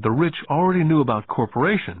stated, the rich already knew about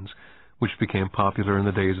corporations, which became popular in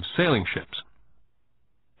the days of sailing ships.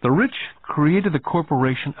 The rich created the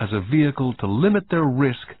corporation as a vehicle to limit their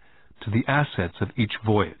risk to the assets of each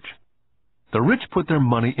voyage. The rich put their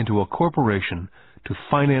money into a corporation to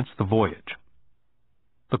finance the voyage.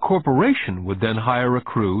 The corporation would then hire a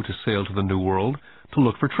crew to sail to the New World to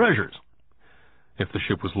look for treasures. If the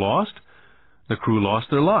ship was lost, the crew lost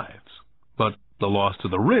their lives, but the loss to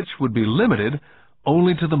the rich would be limited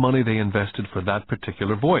only to the money they invested for that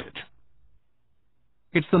particular voyage.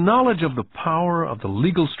 It's the knowledge of the power of the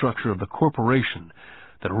legal structure of the corporation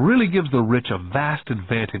that really gives the rich a vast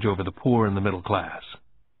advantage over the poor and the middle class.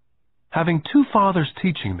 Having two fathers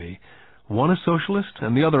teaching me, one a socialist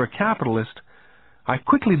and the other a capitalist, I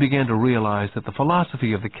quickly began to realize that the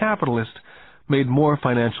philosophy of the capitalist made more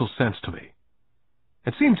financial sense to me.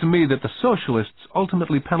 It seemed to me that the socialists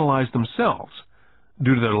ultimately penalized themselves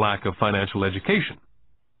due to their lack of financial education.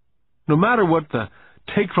 No matter what the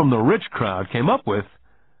take-from-the-rich crowd came up with,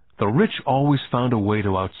 the rich always found a way to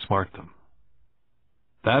outsmart them.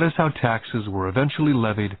 That is how taxes were eventually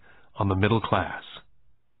levied on the middle class.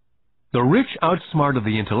 The rich outsmarted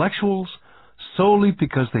the intellectuals solely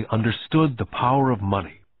because they understood the power of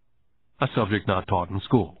money, a subject not taught in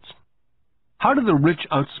schools. How did the rich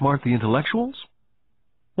outsmart the intellectuals?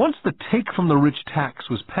 Once the take-from-the-rich tax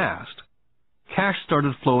was passed, cash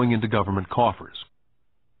started flowing into government coffers.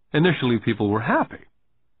 Initially, people were happy.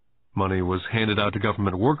 Money was handed out to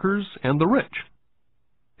government workers and the rich.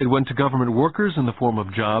 It went to government workers in the form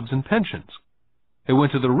of jobs and pensions. It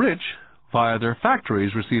went to the rich via their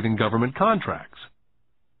factories receiving government contracts.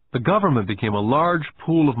 The government became a large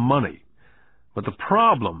pool of money, but the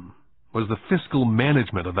problem was the fiscal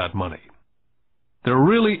management of that money. There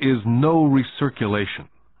really is no recirculation.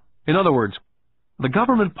 In other words, the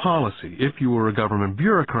government policy, if you were a government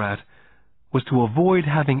bureaucrat, was to avoid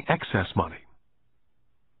having excess money.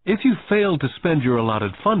 If you failed to spend your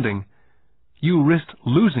allotted funding, you risked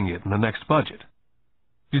losing it in the next budget.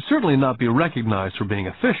 You'd certainly not be recognized for being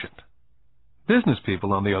efficient. Business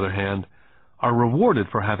people, on the other hand, are rewarded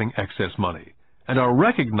for having excess money and are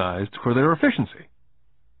recognized for their efficiency.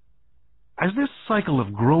 As this cycle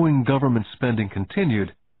of growing government spending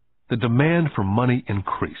continued, the demand for money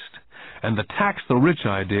increased, and the tax the rich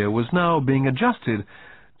idea was now being adjusted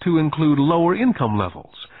to include lower income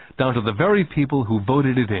levels, down to the very people who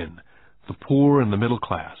voted it in, the poor and the middle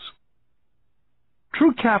class.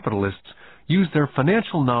 True capitalists used their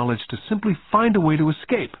financial knowledge to simply find a way to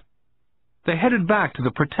escape. They headed back to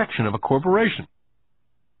the protection of a corporation.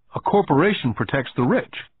 A corporation protects the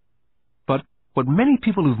rich. But what many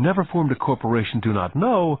people who've never formed a corporation do not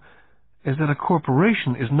know is that a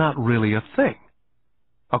corporation is not really a thing.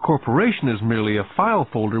 A corporation is merely a file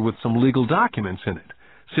folder with some legal documents in it,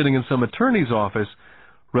 sitting in some attorney's office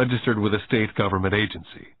registered with a state government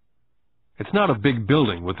agency. It's not a big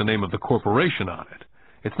building with the name of the corporation on it.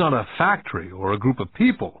 It's not a factory or a group of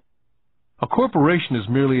people. A corporation is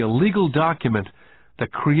merely a legal document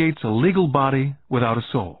that creates a legal body without a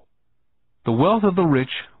soul. The wealth of the rich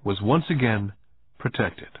was once again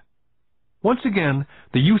protected. Once again,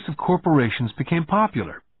 the use of corporations became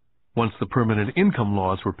popular once the permanent income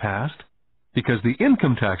laws were passed, because the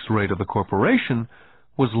income tax rate of the corporation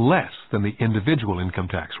was less than the individual income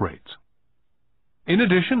tax rates. In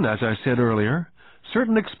addition, as I said earlier,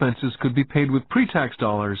 certain expenses could be paid with pre-tax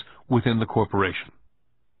dollars within the corporation.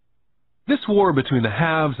 This war between the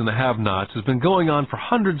haves and the have-nots has been going on for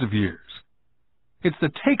hundreds of years. It's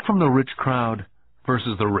the take-from-the-rich crowd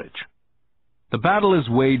versus the rich. The battle is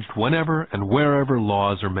waged whenever and wherever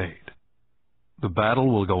laws are made. The battle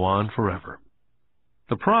will go on forever.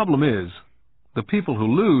 The problem is, the people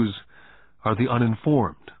who lose are the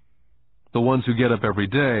uninformed, the ones who get up every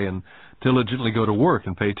day and diligently go to work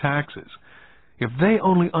and pay taxes. If they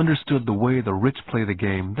only understood the way the rich play the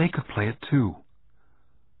game, they could play it too.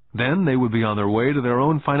 Then they would be on their way to their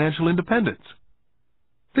own financial independence.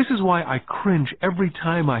 This is why I cringe every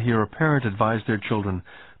time I hear a parent advise their children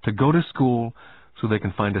to go to school so they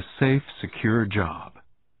can find a safe, secure job.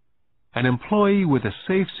 An employee with a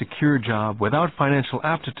safe, secure job without financial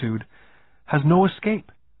aptitude has no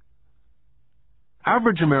escape.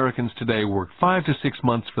 Average Americans today work 5 to 6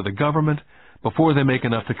 months for the government before they make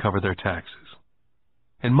enough to cover their taxes.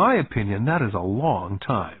 In my opinion, that is a long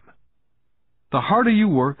time. The harder you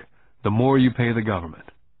work, the more you pay the government.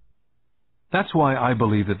 That's why I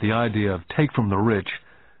believe that the idea of take from the rich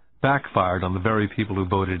backfired on the very people who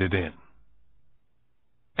voted it in.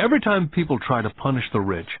 Every time people try to punish the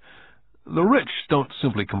rich don't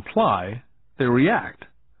simply comply, they react.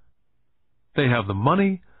 They have the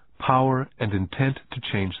money, power, and intent to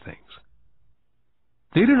change things.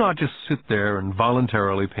 They do not just sit there and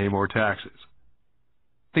voluntarily pay more taxes.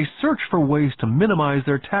 They search for ways to minimize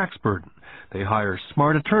their tax burden. They hire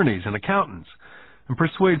smart attorneys and accountants and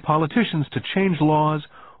persuade politicians to change laws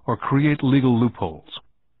or create legal loopholes.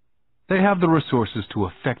 They have the resources to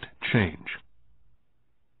effect change.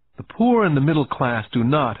 The poor and the middle class do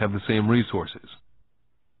not have the same resources.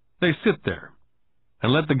 They sit there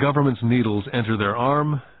and let the government's needles enter their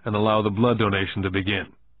arm and allow the blood donation to begin.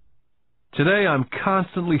 Today, I'm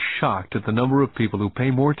constantly shocked at the number of people who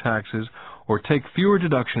pay more taxes or take fewer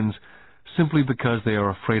deductions simply because they are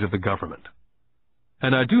afraid of the government.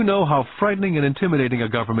 And I do know how frightening and intimidating a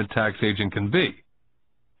government tax agent can be.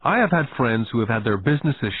 I have had friends who have had their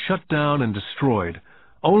businesses shut down and destroyed,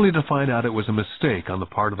 only to find out it was a mistake on the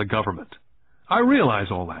part of the government. I realize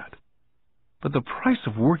all that. But the price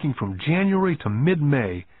of working from January to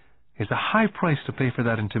mid-May is a high price to pay for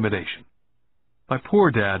that intimidation. My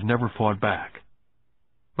poor dad never fought back.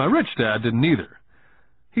 My rich dad didn't either.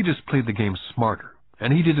 He just played the game smarter,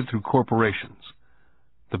 and he did it through corporations,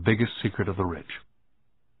 the biggest secret of the rich.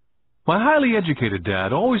 My highly educated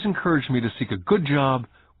dad always encouraged me to seek a good job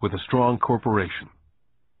with a strong corporation.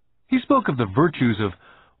 He spoke of the virtues of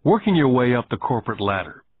working your way up the corporate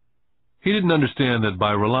ladder. He didn't understand that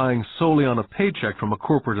by relying solely on a paycheck from a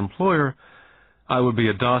corporate employer, I would be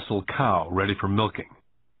a docile cow ready for milking.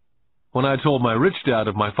 When I told my rich dad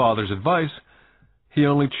of my father's advice, he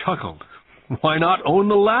only chuckled. "Why not own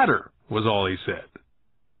the ladder?" was all he said.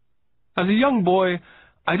 As a young boy,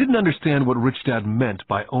 I didn't understand what Rich Dad meant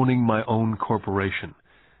by owning my own corporation.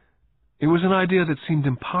 It was an idea that seemed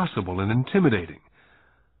impossible and intimidating.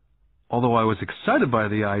 Although I was excited by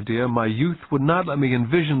the idea, my youth would not let me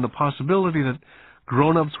envision the possibility that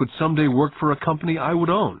grown-ups would someday work for a company I would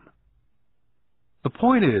own. The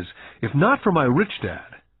point is, if not for my rich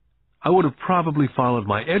dad, I would have probably followed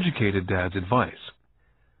my educated dad's advice.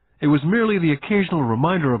 It was merely the occasional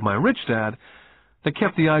reminder of my rich dad that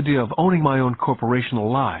kept the idea of owning my own corporation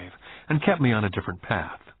alive and kept me on a different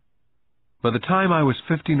path. By the time I was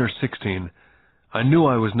 15 or 16, I knew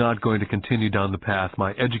I was not going to continue down the path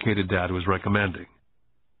my educated dad was recommending.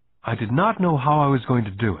 I did not know how I was going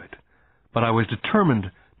to do it, but I was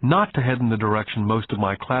determined not to head in the direction most of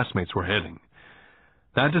my classmates were heading.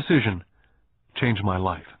 That decision changed my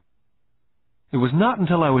life. It was not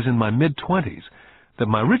until I was in my mid-20s that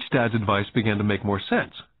my rich dad's advice began to make more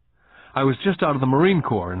sense. I was just out of the Marine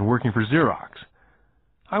Corps and working for Xerox.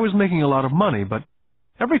 I was making a lot of money, but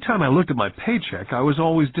every time I looked at my paycheck, I was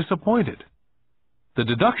always disappointed. The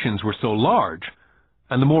deductions were so large,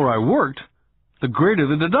 and the more I worked, the greater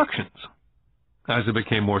the deductions. As I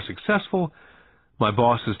became more successful, my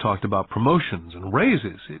bosses talked about promotions and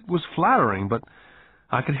raises. It was flattering, but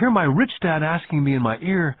I could hear my rich dad asking me in my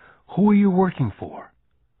ear, "Who are you working for?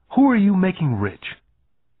 Who are you making rich?"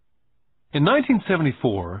 In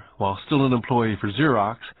 1974, while still an employee for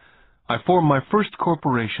Xerox, I formed my first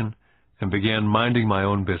corporation and began minding my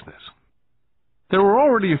own business. There were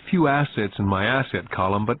already a few assets in my asset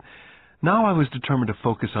column, but now I was determined to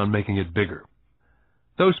focus on making it bigger.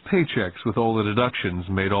 Those paychecks with all the deductions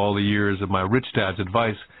made all the years of my rich dad's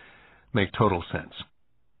advice make total sense.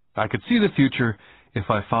 I could see the future if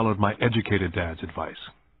I followed my educated dad's advice.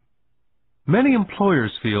 Many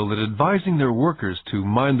employers feel that advising their workers to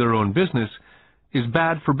mind their own business is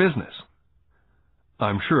bad for business.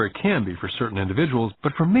 I'm sure it can be for certain individuals,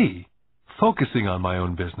 but for me, focusing on my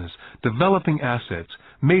own business, developing assets,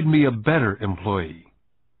 made me a better employee.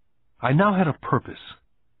 I now had a purpose.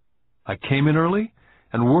 I came in early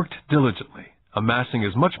and worked diligently, amassing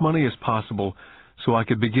as much money as possible so I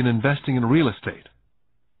could begin investing in real estate.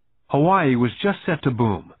 Hawaii was just set to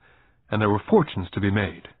boom, and there were fortunes to be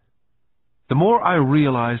made. The more I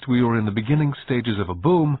realized we were in the beginning stages of a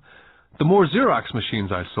boom, the more Xerox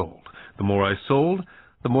machines I sold. The more I sold,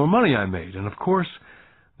 the more money I made, and of course,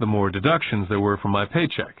 the more deductions there were from my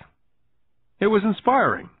paycheck. It was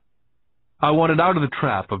inspiring. I wanted out of the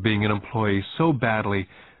trap of being an employee so badly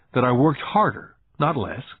that I worked harder, not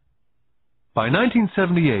less. By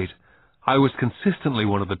 1978, I was consistently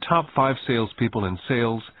one of the top 5 salespeople in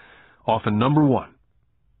sales, often number 1.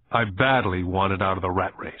 I badly wanted out of the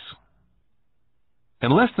rat race. In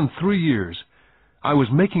less than 3 years, I was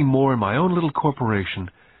making more in my own little corporation,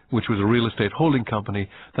 which was a real estate holding company,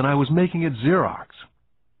 than I was making at Xerox.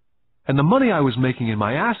 And the money I was making in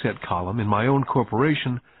my asset column in my own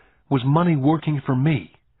corporation was money working for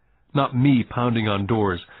me, not me pounding on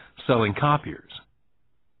doors selling copiers.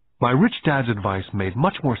 My rich dad's advice made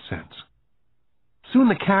much more sense. Soon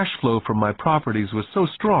the cash flow from my properties was so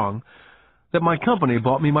strong that my company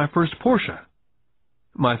bought me my first Porsche.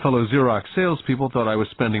 My fellow Xerox salespeople thought I was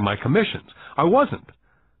spending my commissions. I wasn't.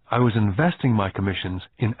 I was investing my commissions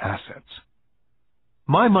in assets.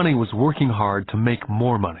 My money was working hard to make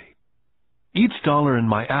more money. Each dollar in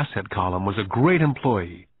my asset column was a great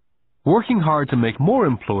employee, working hard to make more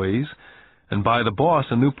employees and buy the boss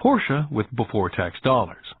a new Porsche with before-tax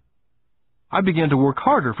dollars. I began to work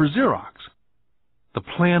harder for Xerox. The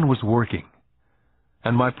plan was working,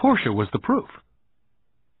 and my Porsche was the proof.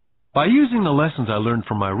 By using the lessons I learned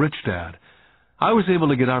from my rich dad, I was able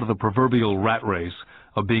to get out of the proverbial rat race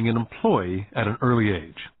of being an employee at an early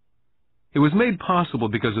age. It was made possible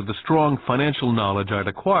because of the strong financial knowledge I'd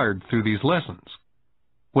acquired through these lessons.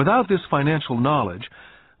 Without this financial knowledge,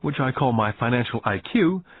 which I call my financial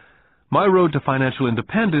IQ, my road to financial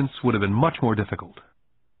independence would have been much more difficult.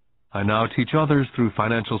 I now teach others through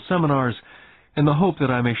financial seminars in the hope that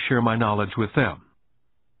I may share my knowledge with them.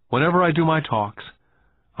 Whenever I do my talks,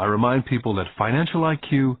 I remind people that financial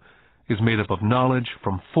IQ is made up of knowledge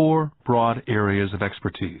from 4 broad areas of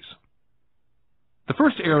expertise. The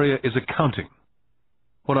first area is accounting,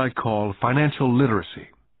 what I call financial literacy,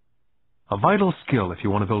 a vital skill if you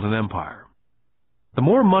want to build an empire. The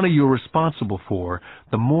more money you're responsible for,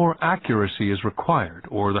 the more accuracy is required,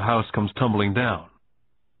 or the house comes tumbling down.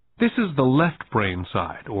 This is the left brain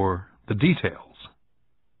side, or the details.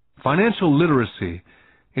 Financial literacy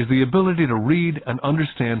is the ability to read and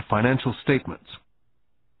understand financial statements.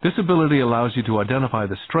 This ability allows you to identify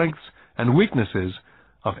the strengths and weaknesses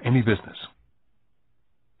of any business.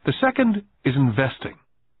 The second is investing,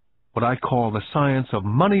 what I call the science of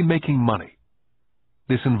money-making money.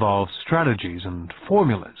 This involves strategies and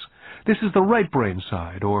formulas. This is the right brain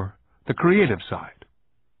side, or the creative side.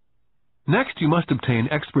 Next, you must obtain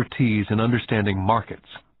expertise in understanding markets,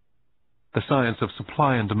 the science of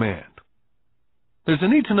supply and demand. There's a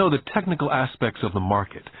need to know the technical aspects of the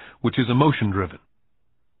market, which is emotion-driven.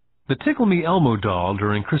 The Tickle Me Elmo doll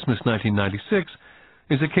during Christmas 1996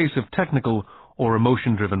 is a case of technical or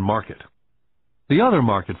emotion-driven market. The other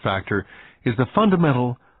market factor is the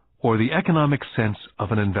fundamental or the economic sense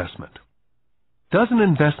of an investment. Does an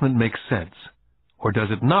investment make sense, or does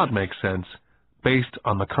it not make sense based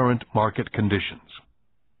on the current market conditions?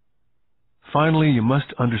 Finally, you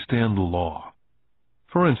must understand the law.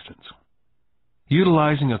 For instance,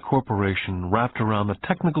 utilizing a corporation wrapped around the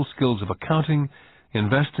technical skills of accounting,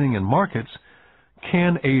 investing, and markets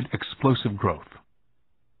can aid explosive growth.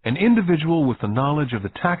 An individual with the knowledge of the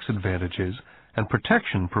tax advantages and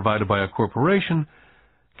protection provided by a corporation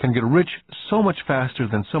can get rich so much faster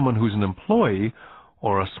than someone who's an employee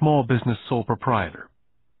or a small business sole proprietor.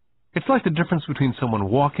 It's like the difference between someone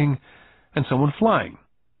walking and someone flying.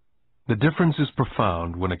 The difference is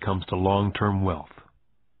profound when it comes to long-term wealth.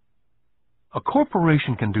 A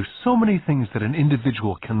corporation can do so many things that an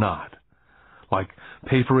individual cannot, like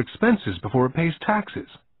pay for expenses before it pays taxes.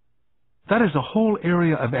 That is a whole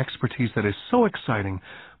area of expertise that is so exciting,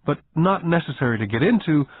 but not necessary to get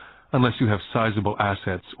into unless you have sizable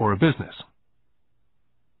assets or a business.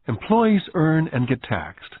 Employees earn and get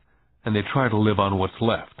taxed, and they try to live on what's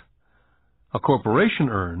left. A corporation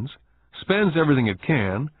earns, spends everything it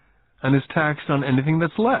can, and is taxed on anything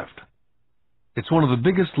that's left. It's one of the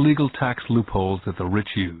biggest legal tax loopholes that the rich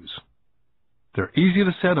use. They're easy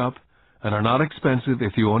to set up and are not expensive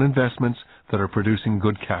if you own investments that are producing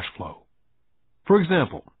good cash flow. For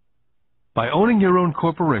example, by owning your own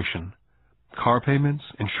corporation, car payments,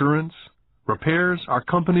 insurance, repairs are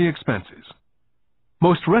company expenses.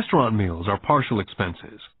 Most restaurant meals are partial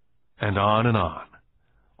expenses, and on and on.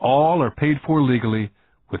 All are paid for legally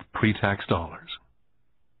with pre-tax dollars.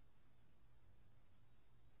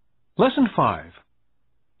 Lesson 5.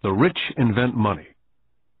 The Rich Invent Money.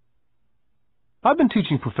 I've been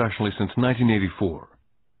teaching professionally since 1984.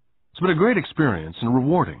 It's been a great experience and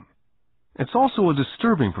rewarding. It's also a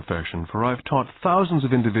disturbing profession, for I've taught thousands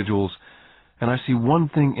of individuals, and I see one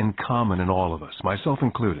thing in common in all of us, myself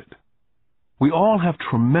included. We all have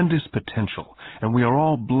tremendous potential, and we are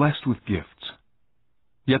all blessed with gifts.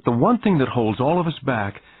 Yet the one thing that holds all of us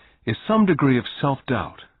back is some degree of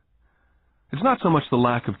self-doubt. It's not so much the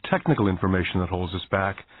lack of technical information that holds us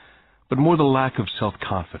back, but more the lack of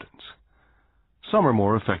self-confidence. Some are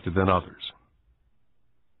more affected than others.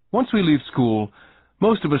 Once we leave school,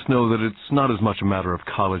 most of us know that it's not as much a matter of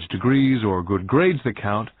college degrees or good grades that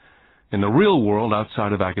count. In the real world,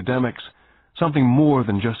 outside of academics, something more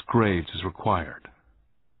than just grades is required.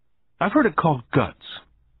 I've heard it called guts,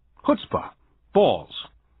 chutzpah, balls,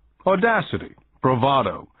 audacity,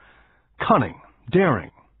 bravado, cunning,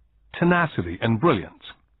 daring, tenacity, and brilliance.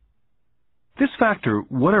 This factor,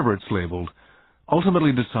 whatever it's labeled,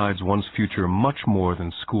 ultimately decides one's future much more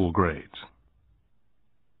than school grades.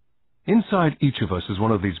 Inside each of us is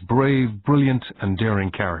one of these brave, brilliant, and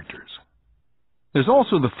daring characters. There's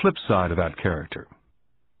also the flip side of that character,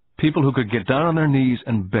 people who could get down on their knees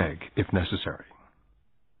and beg if necessary.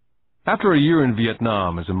 After a year in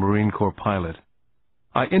Vietnam as a Marine Corps pilot,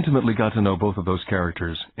 I intimately got to know both of those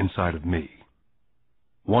characters inside of me.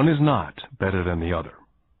 One is not better than the other.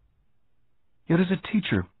 Yet as a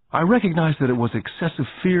teacher, I recognized that it was excessive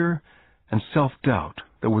fear and self-doubt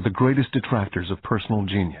that were the greatest detractors of personal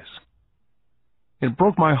genius. It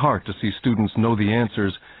broke my heart to see students know the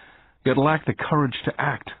answers, yet lack the courage to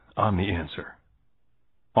act on the answer.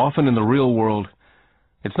 Often in the real world,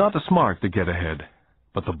 it's not the smart that get ahead,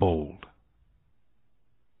 but the bold.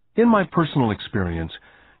 In my personal experience,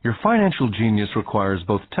 your financial genius requires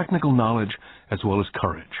both technical knowledge as well as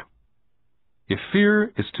courage. If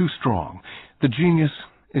fear is too strong, the genius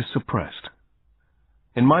is suppressed.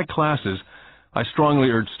 In my classes, I strongly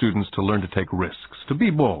urge students to learn to take risks, to be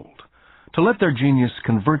bold, to let their genius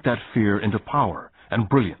convert that fear into power and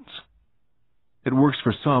brilliance. It works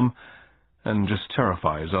for some and just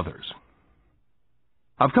terrifies others.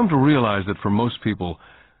 I've come to realize that for most people,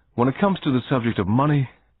 when it comes to the subject of money,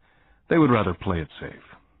 they would rather play it safe.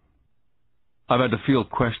 I've had to field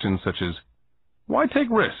questions such as, why take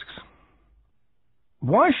risks?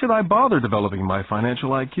 Why should I bother developing my financial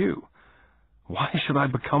IQ? Why should I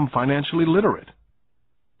become financially literate?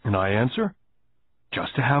 And I answer,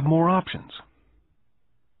 just to have more options.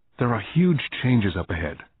 There are huge changes up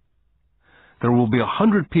ahead. There will be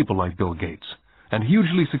 100 people like Bill Gates and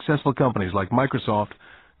hugely successful companies like Microsoft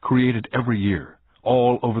created every year,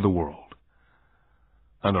 all over the world.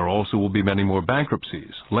 And there also will be many more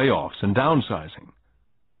bankruptcies, layoffs, and downsizing.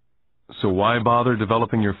 So why bother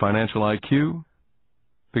developing your financial IQ?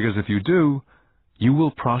 Because if you do, you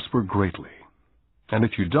will prosper greatly. And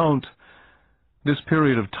if you don't, this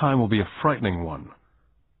period of time will be a frightening one.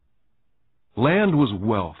 Land was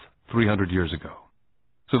wealth 300 years ago.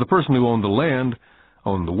 So the person who owned the land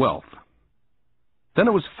owned the wealth. Then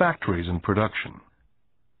it was factories and production.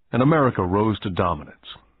 And America rose to dominance.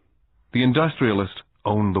 The industrialist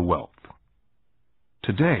owned the wealth.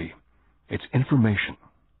 Today, it's information.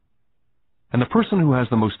 And the person who has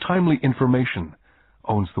the most timely information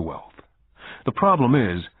owns the wealth. The problem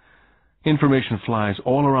is, information flies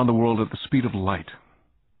all around the world at the speed of light.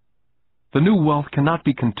 The new wealth cannot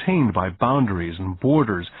be contained by boundaries and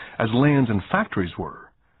borders as lands and factories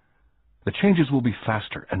were. The changes will be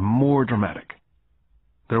faster and more dramatic.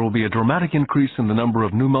 There will be a dramatic increase in the number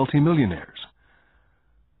of new multimillionaires.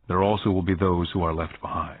 There also will be those who are left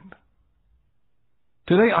behind.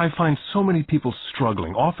 Today I find so many people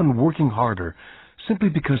struggling, often working harder, simply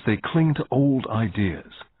because they cling to old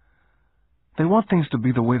ideas. They want things to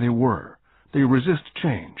be the way they were. They resist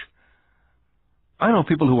change. I know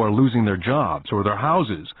people who are losing their jobs or their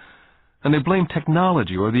houses, and they blame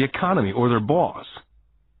technology or the economy or their boss.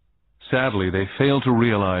 Sadly, they fail to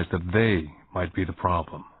realize that they might be the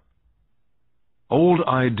problem. Old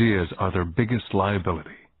ideas are their biggest liability.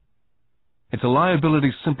 It's a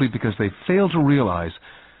liability simply because they fail to realize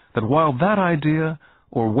that while that idea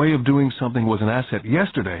or way of doing something was an asset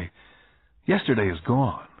yesterday, yesterday is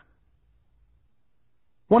gone.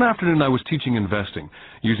 One afternoon I was teaching investing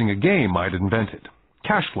using a game I'd invented,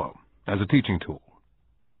 cash flow, as a teaching tool.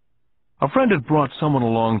 A friend had brought someone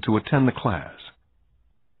along to attend the class.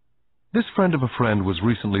 This friend of a friend was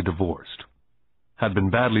recently divorced, had been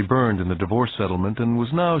badly burned in the divorce settlement, and was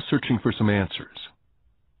now searching for some answers.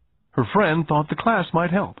 Her friend thought the class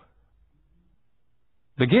might help.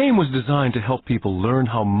 The game was designed to help people learn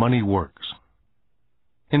how money works.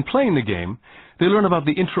 In playing the game, they learn about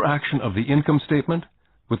the interaction of the income statement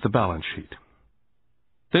with the balance sheet.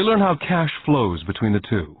 They learn how cash flows between the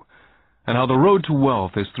two, and how the road to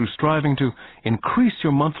wealth is through striving to increase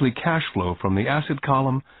your monthly cash flow from the asset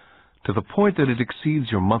column to the point that it exceeds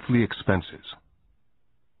your monthly expenses.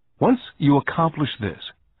 Once you accomplish this,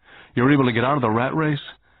 you're able to get out of the rat race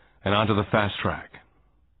and onto the fast track.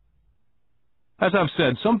 As I've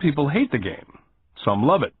said, some people hate the game, some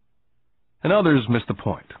love it, and others miss the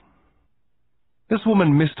point. This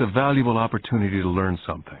woman missed a valuable opportunity to learn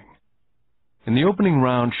something. In the opening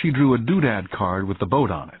round, she drew a doodad card with the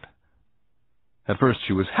boat on it. At first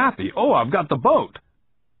she was happy. Oh, I've got the boat!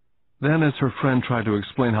 Then, as her friend tried to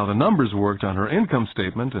explain how the numbers worked on her income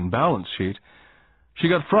statement and balance sheet, she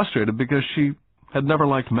got frustrated because she had never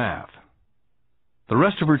liked math. The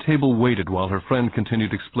rest of her table waited while her friend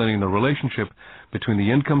continued explaining the relationship between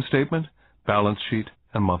the income statement, balance sheet,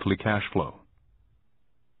 and monthly cash flow.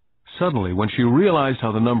 Suddenly, when she realized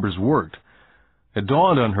how the numbers worked, it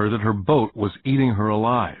dawned on her that her boat was eating her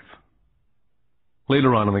alive.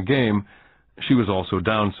 Later on in the game, she was also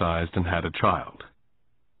downsized and had a child.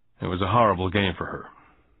 It was a horrible game for her.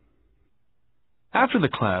 After the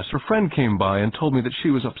class, her friend came by and told me that she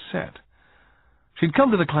was upset. She'd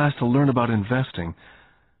come to the class to learn about investing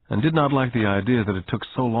and did not like the idea that it took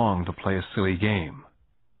so long to play a silly game.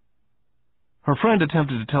 Her friend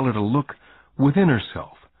attempted to tell her to look within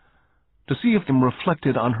herself, to see if it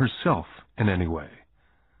reflected on herself in any way.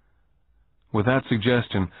 With that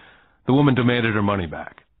suggestion, the woman demanded her money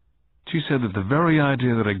back. She said that the very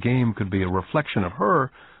idea that a game could be a reflection of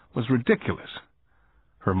her was ridiculous.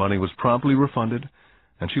 Her money was promptly refunded,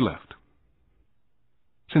 and she left.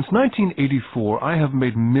 Since 1984, I have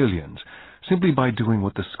made millions simply by doing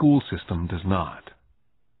what the school system does not.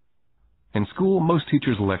 In school, most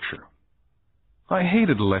teachers lecture. I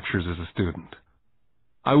hated lectures as a student.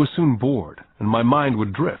 I was soon bored, and my mind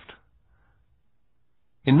would drift.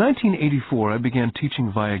 In 1984, I began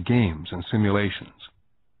teaching via games and simulations.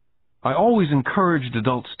 I always encouraged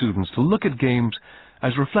adult students to look at games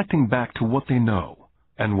as reflecting back to what they know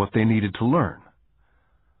and what they needed to learn.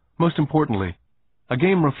 Most importantly, a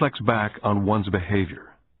game reflects back on one's behavior.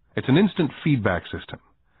 It's an instant feedback system.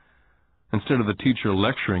 Instead of the teacher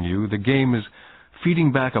lecturing you, the game is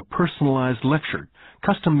feeding back a personalized lecture,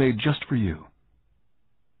 custom-made just for you.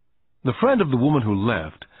 The friend of the woman who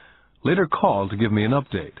left later called to give me an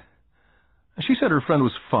update. She said her friend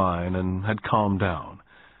was fine and had calmed down.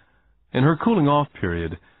 In her cooling-off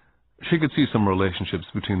period, she could see some relationships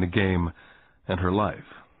between the game and her life.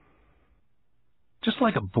 Just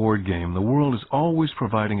like a board game, the world is always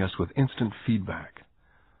providing us with instant feedback.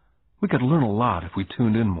 We could learn a lot if we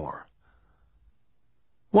tuned in more.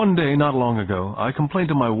 One day, not long ago, I complained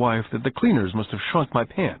to my wife that the cleaners must have shrunk my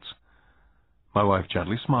pants. My wife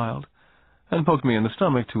gently smiled and poked me in the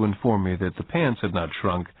stomach to inform me that the pants had not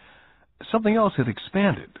shrunk. Something else had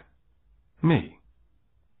expanded. Me.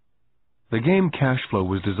 The game Cash Flow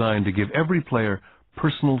was designed to give every player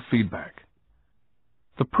personal feedback.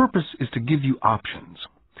 The purpose is to give you options.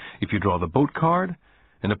 If you draw the boat card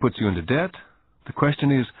and it puts you into debt, the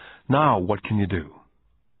question is, now what can you do?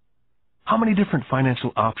 How many different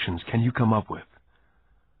financial options can you come up with?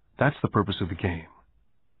 That's the purpose of the game.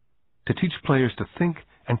 To teach players to think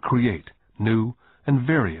and create new and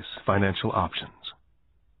various financial options.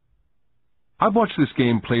 I've watched this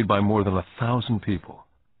game played by more than 1,000 people.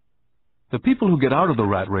 The people who get out of the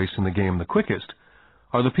rat race in the game the quickest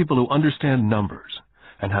are the people who understand numbers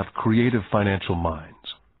and have creative financial minds.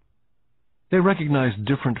 They recognize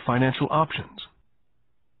different financial options.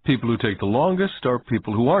 People who take the longest are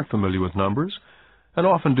people who aren't familiar with numbers and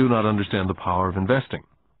often do not understand the power of investing.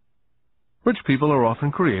 Rich people are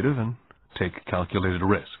often creative and take calculated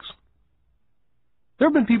risks. There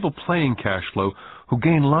have been people playing Cash Flow who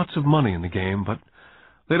gain lots of money in the game, but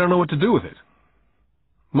they don't know what to do with it.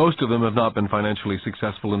 Most of them have not been financially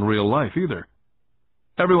successful in real life either.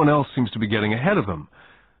 Everyone else seems to be getting ahead of them,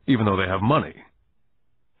 even though they have money.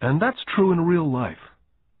 And that's true in real life.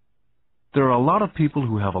 There are a lot of people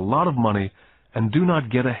who have a lot of money and do not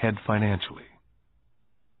get ahead financially.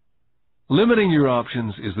 Limiting your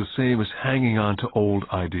options is the same as hanging on to old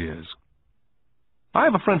ideas. I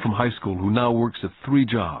have a friend from high school who now works at 3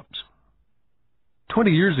 jobs.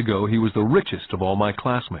 20 years ago, he was the richest of all my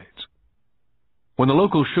classmates. When the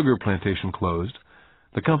local sugar plantation closed,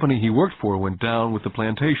 the company he worked for went down with the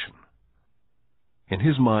plantation. In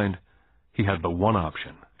his mind, he had the one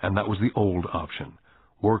option, and that was the old option: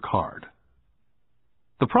 work hard.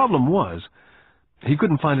 The problem was, he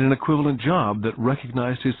couldn't find an equivalent job that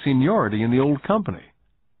recognized his seniority in the old company.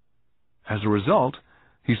 As a result,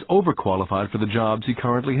 he's overqualified for the jobs he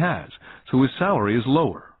currently has, so his salary is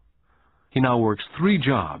lower. He now works 3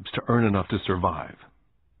 jobs to earn enough to survive.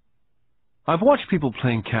 I've watched people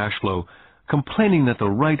playing Cash Flow complaining that the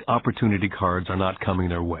right opportunity cards are not coming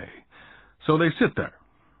their way, so they sit there.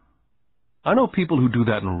 I know people who do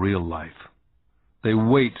that in real life. They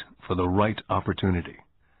wait for the right opportunity.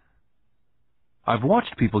 I've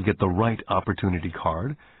watched people get the right opportunity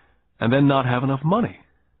card and then not have enough money.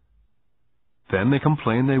 Then they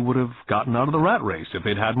complain they would have gotten out of the rat race if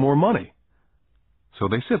they'd had more money. So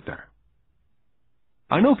they sit there.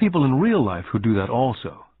 I know people in real life who do that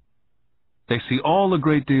also. They see all the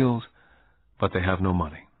great deals, but they have no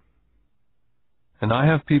money. And I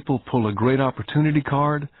have people pull a great opportunity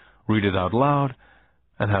card, read it out loud,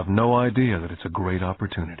 and have no idea that it's a great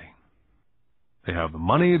opportunity. They have the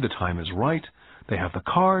money, the time is right, they have the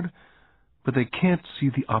card, but they can't see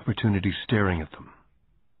the opportunity staring at them.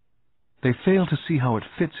 They fail to see how it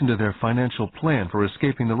fits into their financial plan for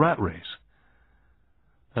escaping the rat race.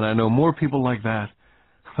 And I know more people like that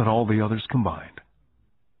than all the others combined.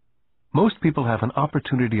 Most people have an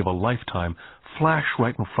opportunity of a lifetime flash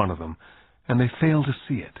right in front of them, and they fail to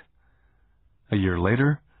see it. A year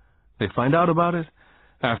later, They find out about it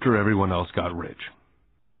after everyone else got rich.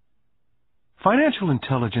 Financial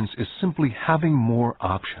intelligence is simply having more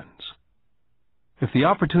options. If the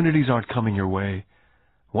opportunities aren't coming your way,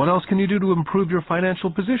 what else can you do to improve your financial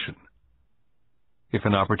position? If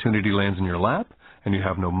an opportunity lands in your lap and you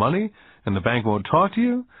have no money and the bank won't talk to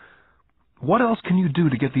you, what else can you do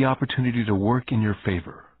to get the opportunity to work in your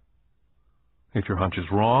favor? If your hunch is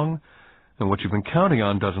wrong and what you've been counting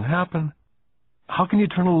on doesn't happen, how can you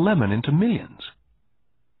turn a lemon into millions?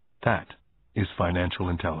 That is financial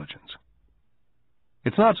intelligence.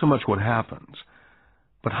 It's not so much what happens,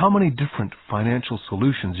 but how many different financial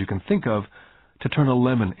solutions you can think of to turn a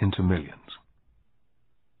lemon into millions.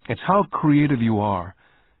 It's how creative you are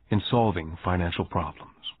in solving financial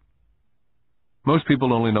problems. Most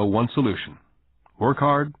people only know one solution: work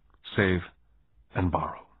hard, save, and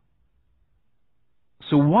borrow.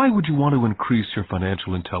 So why would you want to increase your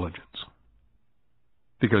financial intelligence?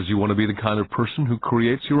 Because you want to be the kind of person who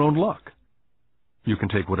creates your own luck. You can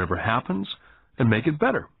take whatever happens and make it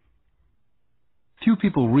better. Few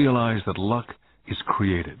people realize that luck is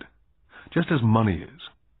created, just as money is.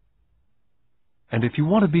 And if you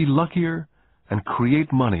want to be luckier and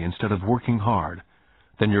create money instead of working hard,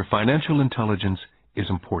 then your financial intelligence is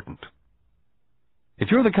important.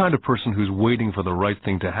 If you're the kind of person who's waiting for the right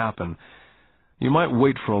thing to happen, you might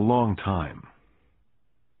wait for a long time.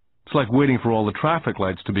 It's like waiting for all the traffic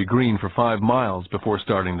lights to be green for 5 miles before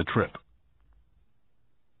starting the trip.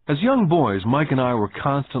 As young boys, Mike and I were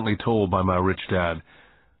constantly told by my rich dad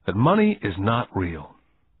that money is not real.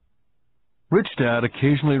 Rich Dad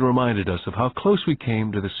occasionally reminded us of how close we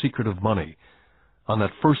came to the secret of money on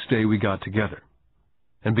that first day we got together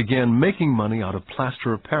and began making money out of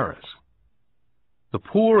plaster of Paris. The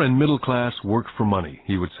poor and middle class work for money,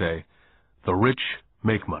 he would say. The rich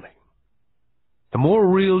make money. The more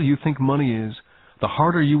real you think money is, the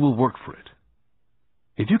harder you will work for it.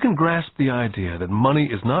 If you can grasp the idea that money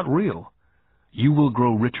is not real, you will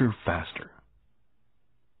grow richer faster.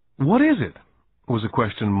 What is it? Was a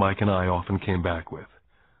question Mike and I often came back with.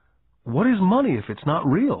 What is money if it's not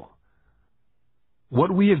real?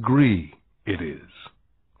 What we agree it is,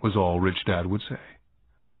 was all Rich Dad would say.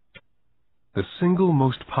 The single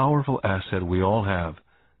most powerful asset we all have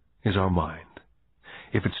is our mind.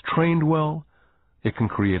 If it's trained well, it can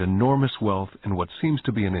create enormous wealth in what seems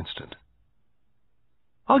to be an instant.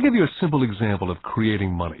 I'll give you a simple example of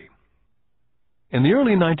creating money. In the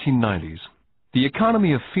early 1990s, the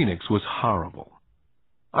economy of Phoenix was horrible.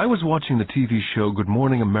 I was watching the TV show Good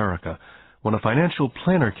Morning America when a financial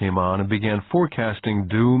planner came on and began forecasting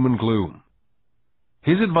doom and gloom.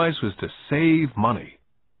 His advice was to save money.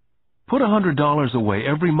 Put $100 away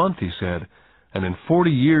every month, he said, and in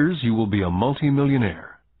 40 years you will be a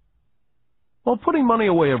multimillionaire. Well, putting money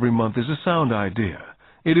away every month is a sound idea.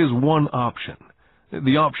 It is one option,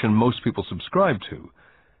 the option most people subscribe to.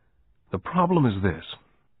 The problem is this: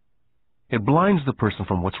 it blinds the person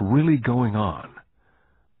from what's really going on.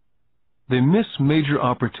 They miss major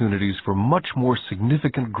opportunities for much more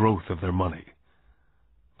significant growth of their money.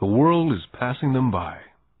 The world is passing them by.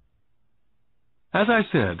 As I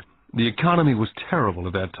said, the economy was terrible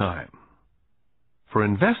at that time. For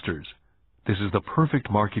investors, this is the perfect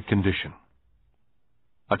market condition.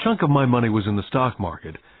 A chunk of my money was in the stock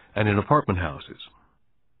market and in apartment houses.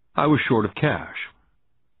 I was short of cash.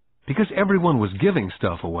 Because everyone was giving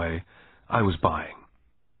stuff away, I was buying.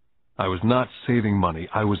 I was not saving money,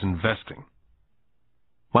 I was investing.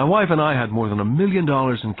 My wife and I had more than $1 million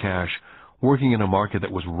in cash working in a market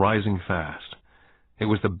that was rising fast. It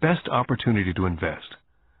was the best opportunity to invest.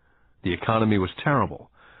 The economy was terrible.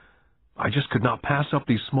 I just could not pass up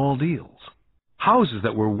these small deals. Houses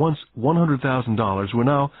that were once $100,000 were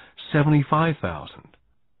now $75,000.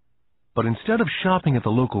 But instead of shopping at the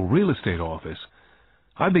local real estate office,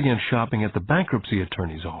 I began shopping at the bankruptcy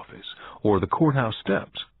attorney's office or the courthouse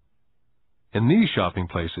steps. In these shopping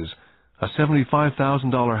places, a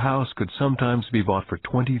 $75,000 house could sometimes be bought for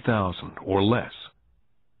 $20,000 or less.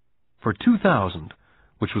 For $2,000,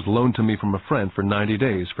 which was loaned to me from a friend for 90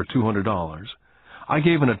 days for $200, I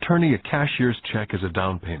gave an attorney a cashier's check as a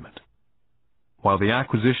down payment. While the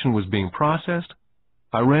acquisition was being processed,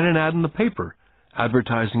 I ran an ad in the paper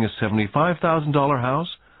advertising a $75,000 house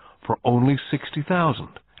for only $60,000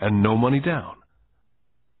 and no money down.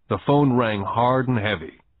 The phone rang hard and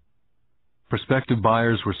heavy. Prospective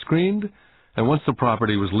buyers were screened, and once the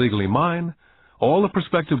property was legally mine, all the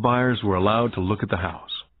prospective buyers were allowed to look at the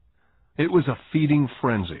house. It was a feeding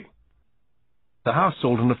frenzy. The house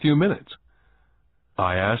sold in a few minutes.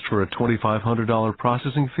 I asked for a $2,500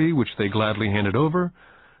 processing fee, which they gladly handed over,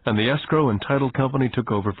 and the escrow and title company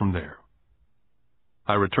took over from there.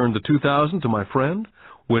 I returned the $2,000 to my friend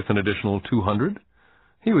with an additional $200.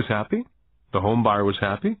 He was happy, the home buyer was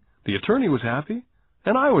happy, the attorney was happy,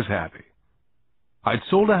 and I was happy. I'd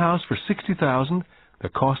sold a house for $60,000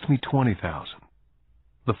 that cost me $20,000.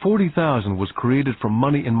 The $40,000 was created from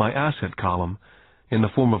money in my asset column in the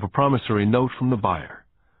form of a promissory note from the buyer.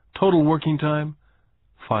 Total working time,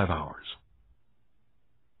 5 hours.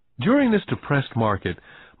 During this depressed market,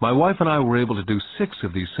 my wife and I were able to do 6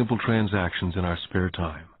 of these simple transactions in our spare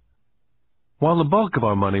time. While the bulk of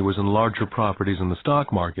our money was in larger properties in the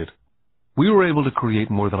stock market, we were able to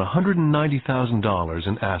create more than $190,000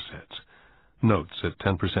 in assets, notes at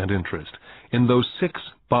 10% interest, in those 6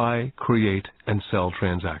 buy, create, and sell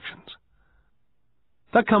transactions.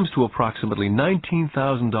 That comes to approximately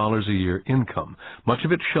 $19,000 a year income, much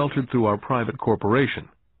of it sheltered through our private corporation.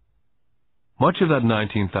 Much of that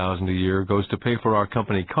 $19,000 a year goes to pay for our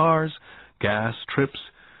company cars, gas, trips,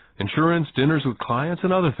 insurance, dinners with clients,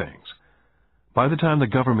 and other things. By the time the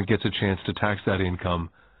government gets a chance to tax that income,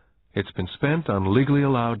 it's been spent on legally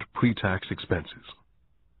allowed pre-tax expenses.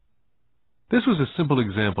 This was a simple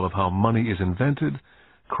example of how money is invented,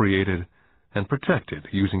 created, and protected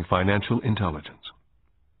using financial intelligence.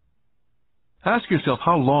 Ask yourself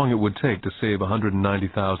how long it would take to save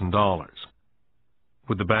 $190,000.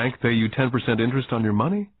 Would the bank pay you 10% interest on your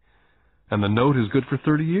money? And the note is good for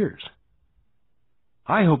 30 years.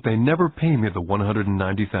 I hope they never pay me the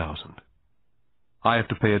 $190,000. I have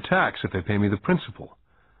to pay a tax if they pay me the principal.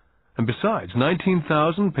 And besides,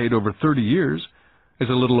 $19,000 paid over 30 years is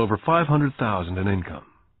a little over $500,000 in income.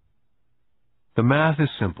 The math is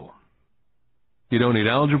simple. You don't need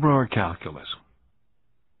algebra or calculus.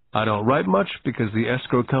 I don't write much because the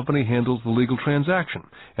escrow company handles the legal transaction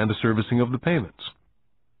and the servicing of the payments.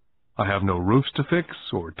 I have no roofs to fix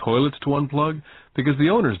or toilets to unplug because the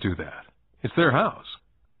owners do that. It's their house.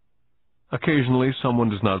 Occasionally someone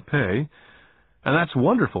does not pay, and that's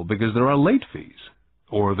wonderful because there are late fees,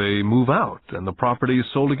 or they move out and the property is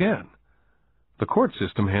sold again. The court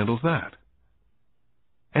system handles that.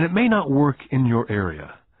 And it may not work in your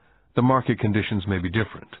area. The market conditions may be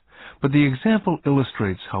different, but the example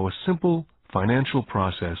illustrates how a simple financial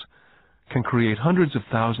process can create hundreds of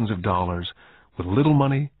thousands of dollars with little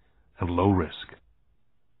money and low risk.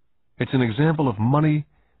 It's an example of money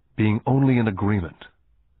being only an agreement.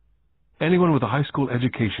 Anyone with a high school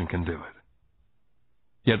education can do it.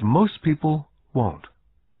 Yet most people won't.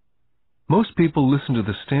 Most people listen to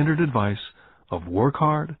the standard advice of work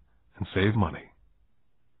hard and save money.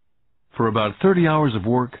 For about 30 hours of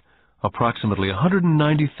work, approximately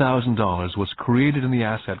 $190,000 was created in the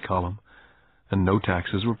asset column, and no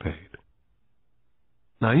taxes were paid.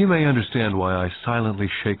 Now you may understand why I silently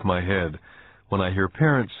shake my head when I hear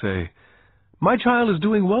parents say, "My child is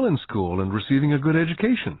doing well in school and receiving a good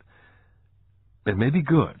education." It may be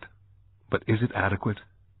good, but is it adequate?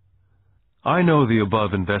 I know the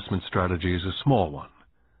above investment strategy is a small one.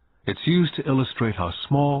 It's used to illustrate how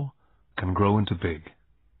small can grow into big.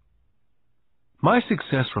 My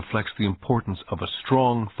success reflects the importance of a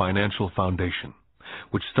strong financial foundation,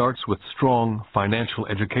 which starts with strong financial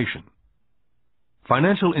education.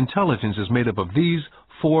 Financial intelligence is made up of these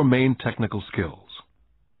 4 main technical skills.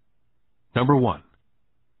 Number 1,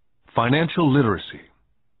 financial literacy,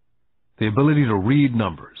 the ability to read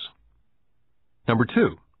numbers. Number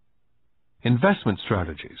 2, investment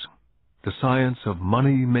strategies, the science of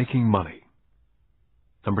making money.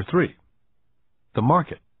 Number 3, the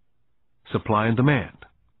market, supply and demand.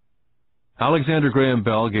 Alexander Graham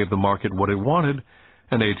Bell gave the market what it wanted,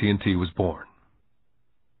 and AT&T was born.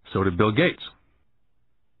 So did Bill Gates.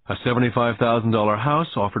 A $75,000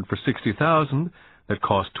 house offered for $60,000 that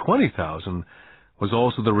cost $20,000 was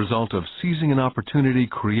also the result of seizing an opportunity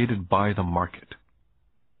created by the market.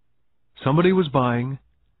 Somebody was buying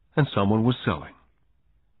and someone was selling.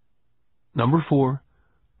 Number 4,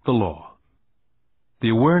 the law. The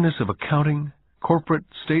awareness of accounting, corporate,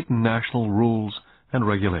 state, and national rules and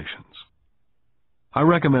regulations. I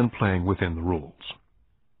recommend playing within the rules.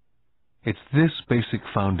 It's this basic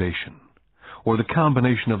foundation, or the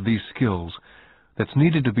combination of these skills, that's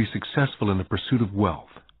needed to be successful in the pursuit of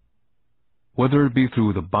wealth. Whether it be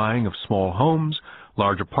through the buying of small homes,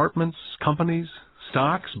 large apartments, companies,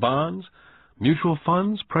 stocks, bonds, mutual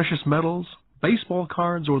funds, precious metals, baseball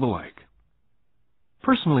cards, or the like.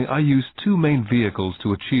 Personally, I use 2 main vehicles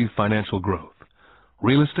to achieve financial growth: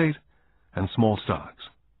 real estate and small stocks.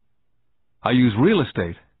 I use real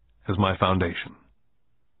estate as my foundation.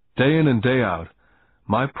 Day in and day out,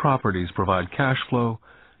 my properties provide cash flow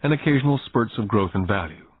and occasional spurts of growth in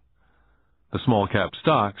value. The small cap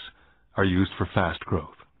stocks are used for fast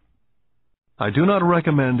growth. I do not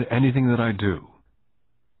recommend anything that I do,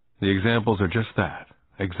 The examples are just that,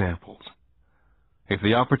 examples. If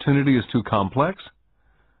the opportunity is too complex,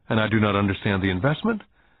 and I do not understand the investment,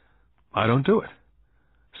 I don't do it.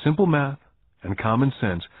 Simple math and common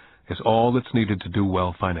sense is all that's needed to do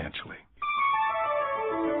well financially.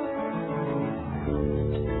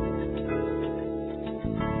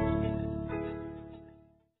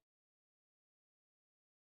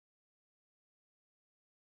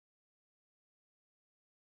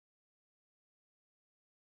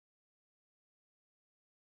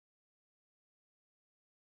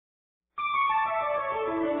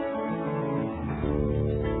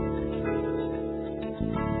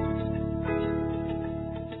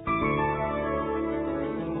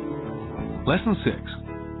 Lesson 6.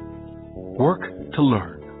 Work to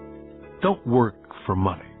learn. Don't work for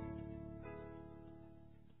money.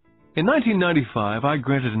 In 1995, I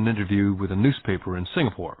granted an interview with a newspaper in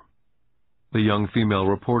Singapore. The young female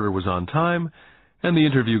reporter was on time, and the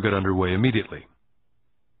interview got underway immediately.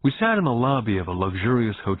 We sat in the lobby of a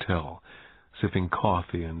luxurious hotel, sipping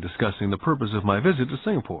coffee and discussing the purpose of my visit to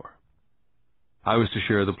Singapore. I was to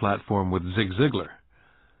share the platform with Zig Ziglar.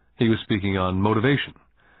 He was speaking on motivation,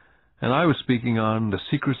 and I was speaking on the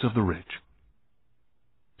secrets of the rich.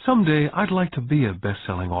 Someday I'd like to be a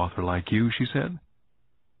best-selling author like you, she said.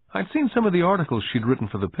 I'd seen some of the articles she'd written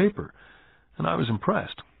for the paper, and I was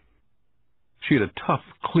impressed. She had a tough,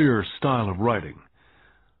 clear style of writing.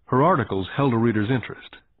 Her articles held a reader's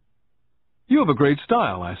interest. You have a great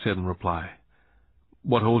style, I said in reply.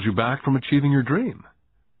 What holds you back from achieving your dream?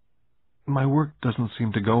 My work doesn't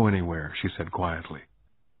seem to go anywhere, she said quietly.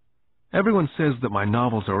 Everyone says that my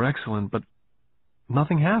novels are excellent, but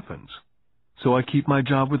nothing happens. So I keep my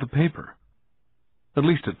job with the paper. At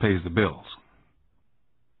least it pays the bills.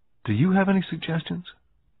 Do you have any suggestions?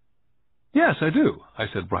 Yes, I do, I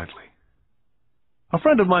said brightly. A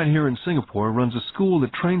friend of mine here in Singapore runs a school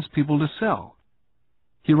that trains people to sell.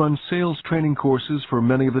 He runs sales training courses for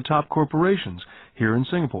many of the top corporations here in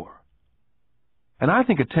Singapore. And I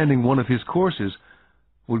think attending one of his courses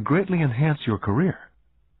would greatly enhance your career.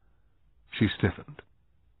 She stiffened.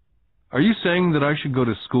 Are you saying that I should go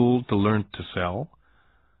to school to learn to sell?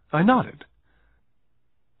 I nodded.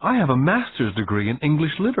 I have a master's degree in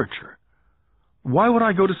English literature. Why would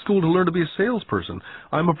I go to school to learn to be a salesperson?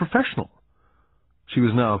 I'm a professional. She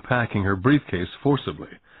was now packing her briefcase forcibly.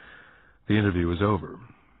 The interview was over.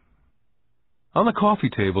 On the coffee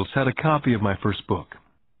table sat a copy of my first book.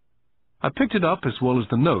 I picked it up as well as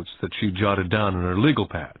the notes that she jotted down in her legal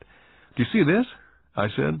pad. Do you see this? I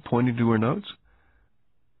said, pointing to her notes.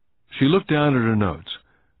 She looked down at her notes.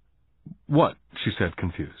 What? She said,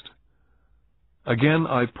 confused. Again,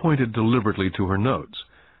 I pointed deliberately to her notes.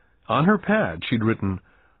 On her pad, she'd written,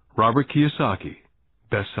 Robert Kiyosaki,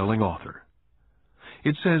 best-selling author.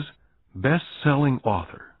 It says, best-selling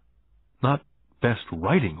author, not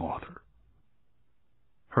best-writing author.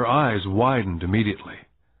 Her eyes widened immediately.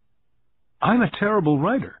 I'm a terrible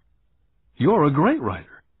writer. You're a great writer.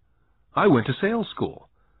 I went to sales school.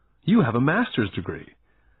 You have a master's degree.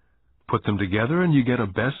 Put them together and you get a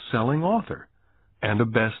best-selling author and a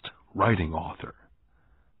best-writing author.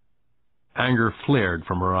 Anger flared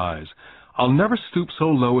from her eyes. I'll never stoop so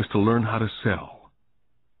low as to learn how to sell.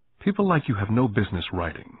 People like you have no business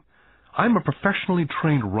writing. I'm a professionally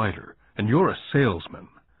trained writer, and you're a salesman.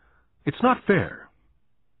 It's not fair.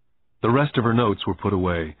 The rest of her notes were put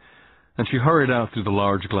away, and she hurried out through the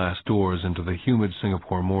large glass doors into the humid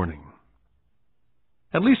Singapore morning.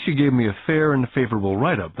 At least she gave me a fair and favorable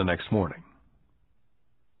write-up the next morning.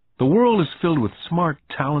 The world is filled with smart,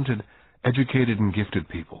 talented, educated, and gifted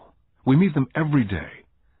people. We meet them every day.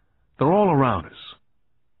 They're all around us.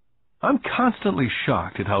 I'm constantly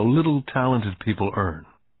shocked at how little talented people earn.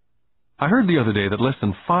 I heard the other day that less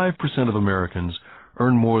than 5% of Americans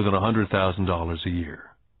earn more than $100,000 a year.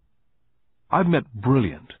 I've met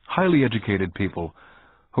brilliant, highly educated people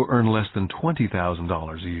who earn less than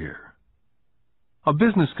 $20,000 a year. A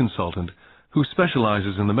business consultant who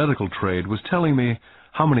specializes in the medical trade was telling me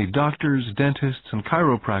how many doctors, dentists, and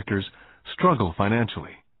chiropractors struggle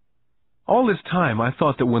financially. All this time, I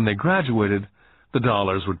thought that when they graduated, the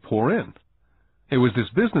dollars would pour in. It was this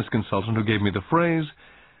business consultant who gave me the phrase,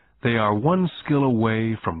 they are one skill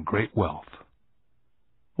away from great wealth.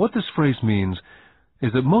 What this phrase means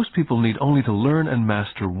is that most people need only to learn and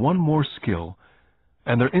master one more skill,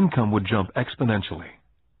 and their income would jump exponentially.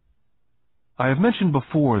 I have mentioned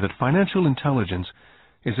before that financial intelligence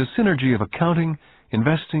is a synergy of accounting,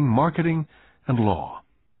 investing, marketing, and law.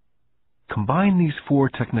 Combine these 4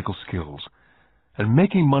 technical skills, and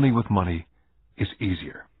making money with money is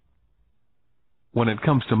easier. When it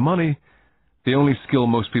comes to money, the only skill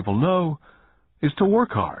most people know is to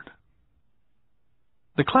work hard.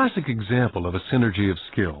 The classic example of a synergy of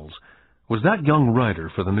skills was that young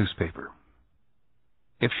writer for the newspaper.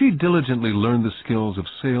 If she diligently learned the skills of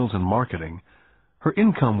sales and marketing, her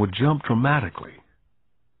income would jump dramatically.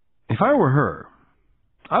 If I were her,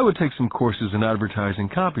 I would take some courses in advertising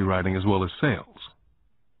copywriting as well as sales.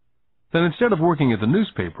 Then instead of working at the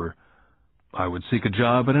newspaper, I would seek a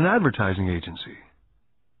job at an advertising agency.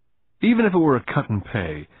 Even if it were a cut in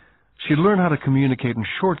pay, she'd learn how to communicate in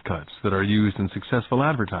shortcuts that are used in successful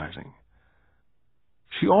advertising.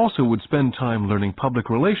 She also would spend time learning public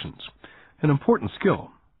relations, an important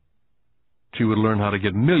skill. She would learn how to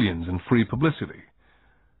get millions in free publicity.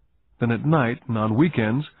 Then at night and on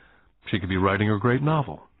weekends, she could be writing her great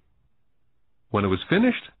novel. When it was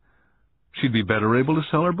finished, she'd be better able to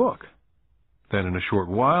sell her book. Then in a short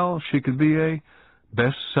while, she could be a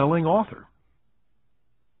best-selling author.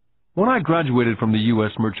 When I graduated from the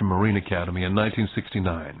U.S. Merchant Marine Academy in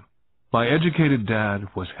 1969, my educated dad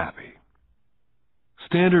was happy.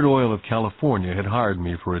 Standard Oil of California had hired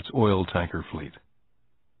me for its oil tanker fleet.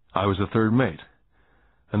 I was a third mate,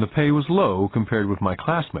 and the pay was low compared with my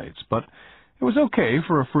classmates, but it was okay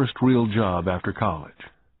for a first real job after college.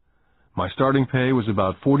 My starting pay was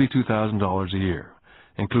about $42,000 a year,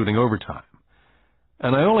 including overtime,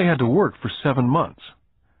 and I only had to work for 7 months.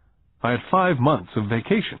 I had 5 months of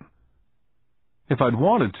vacation. If I'd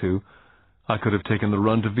wanted to, I could have taken the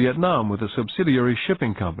run to Vietnam with a subsidiary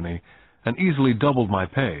shipping company and easily doubled my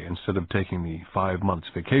pay instead of taking the 5 months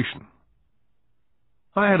vacation.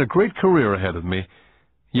 I had a great career ahead of me,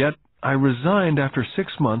 yet I resigned after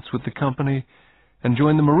 6 months with the company and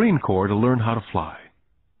joined the Marine Corps to learn how to fly.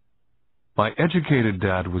 My educated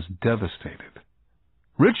dad was devastated.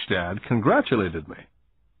 Rich Dad congratulated me.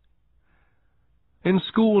 In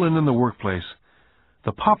school and in the workplace,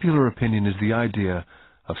 the popular opinion is the idea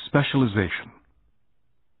of specialization.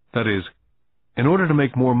 That is, in order to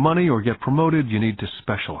make more money or get promoted, you need to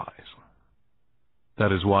specialize.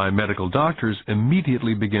 That is why medical doctors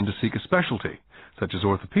immediately begin to seek a specialty, such as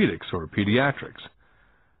orthopedics or pediatrics.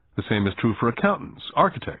 The same is true for accountants,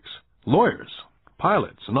 architects, lawyers,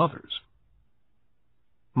 pilots, and others.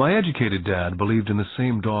 My educated dad believed in the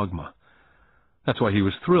same dogma. That's why he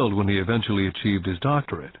was thrilled when he eventually achieved his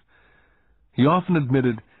doctorate. He often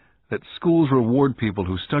admitted that schools reward people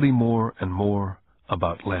who study more and more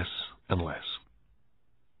about less and less.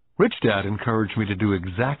 Rich Dad encouraged me to do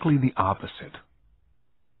exactly the opposite.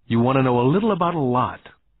 You want to know a little about a lot,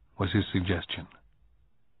 was his suggestion.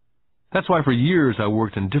 That's why for years I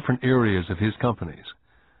worked in different areas of his companies.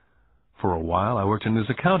 For a while I worked in his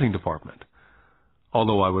accounting department.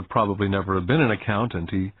 Although I would probably never have been an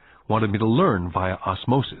accountant, he wanted me to learn via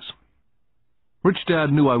osmosis. Rich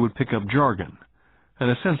Dad knew I would pick up jargon and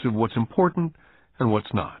a sense of what's important and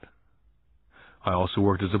what's not. I also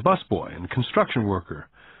worked as a busboy and construction worker,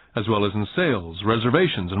 as well as in sales,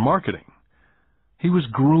 reservations, and marketing. He was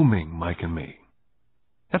grooming Mike and me.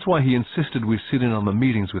 That's why he insisted we sit in on the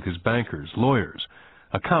meetings with his bankers, lawyers,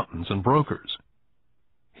 accountants, and brokers.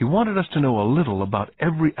 He wanted us to know a little about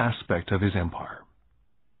every aspect of his empire.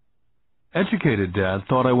 Educated Dad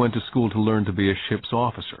thought I went to school to learn to be a ship's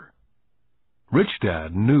officer. Rich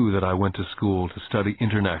Dad knew that I went to school to study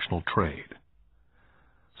international trade.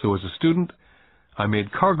 So as a student, I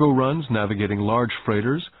made cargo runs navigating large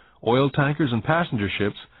freighters, oil tankers, and passenger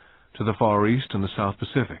ships to the Far East and the South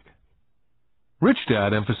Pacific. Rich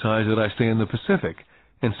Dad emphasized that I stay in the Pacific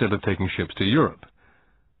instead of taking ships to Europe,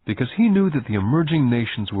 because he knew that the emerging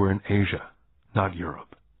nations were in Asia, not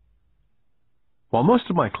Europe. While most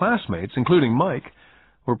of my classmates, including Mike,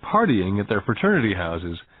 were partying at their fraternity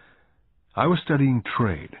houses, I was studying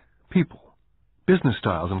trade, people, business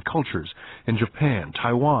styles and cultures in Japan,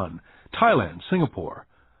 Taiwan, Thailand, Singapore,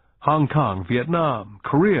 Hong Kong, Vietnam,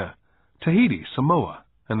 Korea, Tahiti, Samoa,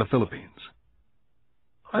 and the Philippines.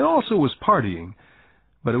 I also was partying,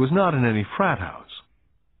 but it was not in any frat house.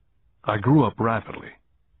 I grew up rapidly.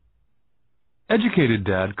 Educated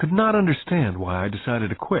Dad could not understand why I decided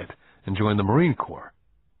to quit and join the Marine Corps.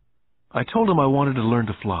 I told him I wanted to learn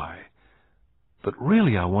to fly, but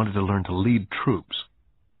really I wanted to learn to lead troops.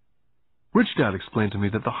 Rich Dad explained to me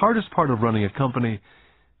that the hardest part of running a company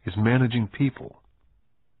is managing people.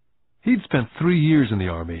 He'd spent 3 years in the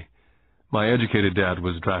Army. My educated dad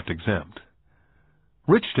was draft exempt.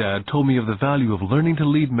 Rich Dad told me of the value of learning to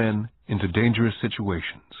lead men into dangerous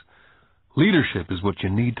situations. Leadership is what you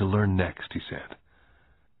need to learn next, he said.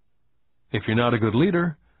 If you're not a good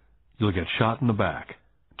leader, you'll get shot in the back,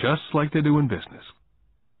 just like they do in business.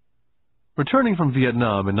 Returning from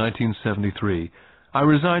Vietnam in 1973, I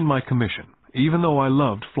resigned my commission, even though I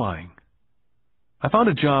loved flying. I found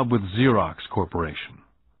a job with Xerox Corporation.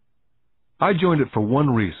 I joined it for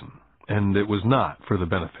one reason, and it was not for the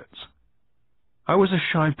benefits. I was a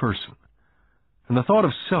shy person, and the thought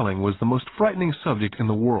of selling was the most frightening subject in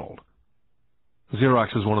the world.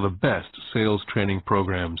 Xerox is one of the best sales training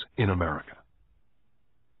programs in America.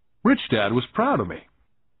 Rich Dad was proud of me.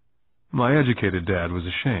 My educated dad was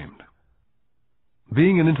ashamed.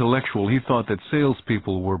 Being an intellectual, he thought that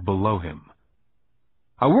salespeople were below him.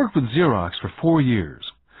 I worked with Xerox for 4 years,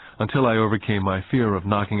 until I overcame my fear of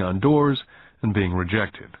knocking on doors and being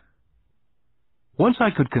rejected. Once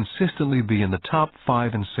I could consistently be in the top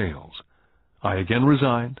 5 in sales, I again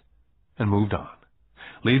resigned and moved on,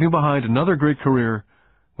 leaving behind another great career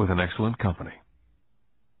with an excellent company.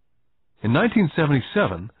 In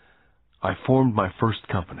 1977, I formed my first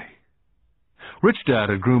company. Rich Dad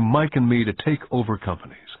had groomed Mike and me to take over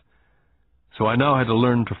companies, so I now had to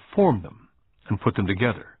learn to form them and put them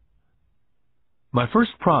together. My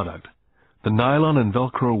first product, the nylon and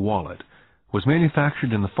Velcro wallet, was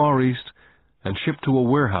manufactured in the Far East and shipped to a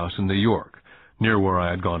warehouse in New York, near where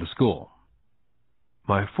I had gone to school.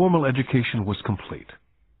 My formal education was complete,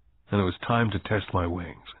 and it was time to test my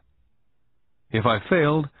wings. If I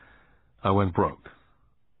failed, I went broke.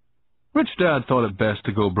 Rich Dad thought it best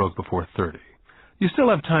to go broke before 30. You still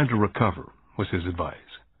have time to recover, was his advice.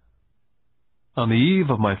 On the eve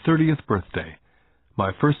of my 30th birthday,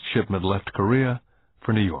 my first shipment left Korea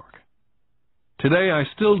for New York. Today, I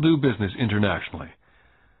still do business internationally,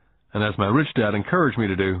 and as my rich dad encouraged me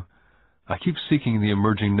to do, I keep seeking the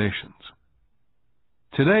emerging nations.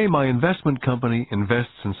 Today, my investment company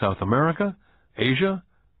invests in South America, Asia,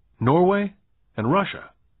 Norway, and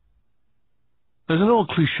Russia. There's an old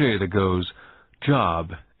cliché that goes,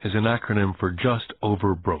 JOB is an acronym for just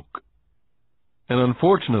over broke. And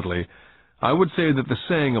unfortunately, I would say that the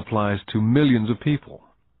saying applies to millions of people.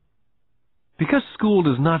 Because school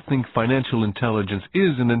does not think financial intelligence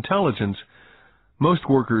is an intelligence, most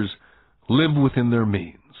workers live within their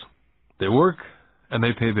means. They work and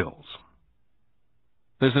they pay bills.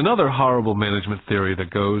 There's another horrible management theory that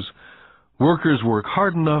goes, workers work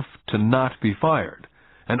hard enough to not be fired,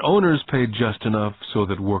 and owners pay just enough so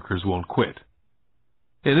that workers won't quit.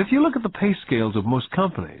 And if you look at the pay scales of most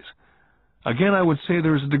companies, again, I would say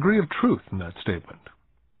there is a degree of truth in that statement.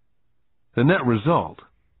 The net result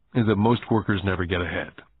is that most workers never get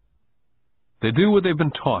ahead. They do what they've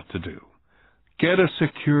been taught to do. Get a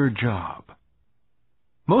secure job.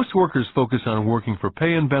 Most workers focus on working for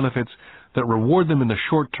pay and benefits that reward them in the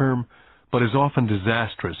short term, but is often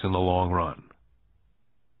disastrous in the long run.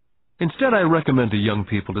 Instead, I recommend to young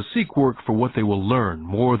people to seek work for what they will learn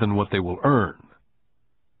more than what they will earn.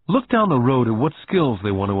 Look down the road at what skills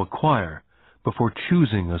they want to acquire before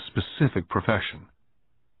choosing a specific profession,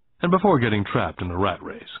 and before getting trapped in the rat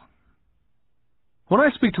race. When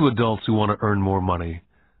I speak to adults who want to earn more money,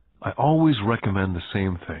 I always recommend the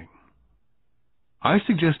same thing. I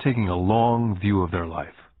suggest taking a long view of their life.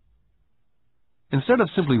 Instead of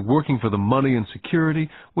simply working for the money and security,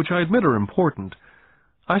 which I admit are important,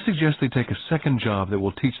 I suggest they take a second job that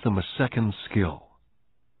will teach them a second skill.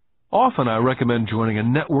 Often I recommend joining a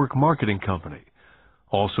network marketing company,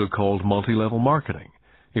 also called multi-level marketing,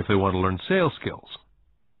 if they want to learn sales skills.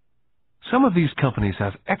 Some of these companies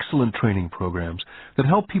have excellent training programs that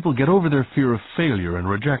help people get over their fear of failure and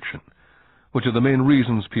rejection, which are the main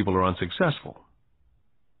reasons people are unsuccessful.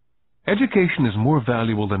 Education is more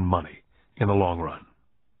valuable than money in the long run.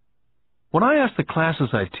 When I ask the classes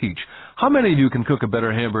I teach, how many of you can cook a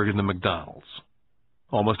better hamburger than McDonald's?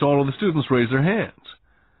 Almost all of the students raise their hands.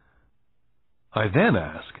 I then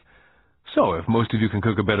ask, so if most of you can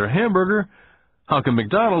cook a better hamburger, how come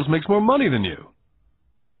McDonald's makes more money than you?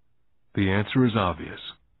 The answer is obvious.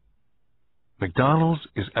 McDonald's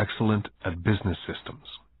is excellent at business systems.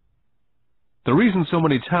 The reason so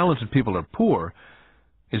many talented people are poor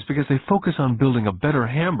is because they focus on building a better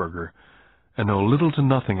hamburger and know little to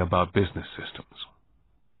nothing about business systems.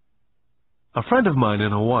 A friend of mine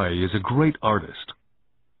in Hawaii is a great artist.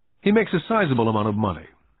 He makes a sizable amount of money.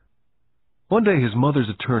 One day his mother's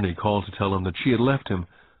attorney called to tell him that she had left him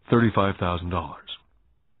 $35,000.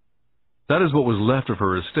 That is what was left of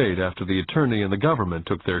her estate after the attorney and the government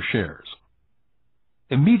took their shares.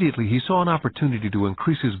 Immediately he saw an opportunity to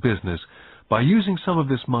increase his business by using some of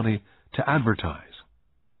this money to advertise.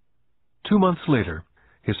 2 months later,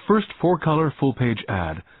 his first 4-color full-page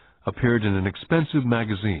ad appeared in an expensive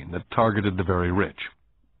magazine that targeted the very rich.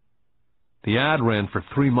 The ad ran for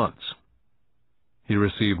 3 months. He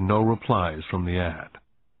received no replies from the ad,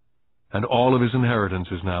 and all of his inheritance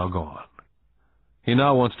is now gone. He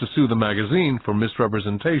now wants to sue the magazine for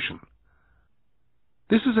misrepresentation.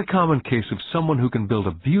 This is a common case of someone who can build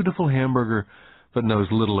a beautiful hamburger but knows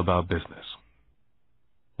little about business.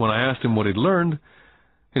 When I asked him what he'd learned,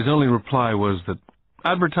 his only reply was that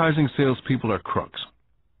advertising salespeople are crooks.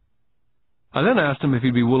 I then asked him if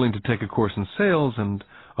he'd be willing to take a course in sales and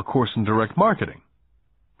a course in direct marketing.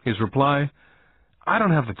 His reply, "I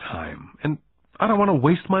don't have the time, and I don't want to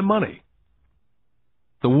waste my money."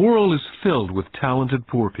 The world is filled with talented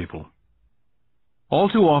poor people. All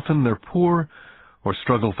too often they're poor or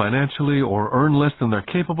struggle financially or earn less than they're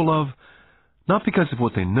capable of, not because of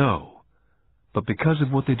what they know, but because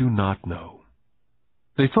of what they do not know.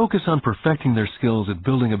 They focus on perfecting their skills at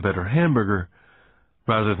building a better hamburger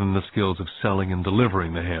rather than the skills of selling and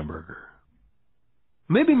delivering the hamburger.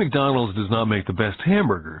 Maybe McDonald's does not make the best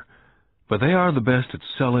hamburger, but they are the best at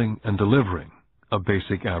selling and delivering a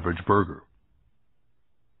basic average burger.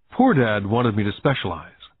 Poor Dad wanted me to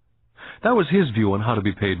specialize. That was his view on how to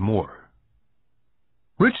be paid more.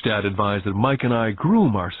 Rich Dad advised that Mike and I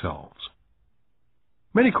groom ourselves.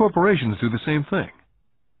 Many corporations do the same thing.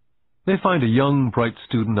 They find a young, bright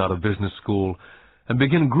student out of business school and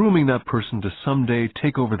begin grooming that person to someday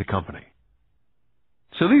take over the company.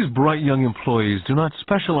 So these bright young employees do not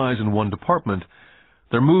specialize in one department.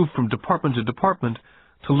 They're moved from department to department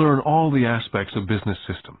to learn all the aspects of business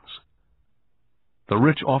systems. The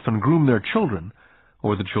rich often groom their children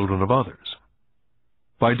or the children of others.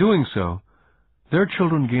 By doing so, their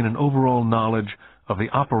children gain an overall knowledge of the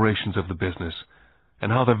operations of the business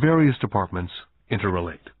and how the various departments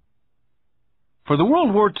interrelate. For the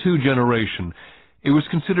World War II generation, it was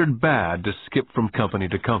considered bad to skip from company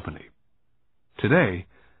to company. Today,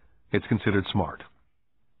 it's considered smart.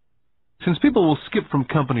 Since people will skip from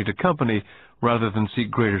company to company rather than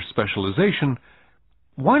seek greater specialization,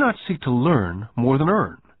 why not seek to learn more than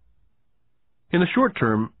earn? In the short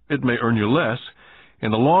term, it may earn you less.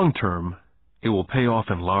 In the long term, it will pay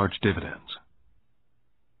off in large dividends.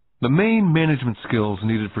 The main management skills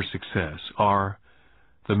needed for success are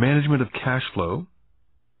the management of cash flow,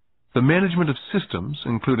 the management of systems,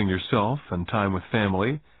 including yourself and time with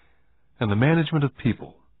family, and the management of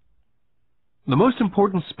people. The most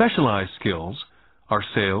important specialized skills are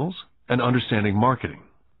sales and understanding marketing.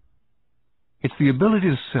 It's the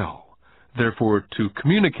ability to sell, therefore to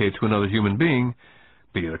communicate to another human being,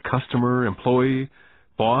 be it a customer, employee,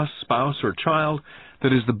 boss, spouse, or child,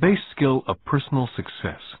 that is the base skill of personal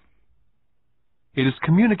success. It is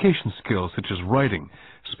communication skills such as writing,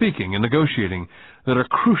 speaking, and negotiating that are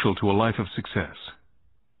crucial to a life of success.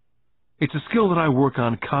 It's a skill that I work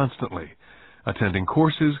on constantly, attending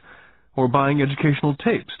courses or buying educational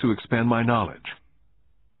tapes to expand my knowledge.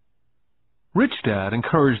 Rich Dad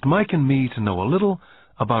encouraged Mike and me to know a little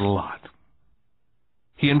about a lot.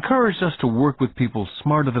 He encouraged us to work with people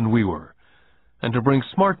smarter than we were, and to bring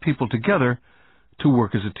smart people together to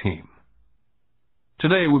work as a team.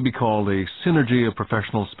 Today it would be called a synergy of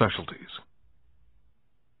professional specialties.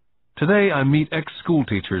 Today I meet ex-school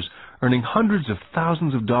teachers earning hundreds of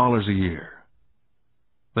thousands of dollars a year.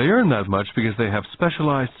 They earn that much because they have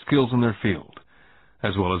specialized skills in their field,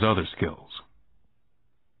 as well as other skills.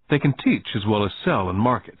 They can teach as well as sell and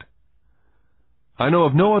market. I know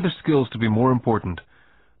of no other skills to be more important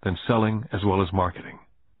than selling as well as marketing.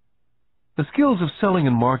 The skills of selling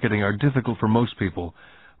and marketing are difficult for most people,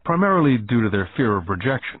 primarily due to their fear of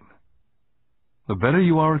rejection. The better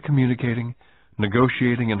you are at communicating,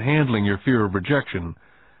 negotiating, and handling your fear of rejection,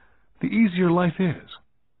 the easier life is.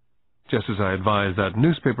 Just as I advise that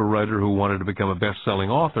newspaper writer who wanted to become a best-selling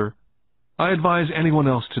author, I advise anyone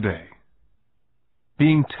else today.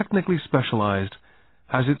 Being technically specialized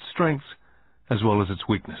has its strengths as well as its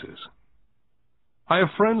weaknesses. I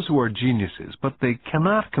have friends who are geniuses, but they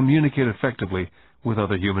cannot communicate effectively with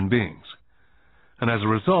other human beings. And as a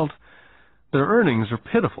result, their earnings are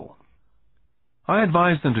pitiful. I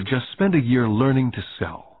advise them to just spend a year learning to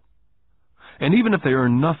sell. And even if they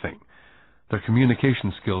earn nothing, their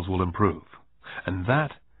communication skills will improve. And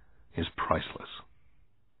that is priceless.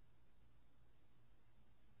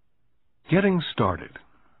 Getting started.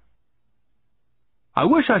 I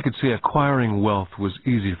wish I could say acquiring wealth was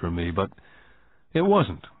easy for me, but it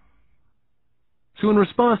wasn't. So in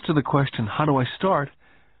response to the question, how do I start,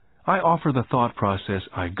 I offer the thought process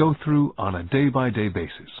I go through on a day-by-day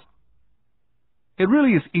basis. It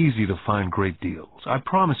really is easy to find great deals. I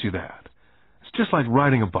promise you that. It's just like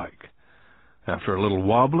riding a bike. After a little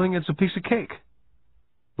wobbling, it's a piece of cake.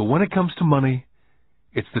 But when it comes to money,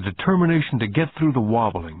 it's the determination to get through the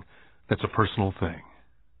wobbling that's a personal thing.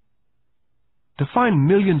 To find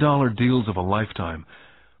million-dollar deals of a lifetime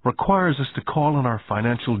requires us to call on our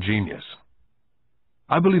financial genius.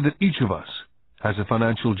 I believe that each of us has a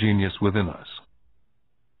financial genius within us.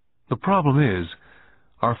 The problem is,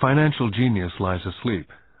 our financial genius lies asleep,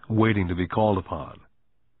 waiting to be called upon.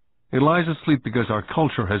 It lies asleep because our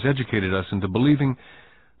culture has educated us into believing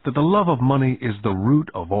that the love of money is the root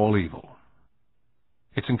of all evil.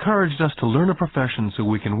 It's encouraged us to learn a profession so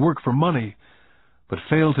we can work for money, but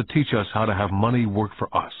failed to teach us how to have money work for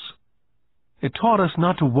us. It taught us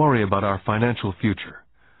not to worry about our financial future.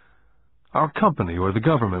 Our company or the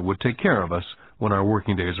government would take care of us when our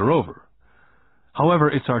working days are over. However,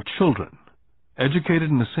 it's our children, educated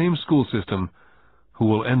in the same school system, who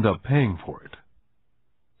will end up paying for it.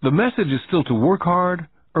 The message is still to work hard,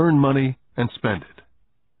 earn money, and spend it.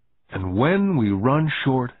 And when we run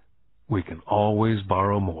short, we can always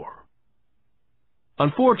borrow more.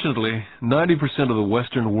 Unfortunately, 90% of the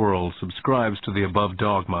Western world subscribes to the above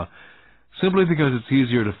dogma simply because it's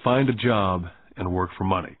easier to find a job and work for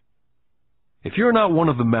money. If you're not one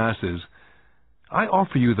of the masses, I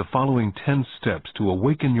offer you the following 10 steps to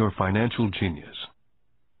awaken your financial genius.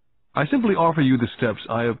 I simply offer you the steps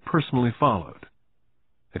I have personally followed.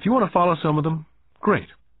 If you want to follow some of them, great.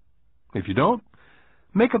 If you don't,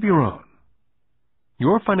 make up your own.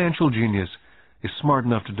 Your financial genius is smart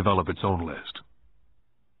enough to develop its own list.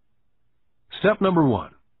 Step number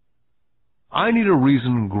 1. I need a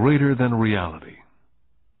reason greater than reality.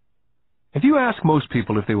 If you ask most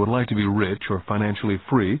people if they would like to be rich or financially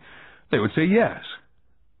free, they would say yes.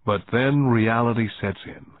 But then reality sets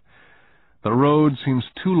in. The road seems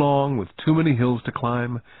too long with too many hills to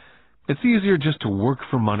climb. It's easier just to work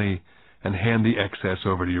for money and hand the excess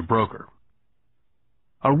over to your broker.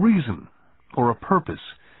 A reason or a purpose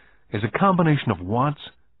is a combination of wants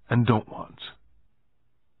and don't wants.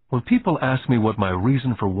 When people ask me what my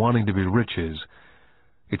reason for wanting to be rich is,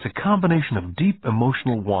 it's a combination of deep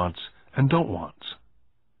emotional wants and don't wants.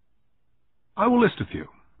 I will list a few.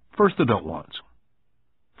 First, the don't wants,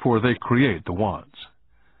 for they create the wants.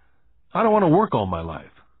 I don't want to work all my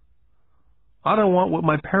life. I don't want what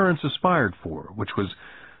my parents aspired for, which was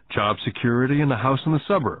job security and a house in the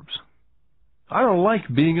suburbs. I don't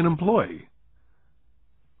like being an employee.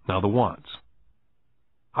 Now the wants.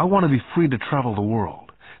 I want to be free to travel the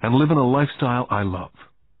world and live in a lifestyle I love.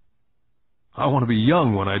 I want to be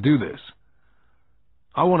young when I do this.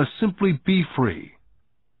 I want to simply be free.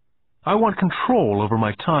 I want control over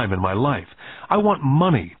my time and my life. I want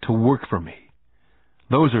money to work for me.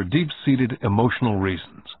 Those are deep-seated emotional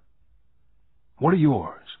reasons. What are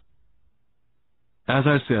yours? As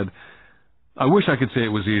I said, I wish I could say it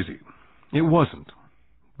was easy. It wasn't.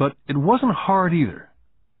 But it wasn't hard either.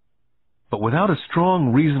 But without a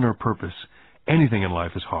strong reason or purpose, anything in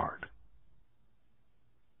life is hard.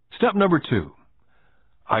 Step number 2.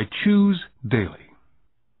 I choose daily.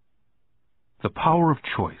 The power of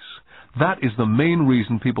choice. That is the main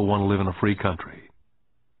reason people want to live in a free country.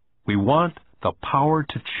 We want the power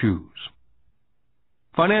to choose.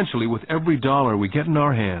 Financially, with every dollar we get in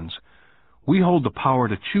our hands, we hold the power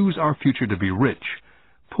to choose our future to be rich,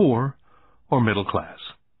 poor, or middle class.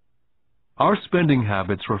 Our spending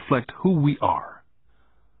habits reflect who we are.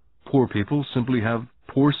 Poor people simply have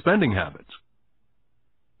poor spending habits.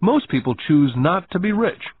 Most people choose not to be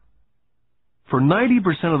rich. For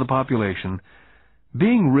 90% of the population,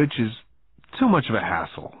 being rich is too much of a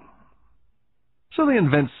hassle. So they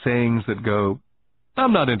invent sayings that go,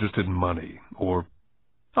 "I'm not interested in money," or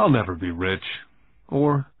 "I'll never be rich,"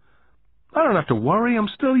 or "I don't have to worry, I'm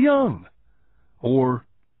still young," or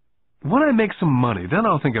 "When I make some money, then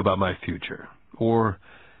I'll think about my future," or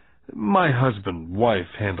 "My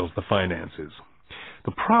wife handles the finances."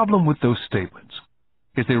 The problem with those statements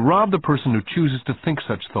is they rob the person who chooses to think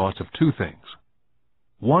such thoughts of two things.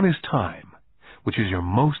 One is time, which is your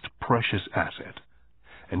most precious asset,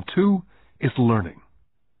 and 2 is learning.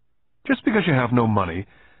 Just because you have no money,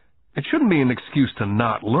 it shouldn't be an excuse to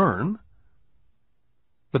not learn.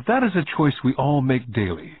 But that is a choice we all make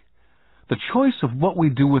daily, the choice of what we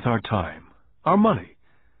do with our time, our money,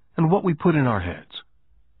 and what we put in our heads.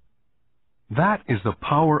 That is the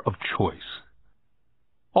power of choice.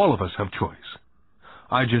 All of us have choice.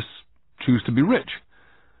 I just choose to be rich,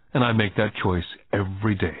 and I make that choice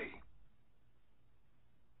every day.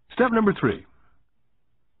 Step number 3.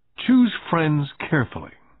 Choose friends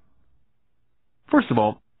carefully. First of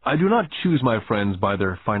all, I do not choose my friends by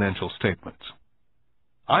their financial statements.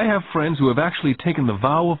 I have friends who have actually taken the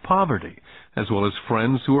vow of poverty, as well as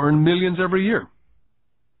friends who earn millions every year.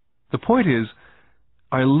 The point is,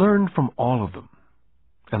 I learn from all of them,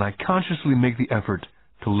 and I consciously make the effort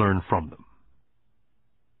to learn from them.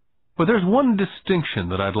 But there's one distinction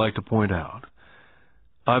that I'd like to point out.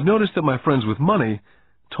 I've noticed that my friends with money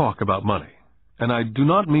talk about money, and I do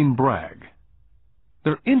not mean brag.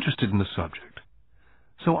 They're interested in the subject.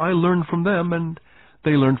 So I learned from them, and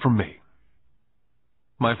they learned from me.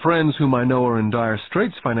 My friends whom I know are in dire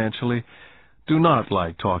straits financially do not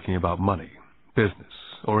like talking about money, business,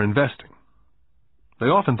 or investing. They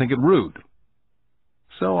often think it rude.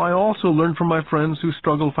 So I also learn from my friends who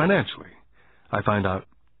struggle financially. I find out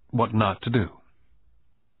what not to do.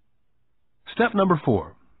 Step number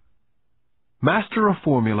 4. Master a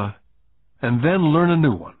formula and then learn a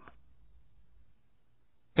new one.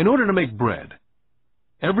 In order to make bread,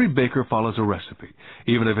 every baker follows a recipe,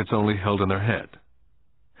 even if it's only held in their head.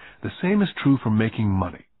 The same is true for making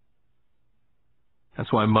money.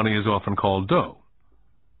 That's why money is often called dough.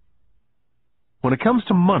 When it comes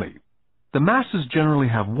to money, the masses generally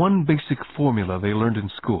have one basic formula they learned in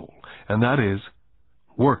school, and that is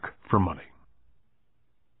work for money.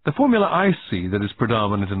 The formula I see that is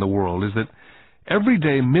predominant in the world is that every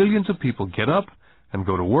day millions of people get up and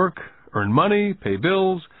go to work, earn money, pay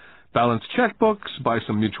bills, balance checkbooks, buy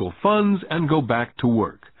some mutual funds, and go back to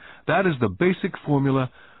work. That is the basic formula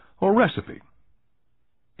or recipe.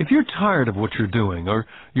 If you're tired of what you're doing or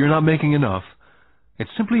you're not making enough, it's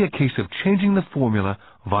simply a case of changing the formula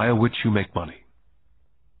via which you make money.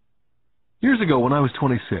 Years ago, when I was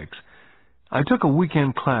 26, I took a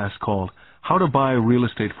weekend class called How to Buy Real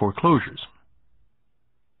Estate Foreclosures.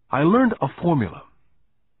 I learned a formula.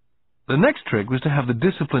 The next trick was to have the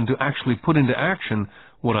discipline to actually put into action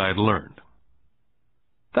what I had learned.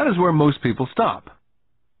 That is where most people stop.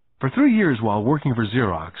 For 3 years while working for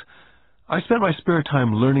Xerox, I spent my spare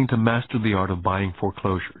time learning to master the art of buying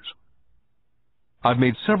foreclosures. I've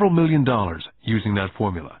made several $1 million using that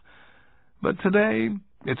formula, but today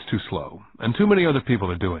it's too slow, and too many other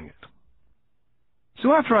people are doing it.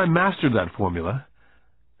 So after I mastered that formula,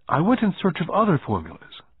 I went in search of other formulas.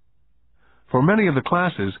 For many of the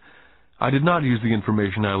classes, I did not use the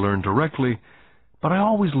information I learned directly, but I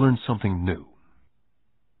always learned something new.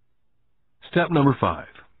 Step number 5.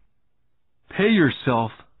 Pay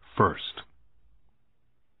yourself first.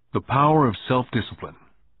 The power of self-discipline.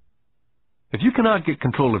 If you cannot get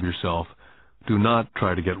control of yourself, do not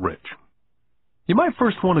try to get rich. You might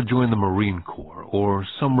first want to join the Marine Corps or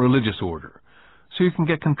some religious order so you can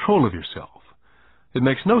get control of yourself. It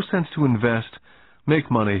makes no sense to invest,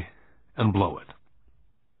 make money, and blow it.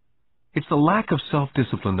 It's the lack of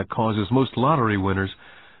self-discipline that causes most lottery winners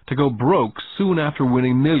to go broke soon after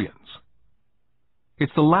winning millions.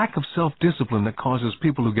 It's the lack of self-discipline that causes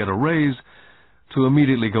people who get a raise to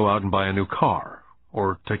immediately go out and buy a new car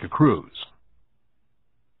or take a cruise.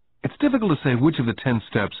 It's difficult to say which of the 10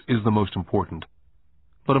 steps is the most important,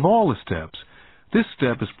 but of all the steps, this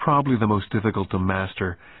step is probably the most difficult to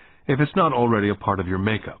master if it's not already a part of your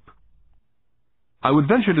makeup. I would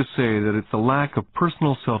venture to say that it's the lack of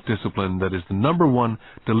personal self-discipline that is the number one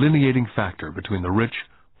delineating factor between the rich,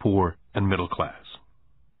 poor, and middle class.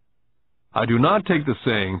 I do not take the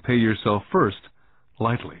saying, pay yourself first,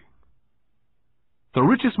 lightly. The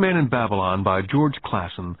Richest Man in Babylon by George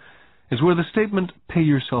Clason is where the statement, pay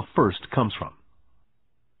yourself first, comes from.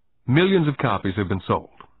 Millions of copies have been sold.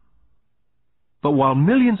 But while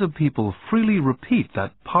millions of people freely repeat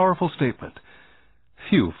that powerful statement,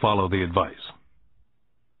 few follow the advice.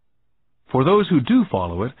 For those who do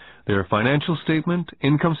follow it, their financial statement,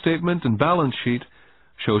 income statement, and balance sheet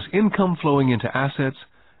shows income flowing into assets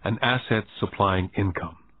and assets supplying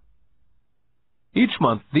income. Each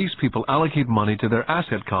month, these people allocate money to their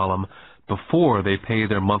asset column before they pay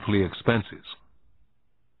their monthly expenses.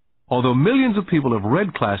 Although millions of people have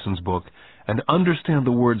read Clason's book and understand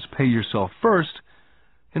the words pay yourself first,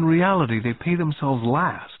 in reality they pay themselves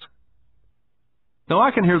last. Now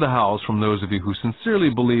I can hear the howls from those of you who sincerely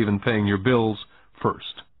believe in paying your bills first.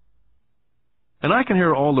 And I can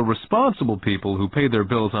hear all the responsible people who pay their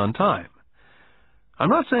bills on time. I'm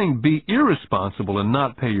not saying be irresponsible and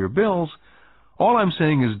not pay your bills. All I'm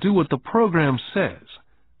saying is do what the program says,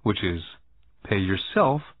 which is pay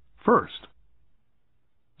yourself first.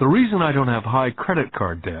 The reason I don't have high credit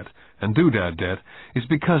card debt and doodad debt is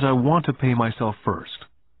because I want to pay myself first.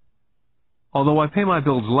 Although I pay my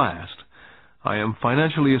bills last, I am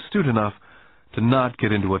financially astute enough to not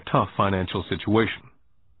get into a tough financial situation.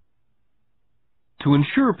 To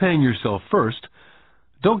ensure paying yourself first,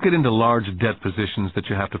 don't get into large debt positions that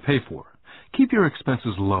you have to pay for. Keep your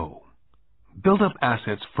expenses low. Build up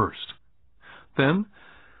assets first. Then,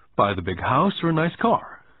 buy the big house or a nice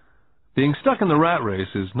car. Being stuck in the rat race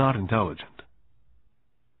is not intelligent.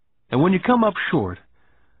 And when you come up short,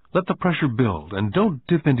 let the pressure build and don't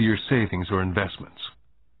dip into your savings or investments.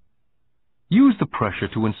 Use the pressure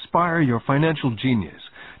to inspire your financial genius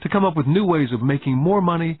to come up with new ways of making more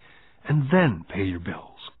money and then pay your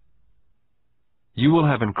bills. you will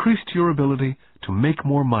have increased your ability to make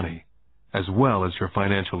more money as well as your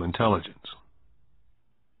financial intelligence.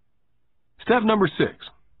 Step number 6.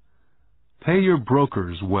 Pay your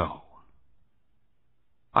brokers well.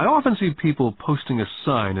 I often see people posting a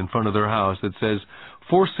sign in front of their house that says,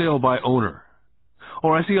 "For sale by owner."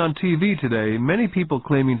 Or I see on TV today many people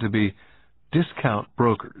claiming to be discount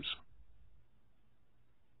brokers.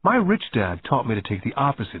 My rich dad taught me to take the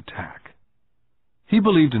opposite tack. He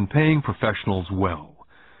believed in paying professionals well,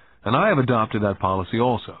 and I have adopted that policy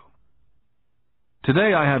also.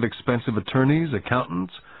 Today I have expensive attorneys,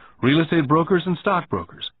 accountants, real estate brokers, and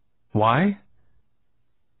stockbrokers. Why?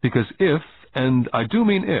 Because if, and I do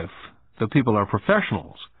mean if, the people are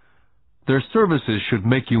professionals, their services should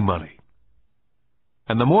make you money.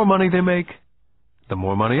 And the more money they make, the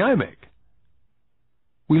more money I make.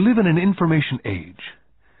 We live in an information age.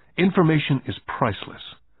 Information is priceless.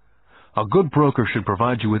 A good broker should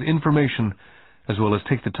provide you with information as well as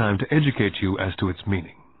take the time to educate you as to its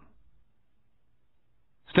meaning.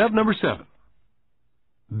 Step number 7.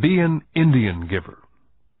 Be an Indian giver.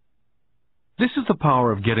 This is the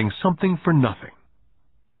power of getting something for nothing.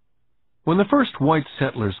 When the first white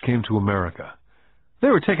settlers came to America, they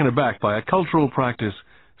were taken aback by a cultural practice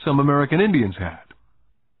some American Indians had.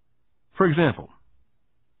 For example,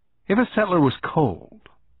 if a settler was cold,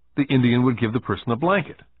 the Indian would give the person a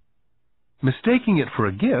blanket. Mistaking it for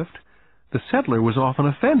a gift, the settler was often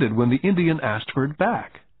offended when the Indian asked for it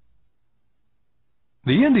back.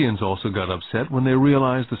 The Indians also got upset when they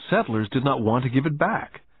realized the settlers did not want to give it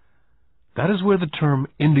back. That is where the term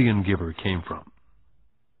Indian giver came from.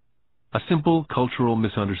 A simple cultural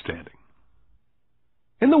misunderstanding.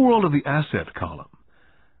 In the world of the asset column,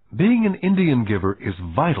 being an Indian giver is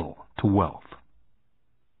vital to wealth.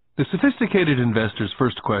 The sophisticated investor's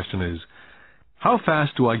first question is, how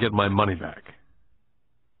fast do I get my money back?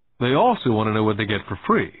 They also want to know what they get for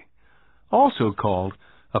free, also called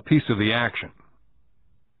a piece of the action.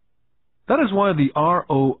 That is why the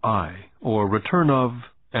ROI, or return of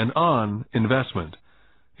and on investment,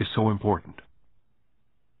 is so important.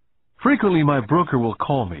 Frequently, my broker will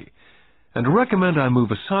call me and recommend I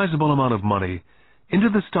move a sizable amount of money into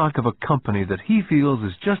the stock of a company that he feels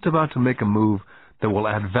is just about to make a move that will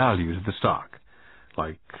add value to the stock,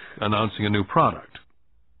 like announcing a new product.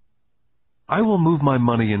 I will move my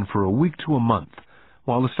money in for a week to a month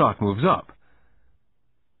while the stock moves up.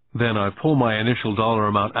 Then I pull my initial dollar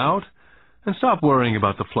amount out and stop worrying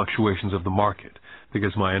about the fluctuations of the market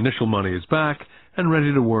because my initial money is back and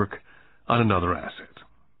ready to work on another asset.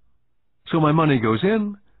 So my money goes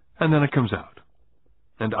in and then it comes out,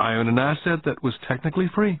 and I own an asset that was technically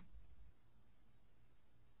free.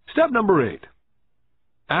 Step number 8.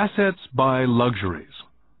 Assets buy luxuries.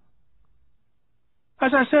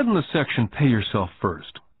 As I said in the section, Pay Yourself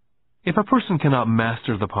First, if a person cannot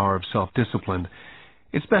master the power of self-discipline,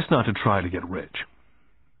 it's best not to try to get rich.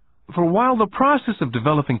 For while the process of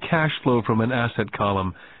developing cash flow from an asset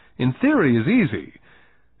column in theory is easy,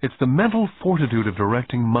 it's the mental fortitude of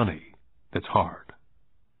directing money that's hard.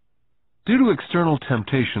 Due to external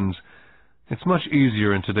temptations, it's much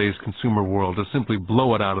easier in today's consumer world to simply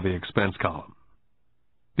blow it out of the expense column.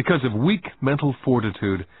 Because of weak mental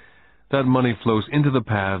fortitude, that money flows into the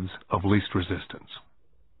paths of least resistance.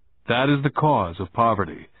 That is the cause of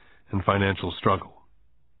poverty and financial struggle.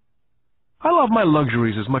 I love my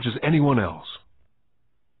luxuries as much as anyone else.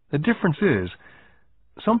 The difference is,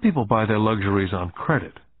 some people buy their luxuries on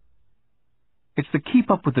credit. It's the keep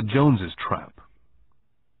up with the Joneses trap.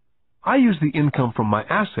 I use the income from my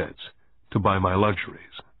assets to buy my luxuries.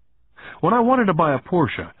 When I wanted to buy a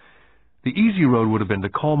Porsche, the easy road would have been to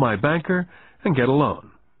call my banker and get a loan.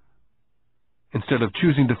 Instead of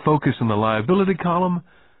choosing to focus in the liability column,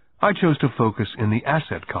 I chose to focus in the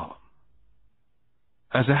asset column.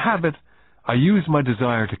 As a habit, I use my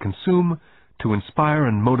desire to consume to inspire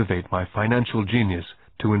and motivate my financial genius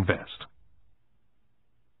to invest.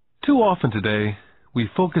 Too often today, we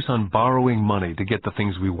focus on borrowing money to get the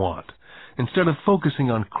things we want, instead of focusing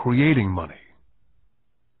on creating money.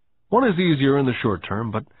 One is easier in the short term,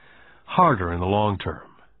 but harder in the long term.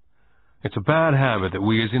 It's a bad habit that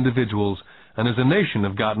we as individuals and as a nation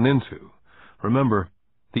have gotten into. Remember,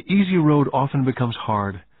 the easy road often becomes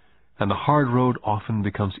hard, and the hard road often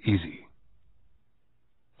becomes easy.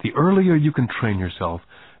 The earlier you can train yourself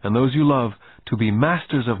and those you love to be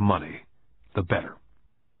masters of money, the better.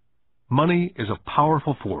 Money is a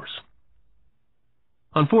powerful force.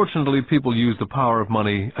 Unfortunately, people use the power of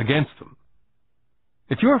money against them.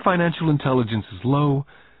 If your financial intelligence is low,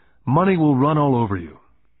 money will run all over you.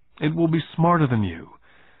 It will be smarter than you.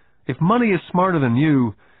 If money is smarter than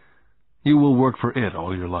you will work for it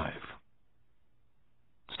all your life.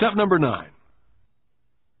 Step number 9.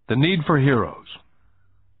 The need for heroes.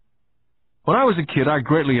 When I was a kid, I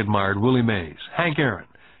greatly admired Willie Mays, Hank Aaron,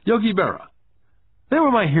 Yogi Berra. They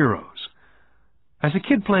were my heroes. As a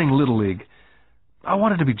kid playing Little League, I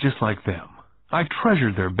wanted to be just like them. I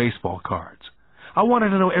treasured their baseball cards. I wanted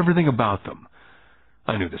to know everything about them.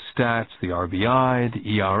 I knew the stats, the RBI, the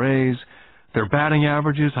ERAs, their batting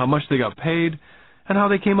averages, how much they got paid, and how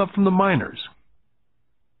they came up from the minors.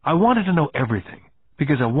 I wanted to know everything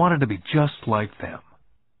because I wanted to be just like them.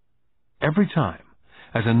 Every time,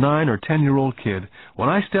 as a 9 or 10-year-old kid, when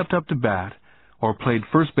I stepped up to bat or played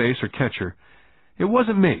first base or catcher, it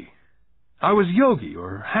wasn't me. I was Yogi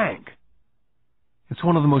or Hank. It's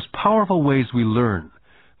one of the most powerful ways we learn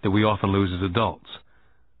that we often lose as adults.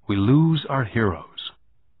 We lose our heroes.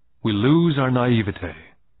 We lose our naivete.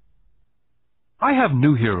 I have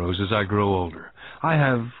new heroes as I grow older. I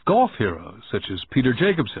have golf heroes such as Peter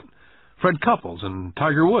Jacobsen, Fred Couples, and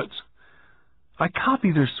Tiger Woods. I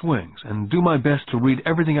copy their swings and do my best to read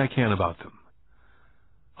everything I can about them.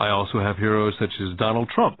 I also have heroes such as Donald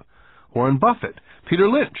Trump, Warren Buffett, Peter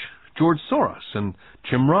Lynch, George Soros, and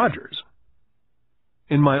Jim Rogers.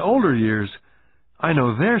 In my older years, I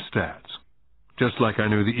know their stats, just like I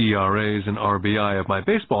knew the ERAs and RBI of my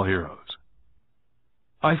baseball heroes.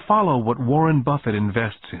 I follow what Warren Buffett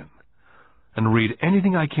invests in and read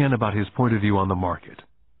anything I can about his point of view on the market.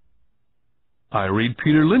 I read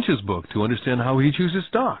Peter Lynch's book to understand how he chooses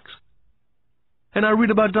stocks. And I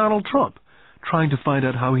read about Donald Trump, trying to find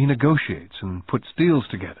out how he negotiates and puts deals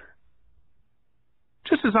together.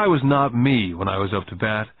 Just as I was not me when I was up to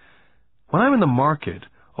bat, when I'm in the market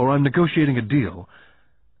or I'm negotiating a deal,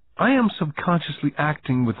 I am subconsciously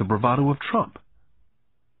acting with the bravado of Trump.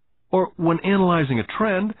 Or when analyzing a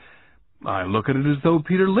trend, I look at it as though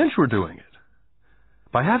Peter Lynch were doing it.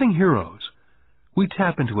 By having heroes, we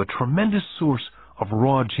tap into a tremendous source of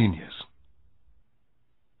raw genius.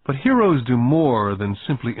 But heroes do more than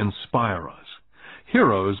simply inspire us.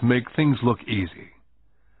 Heroes make things look easy.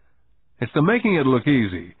 It's the making it look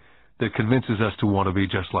easy that convinces us to want to be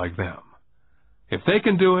just like them. If they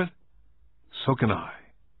can do it, so can I.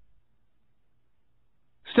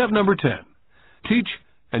 Step number 10. Teach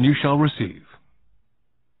and you shall receive.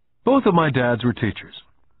 Both of my dads were teachers.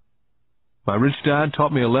 My rich dad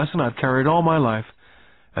taught me a lesson I've carried all my life,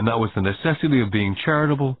 and that was the necessity of being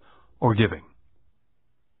charitable or giving.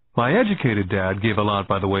 My educated dad gave a lot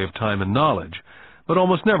by the way of time and knowledge, but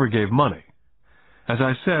almost never gave money. As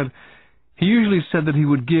I said, he usually said that he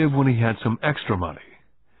would give when he had some extra money.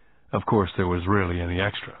 Of course, there was rarely any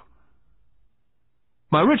extra.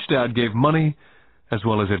 My rich dad gave money as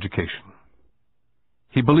well as education.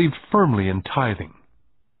 He believed firmly in tithing.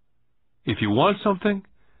 If you want something,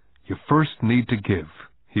 you first need to give,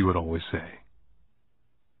 he would always say.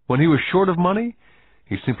 When he was short of money,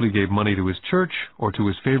 he simply gave money to his church or to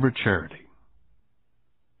his favorite charity.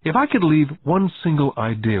 If I could leave one single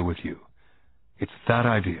idea with you, it's that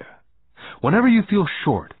idea. Whenever you feel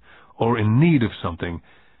short or in need of something,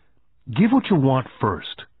 give what you want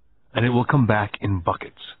first, and it will come back in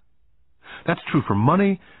buckets. That's true for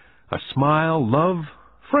money, a smile, love,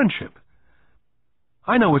 friendship.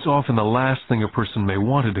 I know it's often the last thing a person may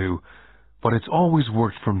want to do, but it's always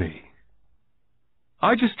worked for me.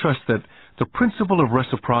 I just trust that the principle of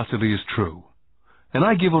reciprocity is true, and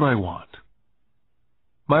I give what I want.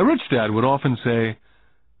 My rich dad would often say,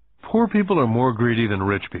 poor people are more greedy than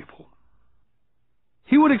rich people.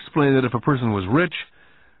 He would explain that if a person was rich,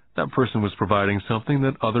 that person was providing something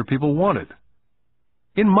that other people wanted.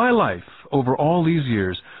 In my life, over all these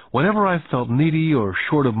years, whenever I felt needy or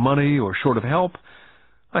short of money or short of help,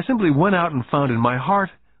 I simply went out and found in my heart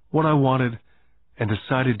what I wanted and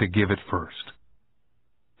decided to give it first.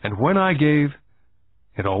 And when I gave,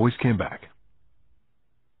 it always came back.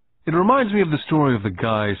 It reminds me of the story of the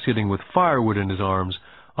guy sitting with firewood in his arms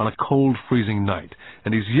on a cold, freezing night,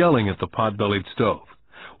 and he's yelling at the pot-bellied stove,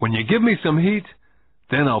 "When you give me some heat,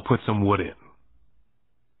 then I'll put some wood in."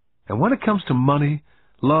 And when it comes to money,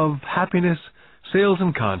 love, happiness, sales,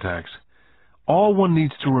 and contacts, all one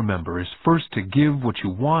needs to remember is first to give what you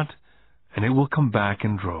want, and it will come back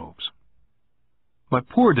in droves. My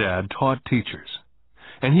poor dad taught teachers,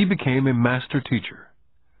 and he became a master teacher.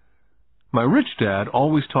 My rich dad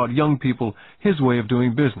always taught young people his way of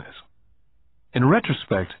doing business. In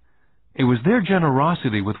retrospect, it was their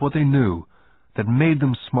generosity with what they knew that made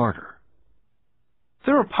them smarter.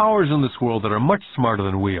 There are powers in this world that are much smarter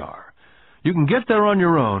than we are. You can get there on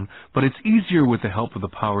your own, but it's easier with the help of the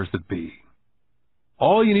powers that be.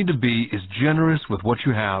 All you need to be is generous with what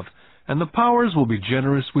you have, and the powers will be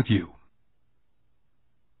generous with you.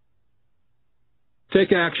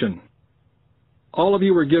 Take action. All of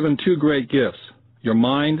you were given two great gifts, your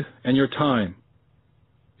mind and your time.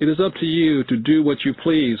 It is up to you to do what you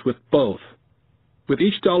please with both. With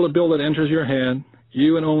each dollar bill that enters your hand,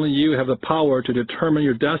 you and only you have the power to determine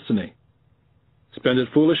your destiny. Spend it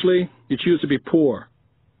foolishly, you choose to be poor.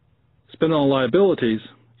 Spend it on liabilities,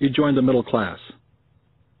 you join the middle class.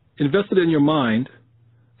 Invest it in your mind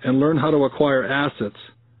and learn how to acquire assets,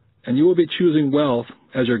 and you will be choosing wealth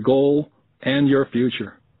as your goal and your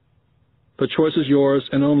future. The choice is yours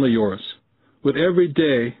and only yours. With every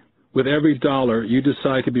day, with every dollar, you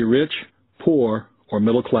decide to be rich, poor, or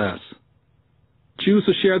middle class. Choose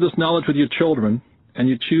to share this knowledge with your children, and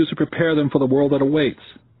you choose to prepare them for the world that awaits.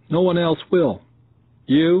 No one else will.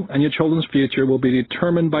 You and your children's future will be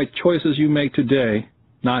determined by choices you make today,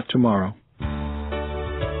 not tomorrow.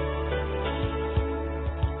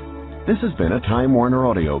 This has been a Time Warner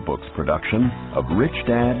Audiobooks production of Rich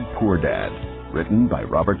Dad, Poor Dad, written by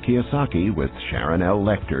Robert Kiyosaki with Sharon L.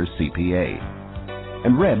 Lecter, CPA,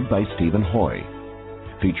 and read by Stephen Hoy,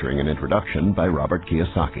 featuring an introduction by Robert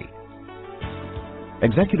Kiyosaki.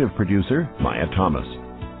 Executive producer, Maya Thomas.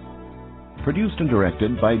 Produced and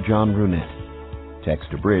directed by John Brunette. Text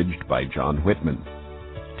abridged by John Whitman.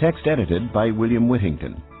 Text edited by William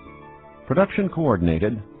Whittington. Production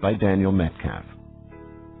coordinated by Daniel Metcalf.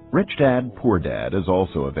 Rich Dad, Poor Dad is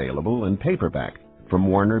also available in paperback from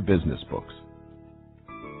Warner Business Books.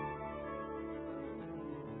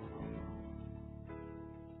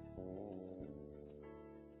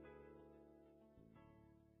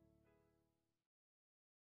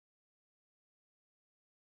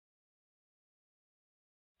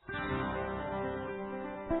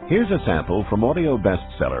 Here's a sample from audio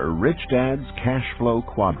bestseller Rich Dad's Cash Flow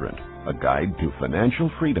Quadrant, a guide to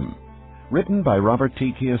financial freedom, written by Robert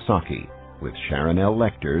T. Kiyosaki with Sharon L.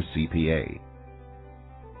 Lecter, CPA.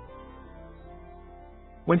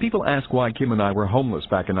 When people ask why Kim and I were homeless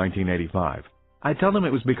back in 1985, I tell them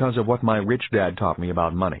it was because of what my rich dad taught me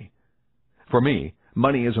about money. For me,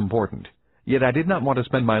 money is important, yet I did not want to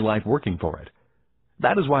spend my life working for it.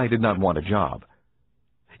 That is why I did not want a job.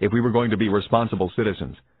 If we were going to be responsible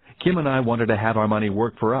citizens, Kim and I wanted to have our money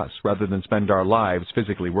work for us rather than spend our lives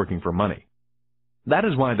physically working for money. That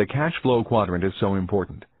is why the cash flow quadrant is so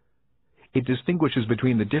important. It distinguishes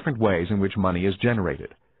between the different ways in which money is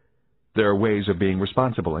generated. There are ways of being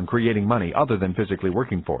responsible and creating money other than physically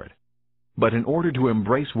working for it. But in order to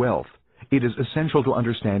embrace wealth, it is essential to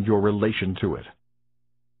understand your relation to it.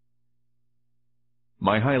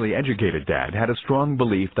 My highly educated dad had a strong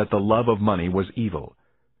belief that the love of money was evil,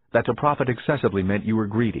 that to profit excessively meant you were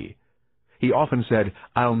greedy. He often said,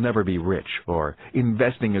 "I'll never be rich," or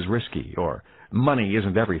 "investing is risky," or "money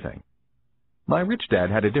isn't everything." My rich dad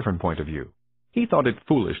had a different point of view. He thought it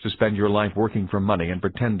foolish to spend your life working for money and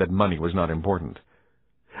pretend that money was not important.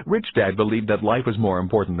 Rich Dad believed that life was more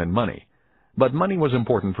important than money, but money was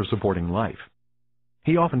important for supporting life.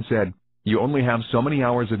 He often said, "You only have so many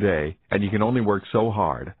hours a day, and you can only work so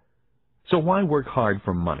hard. So why work hard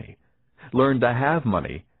for money? Learn to have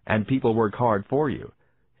money, and people work hard for you,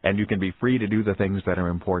 and you can be free to do the things that are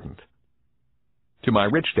important." To my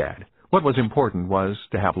rich dad, what was important was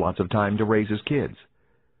to have lots of time to raise his kids,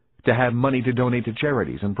 to have money to donate to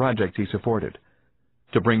charities and projects he supported,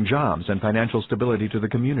 to bring jobs and financial stability to the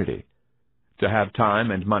community, to have time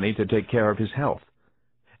and money to take care of his health,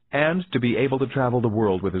 and to be able to travel the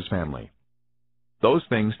world with his family. "Those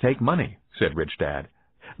things take money," said Rich Dad.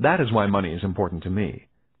 "That is why money is important to me.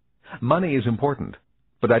 Money is important,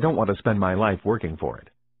 but I don't want to spend my life working for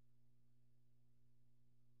it."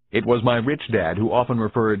 It was my rich dad who often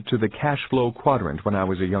referred to the cash flow quadrant when I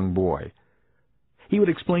was a young boy. He would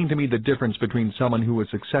explain to me the difference between someone who was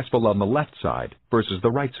successful on the left side versus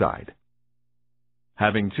the right side.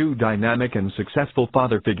 Having two dynamic and successful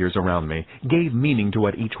father figures around me gave meaning to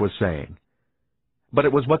what each was saying. But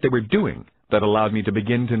it was what they were doing that allowed me to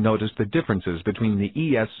begin to notice the differences between the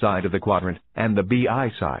ES side of the quadrant and the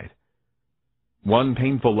BI side. One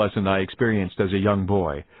painful lesson I experienced as a young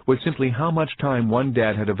boy was simply how much time one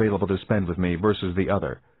dad had available to spend with me versus the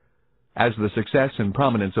other. As the success and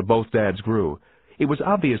prominence of both dads grew, it was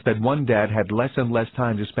obvious that one dad had less and less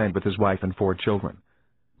time to spend with his wife and 4 children.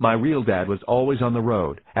 My real dad was always on the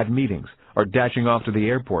road, at meetings, or dashing off to the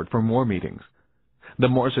airport for more meetings. The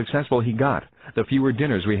more successful he got, the fewer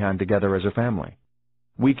dinners we had together as a family.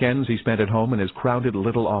 Weekends he spent at home in his crowded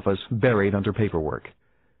little office buried under paperwork.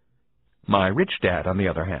 My rich dad, on the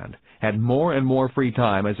other hand, had more and more free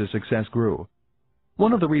time as his success grew.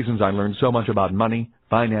 One of the reasons I learned so much about money,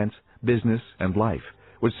 finance, business, and life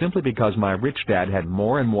was simply because my rich dad had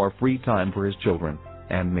more and more free time for his children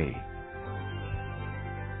and me.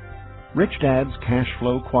 Rich Dad's Cash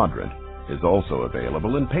Flow Quadrant is also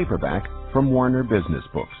available in paperback from Warner Business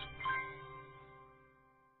Books.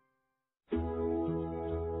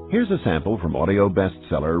 Here's a sample from audio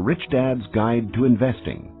bestseller Rich Dad's Guide to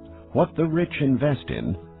Investing: What the Rich Invest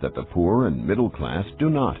in that the Poor and Middle Class Do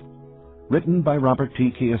Not. Written by Robert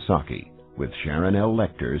T. Kiyosaki, with Sharon L.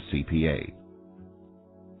 Lecter, CPA.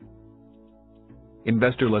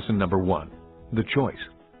 Investor lesson number 1: the choice.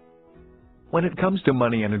 When it comes to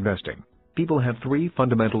money and investing, people have 3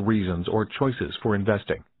 fundamental reasons or choices for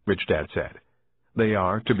investing, Rich Dad said. They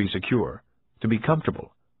are to be secure, to be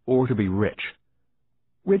comfortable, or to be rich.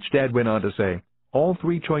 Rich Dad went on to say, all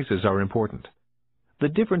 3 choices are important. The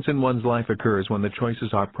difference in one's life occurs when the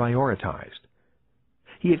choices are prioritized.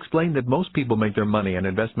 He explained that most people make their money and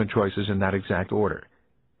investment choices in that exact order.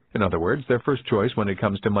 In other words, their first choice when it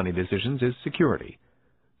comes to money decisions is security.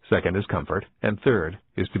 Second is comfort, and third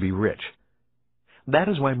is to be rich. That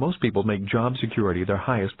is why most people make job security their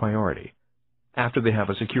highest priority. After they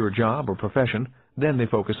have a secure job or profession, then they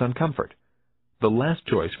focus on comfort. The last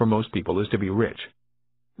choice for most people is to be rich.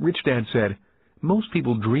 Rich Dad said, most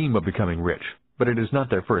people dream of becoming rich, but it is not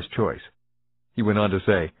their first choice. He went on to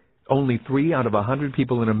say, only 3 out of 100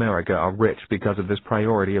 people in America are rich because of this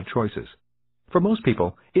priority of choices. For most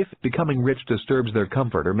people, if becoming rich disturbs their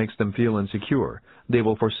comfort or makes them feel insecure, they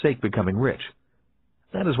will forsake becoming rich.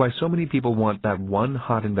 That is why so many people want that one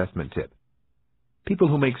hot investment tip. People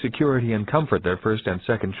who make security and comfort their first and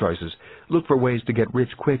second choices look for ways to get rich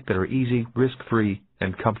quick that are easy, risk-free,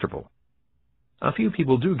 and comfortable. A few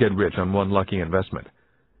people do get rich on one lucky investment,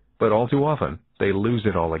 but all too often they lose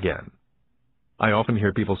it all again. I often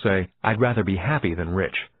hear people say, I'd rather be happy than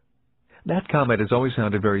rich. That comment has always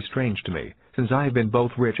sounded very strange to me, since I have been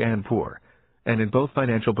both rich and poor, and in both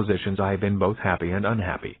financial positions I have been both happy and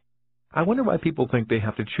unhappy. I wonder why people think they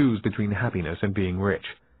have to choose between happiness and being rich.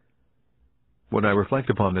 When I reflect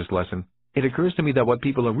upon this lesson, it occurs to me that what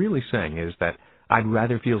people are really saying is that I'd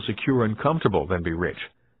rather feel secure and comfortable than be rich.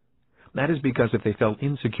 That is because if they felt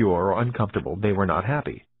insecure or uncomfortable, they were not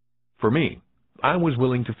happy. For me, I was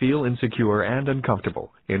willing to feel insecure and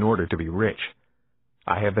uncomfortable in order to be rich.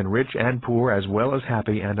 I have been rich and poor as well as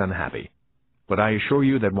happy and unhappy. But I assure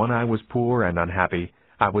you that when I was poor and unhappy,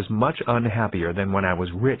 I was much unhappier than when I was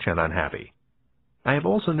rich and unhappy. I have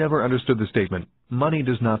also never understood the statement, money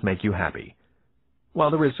does not make you happy.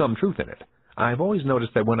 While there is some truth in it, I have always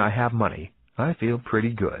noticed that when I have money, I feel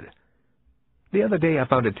pretty good. The other day I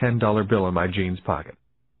found a $10 bill in my jeans pocket.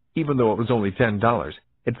 Even though it was only $10,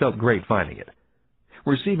 it felt great finding it.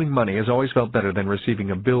 Receiving money has always felt better than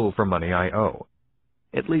receiving a bill for money I owe.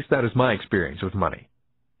 At least that is my experience with money.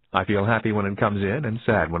 I feel happy when it comes in and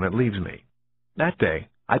sad when it leaves me. That day,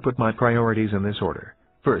 I put my priorities in this order.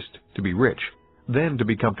 First, to be rich, then to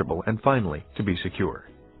be comfortable, and finally, to be secure.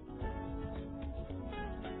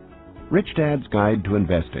 Rich Dad's Guide to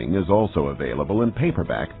Investing is also available in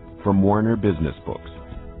paperback from Warner Business Books.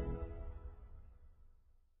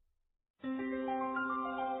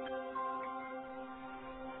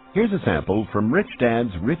 Here's a sample from Rich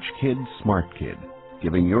Dad's Rich Kid, Smart Kid,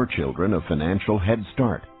 giving your children a financial head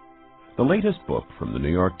start. The latest book from the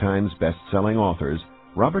New York Times best-selling authors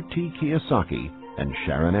Robert T. Kiyosaki and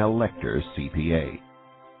Sharon L. Lecter, CPA.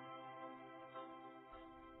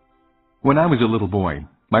 When I was a little boy,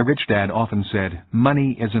 my rich dad often said,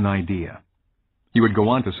 money is an idea. He would go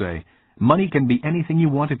on to say, money can be anything you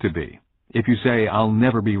want it to be. If you say, I'll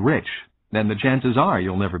never be rich, then the chances are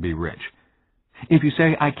you'll never be rich. If you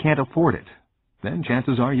say, I can't afford it, then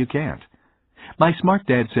chances are you can't. My smart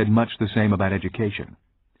dad said much the same about education.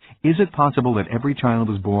 Is it possible that every child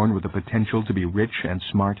is born with the potential to be rich and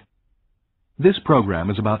smart? This program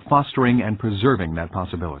is about fostering and preserving that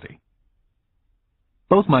possibility.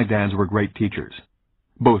 Both my dads were great teachers.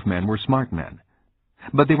 Both men were smart men.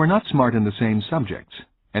 But they were not smart in the same subjects,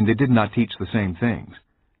 and they did not teach the same things.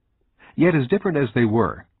 Yet as different as they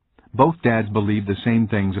were, both dads believed the same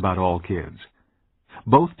things about all kids.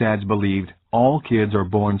 Both dads believed all kids are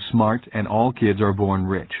born smart and all kids are born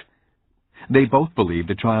rich. They both believed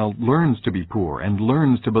a child learns to be poor and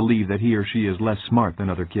learns to believe that he or she is less smart than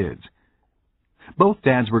other kids. Both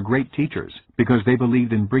dads were great teachers because they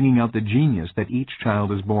believed in bringing out the genius that each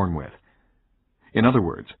child is born with. In other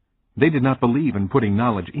words, they did not believe in putting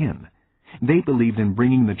knowledge in. They believed in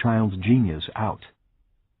bringing the child's genius out.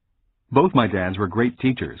 Both my dads were great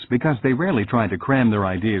teachers because they rarely tried to cram their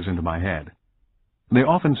ideas into my head. They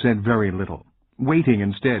often said very little, waiting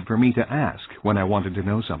instead for me to ask when I wanted to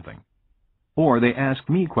know something. Or they asked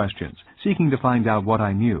me questions, seeking to find out what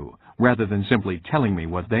I knew, rather than simply telling me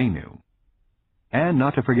what they knew. And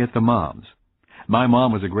not to forget the moms. My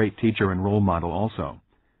mom was a great teacher and role model also.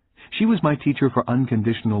 She was my teacher for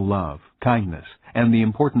unconditional love, kindness, and the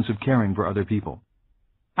importance of caring for other people.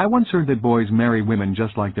 I once heard that boys marry women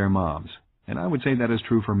just like their moms, and I would say that is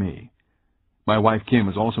true for me. My wife Kim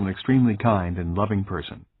is also an extremely kind and loving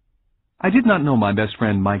person. I did not know my best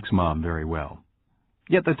friend Mike's mom very well.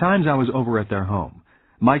 Yet the times I was over at their home,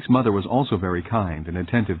 Mike's mother was also very kind and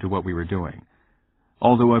attentive to what we were doing.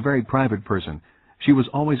 Although a very private person, she was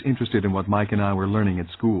always interested in what Mike and I were learning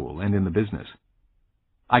at school and in the business.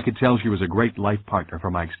 I could tell she was a great life partner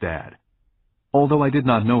for Mike's dad. Although I did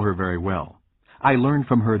not know her very well, I learned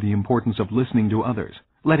from her the importance of listening to others,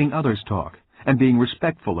 letting others talk, and being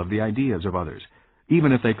respectful of the ideas of others,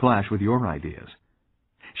 even if they clash with your ideas.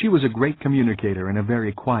 She was a great communicator in a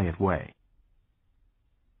very quiet way.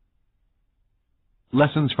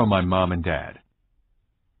 Lessons from my mom and dad.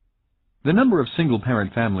 The number of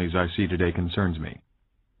single-parent families I see today concerns me.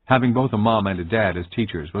 Having both a mom and a dad as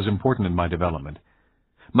teachers was important in my development.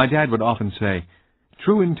 My dad would often say,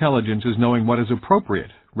 "True intelligence is knowing what is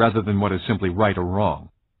appropriate rather than what is simply right or wrong."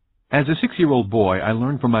 As a 6-year-old boy, I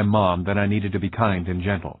learned from my mom that I needed to be kind and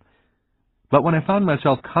gentle. But when I found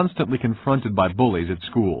myself constantly confronted by bullies at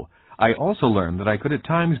school, I also learned that I could at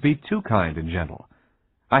times be too kind and gentle.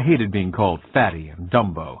 I hated being called fatty and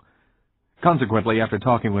Dumbo. Consequently, after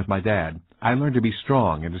talking with my dad, I learned to be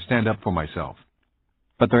strong and to stand up for myself.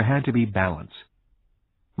 But there had to be balance.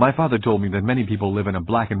 My father told me that many people live in a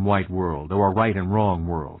black and white world or a right and wrong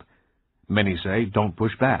world. Many say, don't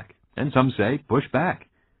push back, and some say, push back.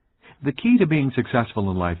 The key to being successful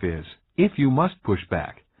in life is, if you must push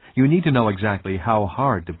back, you need to know exactly how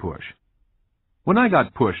hard to push. When I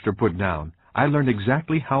got pushed or put down, I learned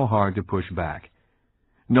exactly how hard to push back.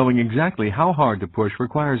 Knowing exactly how hard to push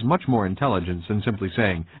requires much more intelligence than simply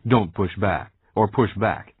saying, don't push back, or push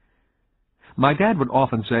back. My dad would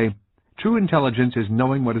often say, true intelligence is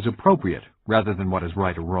knowing what is appropriate rather than what is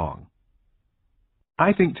right or wrong.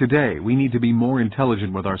 I think today we need to be more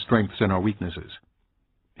intelligent with our strengths and our weaknesses.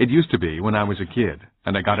 It used to be when I was a kid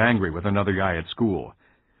and I got angry with another guy at school.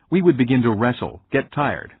 We would begin to wrestle, get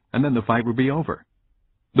tired, and then the fight would be over.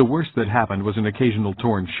 The worst that happened was an occasional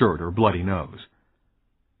torn shirt or bloody nose.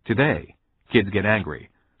 Today, kids get angry,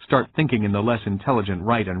 start thinking in the less intelligent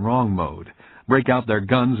right and wrong mode, break out their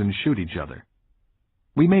guns and shoot each other.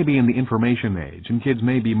 We may be in the information age, and kids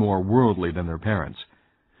may be more worldly than their parents,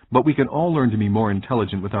 but we can all learn to be more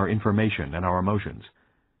intelligent with our information and our emotions.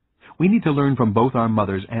 We need to learn from both our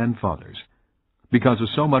mothers and fathers. Because of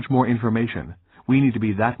so much more information, we need to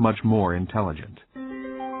be that much more intelligent.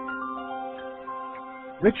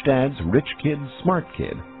 Rich Dad's Rich Kid, Smart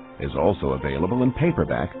Kid is also available in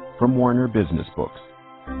paperback from Warner Business Books.